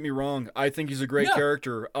 Please don't get me wrong. I think he's a great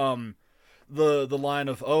character. The line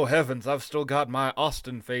of "Oh heavens, I've still got my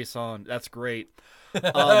Austin face on." That's great.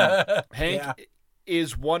 Hank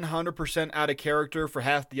is 100% out of character for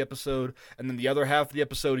half the episode, and then the other half of the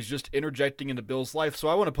episode is just interjecting into Bill's life. So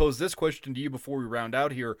I want to pose this question to you before we round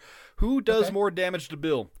out here: who does more damage to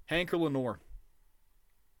Bill, Hank or Lenore?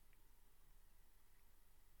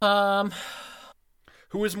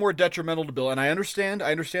 Who is more detrimental to Bill? And I understand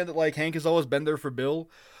that like Hank has always been there for Bill,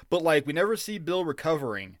 but like we never see Bill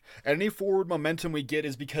recovering. And any forward momentum we get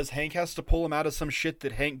is because Hank has to pull him out of some shit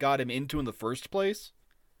that Hank got him into in the first place.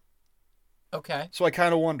 Okay. So I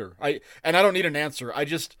kind of wonder. I don't need an answer. I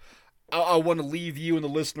want to leave you and the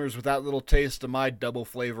listeners with that little taste of my double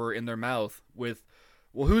flavor in their mouth. With,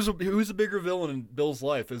 well, who's a bigger villain in Bill's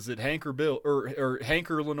life? Is it Hank or Bill or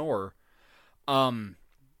Hank or Lenore?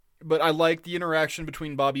 But I like the interaction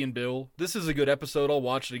between Bobby and Bill. This is a good episode. I'll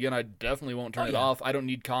watch it again. I definitely won't turn it off. I don't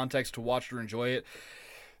need context to watch it or enjoy it.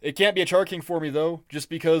 It can't be a Char King for me though, just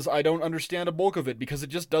because I don't understand a bulk of it because it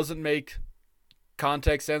just doesn't make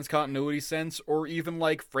context sense, continuity sense, or even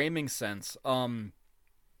like framing sense.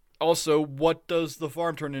 Also, what does the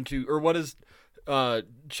farm turn into, or what does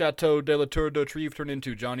Chateau de la Tour d'Autrive turn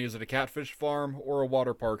into? Johnny, is it a catfish farm or a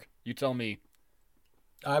water park? You tell me.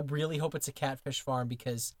 I really hope it's a catfish farm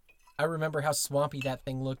because I remember how swampy that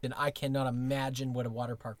thing looked, and I cannot imagine what a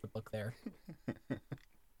water park would look there.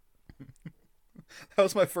 That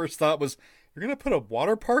was my first thought was, you're going to put a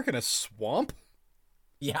water park in a swamp?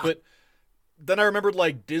 Yeah. But then I remembered,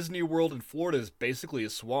 like, Disney World in Florida is basically a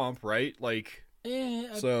swamp, right? Like,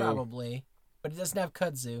 probably. But it doesn't have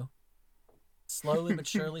kudzu. Slowly but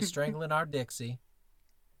surely strangling our Dixie.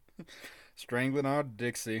 Strangling our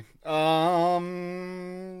Dixie.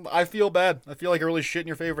 I feel bad. I feel like I really shit in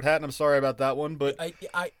your favorite hat, and I'm sorry about that one, but...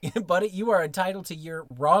 Buddy, you are entitled to your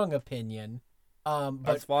wrong opinion. But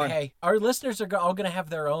that's fine. Hey, our listeners are all going to have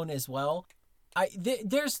their own as well.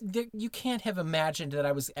 You can't have imagined that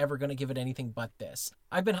I was ever going to give it anything but this.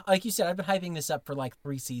 Like you said, I've been hyping this up for like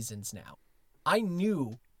 3 seasons now. I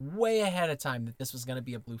knew way ahead of time that this was going to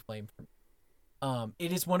be a blue flame for me.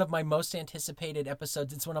 It is one of my most anticipated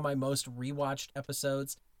episodes. It's one of my most rewatched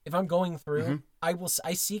episodes. If I'm going through, I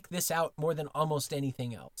seek this out more than almost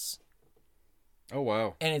anything else. Oh,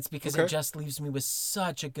 wow. And it's because it just leaves me with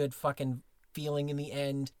such a good fucking feeling in the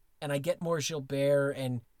end. And I get more Gilbert,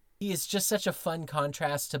 and he is just such a fun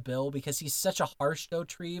contrast to Bill because he's such a harsh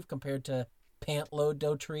Dauterive compared to pant-load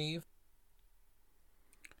Dauterive.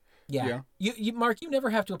 Yeah. You, Mark, you never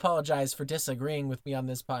have to apologize for disagreeing with me on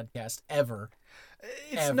this podcast, ever.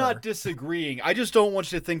 It's not disagreeing. I just don't want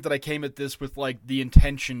you to think that I came at this with, like, the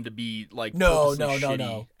intention to be, like, no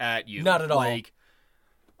at you. Not at all. Like,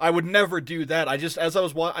 I would never do that. I just, as I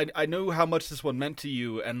was watching, I knew how much this one meant to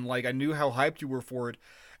you, and, like, I knew how hyped you were for it.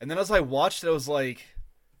 And then as I watched it, I was like,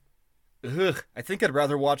 ugh, I think I'd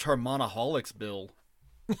rather watch Harmonaholics, Bill.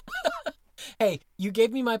 Hey, you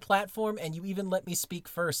gave me my platform, and you even let me speak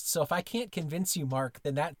first. So if I can't convince you, Mark,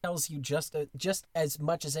 then that tells you just as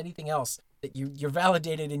much as anything else that you're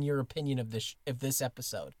validated in your opinion of this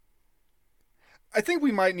episode. I think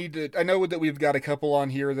we might need to. I know that we've got a couple on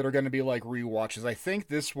here that are going to be like rewatches. I think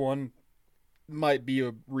this one might be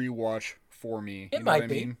a rewatch for me. It might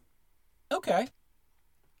be. Okay.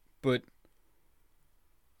 But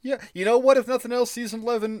Yeah, you know what? If nothing else, season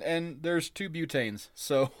 11, and there's 2 butanes,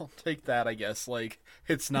 so I'll take that, I guess. Like,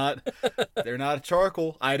 it's not, they're not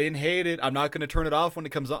charcoal. I didn't hate it. I'm not going to turn it off when it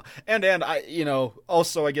comes on. And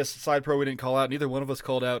also, I guess, side pro we didn't call out, neither one of us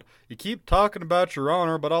called out, you keep talking about Your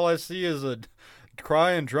Honor, but all I see is a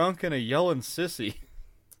crying drunk and a yelling sissy.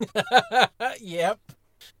 Yep.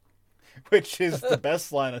 Which is the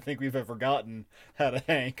best line I think we've ever gotten out of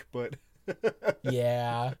Hank, but...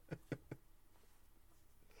 Yeah.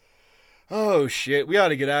 Oh, shit. We ought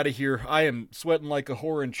to get out of here. I am sweating like a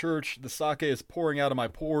whore in church. The sake is pouring out of my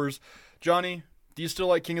pores. Johnny, do you still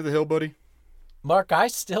like King of the Hill, buddy? Mark, I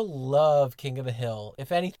still love King of the Hill.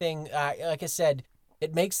 If anything, like I said,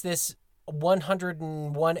 it makes this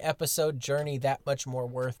 101 episode journey that much more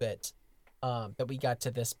worth it, that we got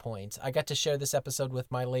to this point. I got to share this episode with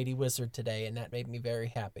my lady wizard today, and that made me very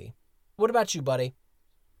happy. What about you, buddy?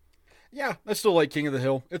 Yeah, I still like King of the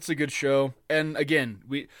Hill. It's a good show. And again,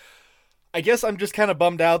 I guess I'm just kind of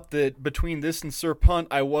bummed out that between this and SerPunt,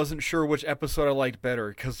 I wasn't sure which episode I liked better,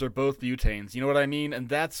 because they're both butanes. You know what I mean? And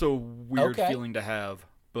that's a weird feeling to have.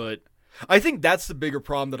 But I think that's the bigger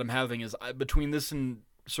problem that I'm having is between this and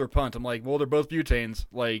SerPunt, I'm like, well, they're both butanes.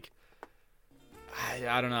 Like,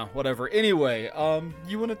 I don't know. Whatever. Anyway,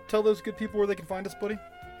 you want to tell those good people where they can find us, buddy?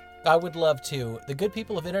 I would love to. The good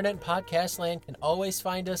people of Internet and Podcast Land can always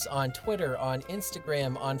find us on Twitter, on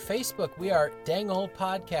Instagram, on Facebook. We are Dang Old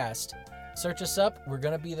Podcast. Search us up. We're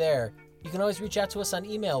going to be there. You can always reach out to us on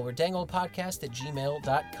email. We're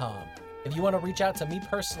dangoldpodcast@gmail.com. If you want to reach out to me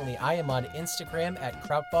personally, I am on Instagram at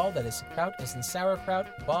Krautball. That is kraut as in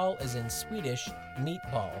sauerkraut, ball as in Swedish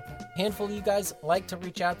meatball. A handful of you guys like to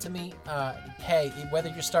reach out to me. Hey, whether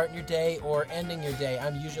you're starting your day or ending your day,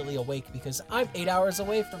 I'm usually awake because I'm 8 hours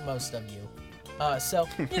away from most of you. So,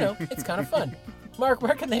 it's kind of fun. Mark,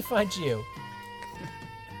 where can they find you?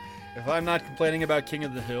 If I'm not complaining about King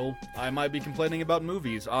of the Hill, I might be complaining about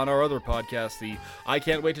movies on our other podcast, the I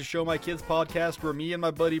Can't Wait to Show My Kids podcast, where me and my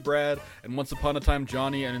buddy Brad, and once upon a time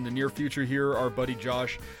Johnny, and in the near future here, our buddy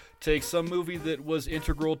Josh, take some movie that was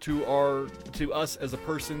integral to us as a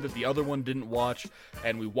person that the other one didn't watch,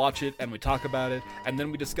 and we watch it, and we talk about it, and then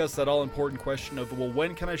we discuss that all-important question of, well,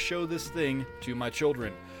 when can I show this thing to my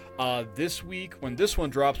children? This week, when this one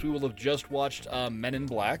drops, we will have just watched Men in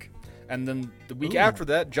Black. And then the week after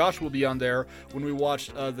that, Josh will be on there when we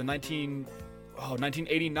watched the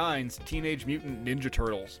 1989's Teenage Mutant Ninja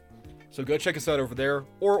Turtles. So go check us out over there.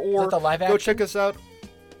 Or the live action? Go check us out.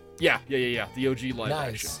 Yeah. The OG live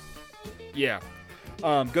action. Yeah.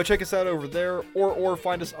 Go check us out over there. Or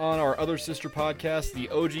find us on our other sister podcast, the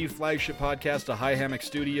OG flagship podcast of High Hammock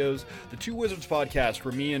Studios, the Two Wizards podcast,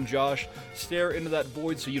 where me and Josh stare into that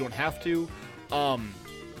void so you don't have to.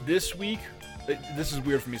 This week... This is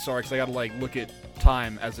weird for me, sorry, because I gotta look at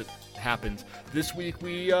time as it happens. This week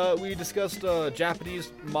we discussed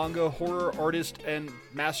Japanese manga horror artist and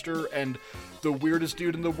master and the weirdest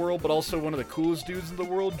dude in the world, but also one of the coolest dudes in the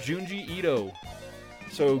world, Junji Ito.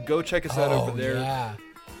 So go check us out over there. Yeah.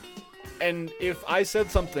 And if I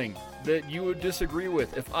said something that you would disagree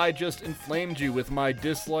with, if I just inflamed you with my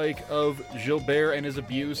dislike of Gilbert and his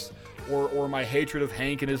abuse, or my hatred of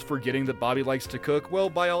Hank and his forgetting that Bobby likes to cook, well,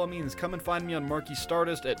 by all means, come and find me on Marky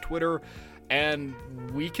Stardust at Twitter, and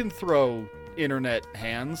we can throw internet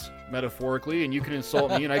hands, metaphorically, and you can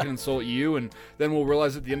insult me and I can insult you, and then we'll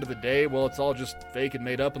realize at the end of the day, well, it's all just fake and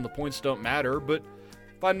made up and the points don't matter. But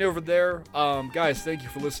find me over there. Guys, thank you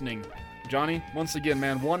for listening. Johnny, once again,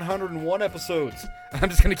 man, 101 episodes. I'm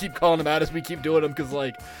just going to keep calling them out as we keep doing them, because,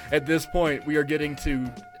 at this point, we are getting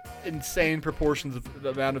to insane proportions of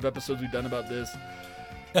the amount of episodes we've done about this.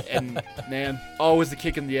 And, man, always a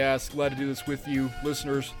kick in the ass. Glad to do this with you.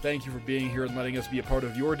 Listeners, thank you for being here and letting us be a part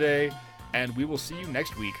of your day. And we will see you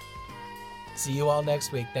next week. See you all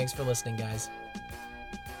next week. Thanks for listening, guys.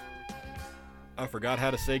 I forgot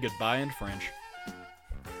how to say goodbye in French.